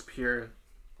is just pure...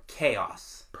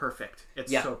 chaos. Perfect.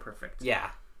 It's so perfect. Yeah.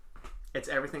 It's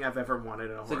everything I've ever wanted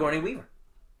in a horror Sigourney Weaver.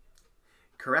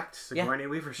 Correct. Sigourney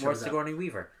Weaver shows More up. Sigourney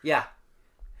Weaver. Yeah.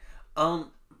 Oh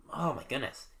my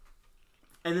goodness.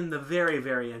 And then the very,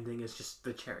 very ending is just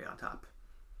the cherry on top.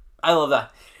 I love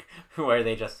that. Where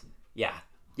they just... Yeah.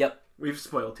 Yep. We've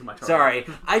spoiled too much Sorry.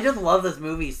 already. I just love this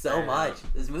movie so much.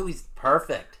 This movie's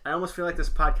perfect. I almost feel like this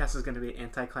podcast is going to be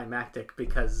anticlimactic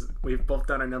because we've both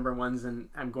done our number ones and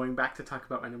I'm going back to talk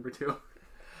about my number two.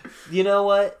 You know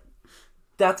what?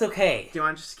 That's okay. Do you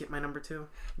want to just skip my number two?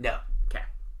 No. Okay.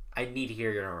 I need to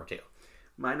hear your number two.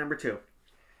 My number two.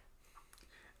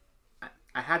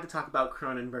 I had to talk about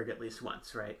Cronenberg at least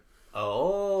once, right?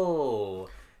 Oh.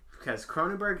 Because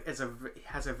Cronenberg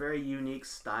has a very unique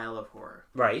style of horror.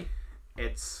 Right.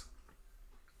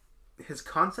 His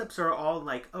concepts are all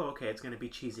like, oh, okay, it's going to be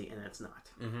cheesy, and it's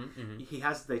not. He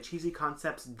has the cheesy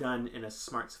concepts done in a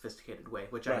smart, sophisticated way,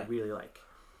 which I really like.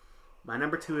 My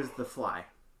number two is The Fly.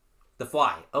 The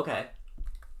Fly. Okay.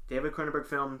 David Cronenberg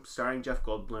film starring Jeff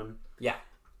Goldblum. Yeah.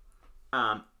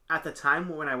 At the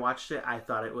time when I watched it, I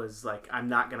thought it was like, I'm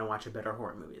not going to watch a better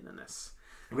horror movie than this.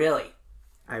 Really?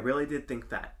 I really did think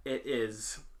that. It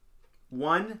is,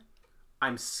 one,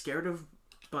 I'm scared of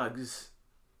bugs.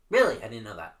 Really? I didn't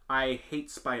know that. I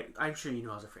hate spiders. I'm sure you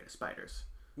know I was afraid of spiders.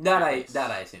 That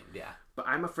I assumed, yeah. But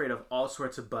I'm afraid of all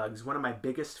sorts of bugs. One of my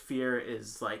biggest fear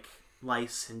is like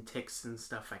lice and ticks and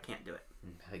stuff. I can't do it.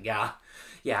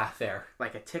 Yeah, fair.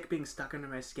 Like a tick being stuck under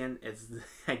my skin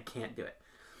I can't do it.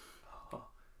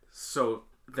 So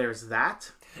there's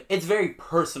that. It's very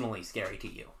personally scary to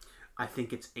you. I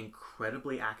think it's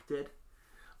incredibly acted.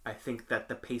 I think that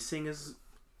the pacing is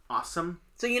awesome.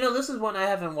 So, this is one I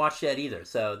haven't watched yet either.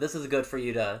 So this is good for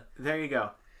you to... There you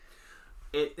go.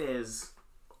 It is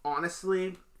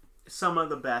honestly some of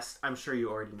the best, I'm sure you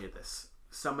already knew this,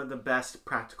 some of the best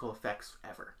practical effects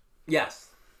ever. Yes.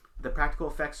 The practical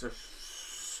effects are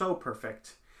so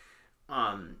perfect.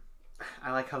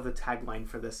 I like how the tagline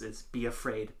for this is, be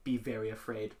afraid, be very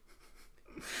afraid.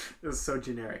 It's so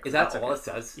generic. Is that all it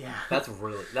says? Yeah. That's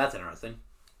interesting.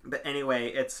 But anyway,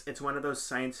 it's one of those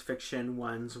science fiction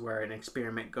ones where an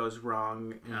experiment goes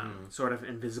wrong, sort of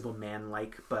Invisible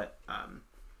Man-like, but, oh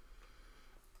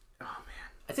man.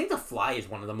 I think The Fly is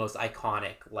one of the most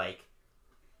iconic, like,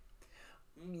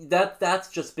 that's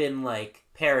just been, like,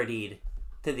 parodied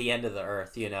to the end of the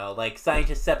earth, like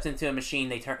scientist steps into a machine,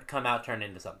 they come out, turn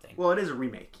into something. Well, it is a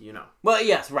remake, Well,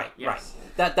 yes, right.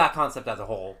 That concept as a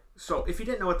whole. So, if you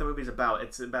didn't know what the movie's about,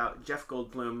 it's about Jeff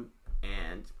Goldblum,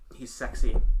 and he's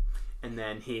sexy, and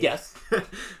then he... Yes.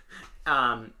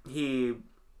 he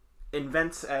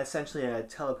invents essentially a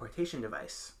teleportation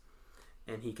device,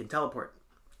 and he can teleport.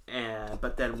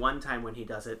 But then one time when he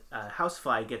does it, a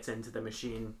housefly gets into the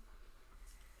machine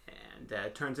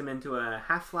and turns him into a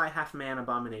half-fly, half-man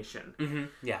abomination. Mm-hmm.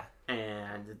 Yeah.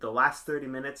 And the last 30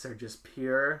 minutes are just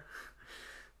pure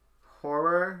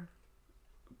horror,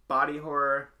 body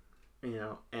horror,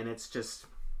 and it's just,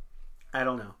 I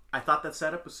don't know. I thought that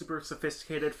setup was super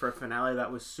sophisticated for a finale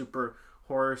that was super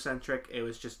horror-centric. It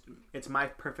was just, it's my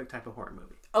perfect type of horror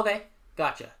movie. Okay,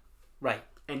 gotcha. Right.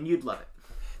 And you'd love it.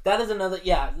 That is another,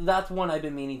 that's one I've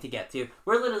been meaning to get to.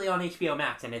 We're literally on HBO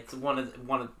Max, and it's one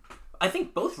of I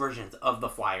think both versions of The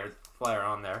Fly are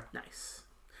on there. Nice.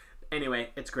 Anyway,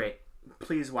 it's great.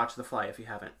 Please watch The Fly if you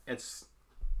haven't. It's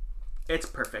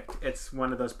perfect. It's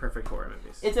one of those perfect horror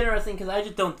movies. It's interesting because I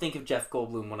just don't think of Jeff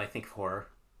Goldblum when I think of horror.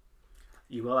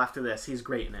 You will after this. He's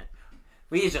great in it.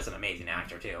 Well, he's just an amazing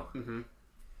actor, too. Mm-hmm.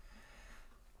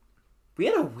 We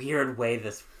had a weird way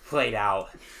this played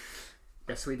out.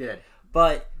 Yes, we did.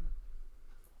 But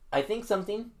I think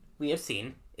something we have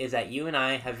seen is that you and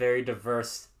I have very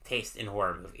diverse taste in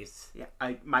horror movies. Yeah,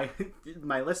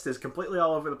 my list is completely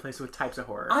all over the place with types of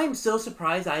horror. I'm so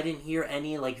surprised I didn't hear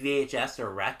any like VHS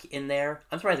or Rec in there.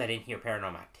 I'm surprised I didn't hear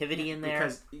Paranormal Activity in there.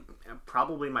 Because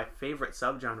probably my favorite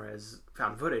subgenre is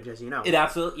found footage, as you know. It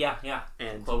absolutely, yeah.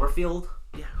 And Cloverfield.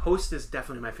 Yeah, Host is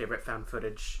definitely my favorite found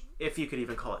footage, if you could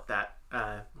even call it that,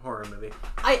 horror movie.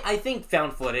 I think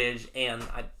found footage and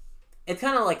it's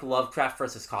kind of like Lovecraft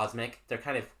versus Cosmic.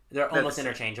 They're almost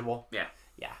interchangeable. Yeah.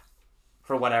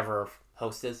 For whatever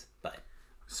Host is, but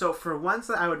so for ones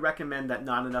that I would recommend that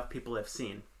not enough people have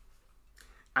seen,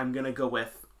 I'm gonna go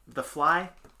with The Fly,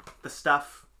 The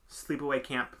Stuff, Sleepaway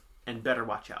Camp, and Better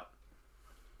Watch Out.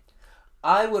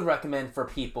 I would recommend for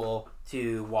people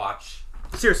to watch.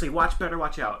 Seriously, watch Better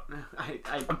Watch Out.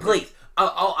 Please,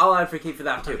 I'll advocate for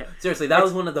that too. Okay. Seriously, that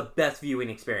was one of the best viewing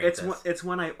experiences. It's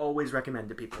one I always recommend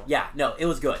to people. Yeah, no, it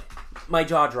was good. My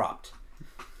jaw dropped.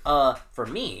 For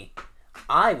me,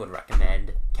 I would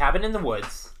recommend Cabin in the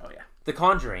Woods. Oh yeah. The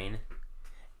Conjuring,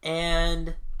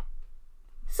 and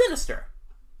Sinister.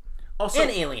 Also, and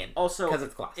Alien. Also, because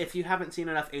it's classic. If you haven't seen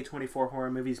enough A24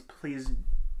 horror movies, please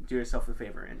do yourself a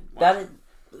favor and watch that is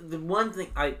the one thing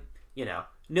you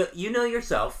know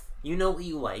yourself. You know what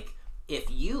you like. If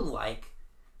you like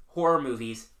horror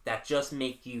movies that just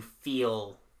make you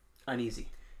feel uneasy.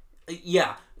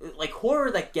 Yeah, like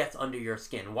horror that gets under your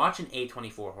skin. Watch an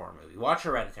A24 horror movie. Watch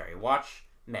Hereditary. Watch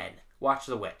Men. Watch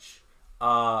The Witch.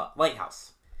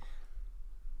 Lighthouse.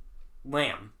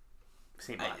 Lamb.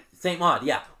 Saint Maud.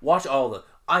 Yeah, watch all of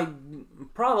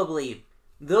them.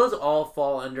 Those all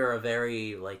fall under a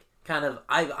very like kind of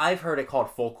I've heard it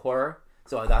called folk horror.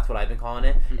 So that's what I've been calling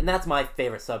it. And that's my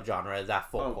favorite subgenre is that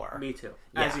folk horror. Me too.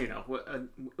 Yeah. As you know,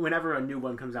 whenever a new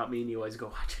one comes out, me and you always go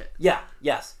watch it. Yeah,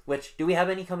 yes. Which, do we have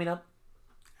any coming up?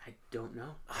 I don't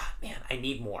know. Man, I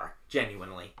need more.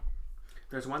 Genuinely.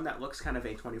 There's one that looks kind of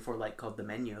A24-like called The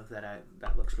Menu that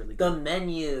looks really The good.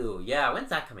 Menu. Yeah,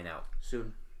 when's that coming out?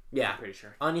 Soon. Yeah. I'm pretty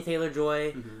sure. Anya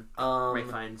Taylor-Joy. Mm-hmm. Ray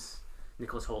Fiennes.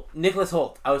 Nicholas Hoult. Nicholas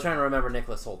Hoult. I was trying to remember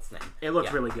Nicholas Hoult's name. It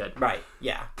looks really good. Right,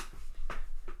 yeah.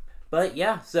 But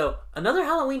yeah, so another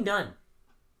Halloween done.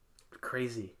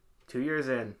 Crazy. 2 years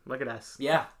in. Look at us.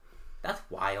 Yeah. That's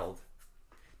wild.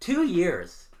 2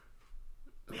 years.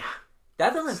 Yeah.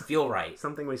 That doesn't feel right.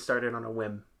 Something we started on a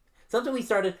whim. Something we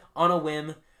started on a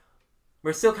whim.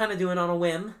 We're still kind of doing on a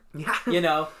whim. Yeah. You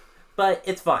know? But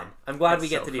it's fun. I'm glad we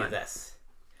get so to do fun. this.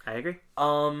 I agree.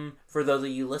 For those of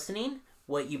you listening,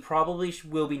 what you probably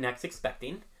will be next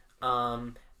expecting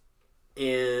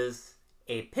is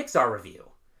a Pixar review.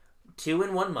 2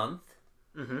 in 1 month.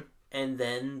 Mm-hmm. And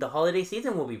then the holiday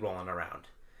season will be rolling around.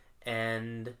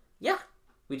 And yeah,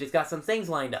 we just got some things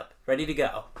lined up, ready to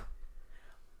go.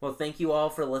 Well, thank you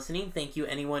all for listening. Thank you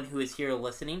anyone who is here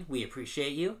listening. We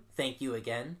appreciate you. Thank you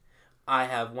again. I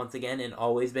have once again and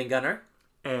always been Gunnar.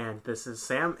 And this is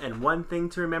Sam. And one thing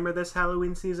to remember this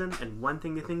Halloween season, and one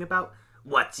thing to think about,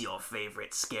 what's your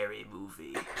favorite scary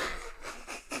movie?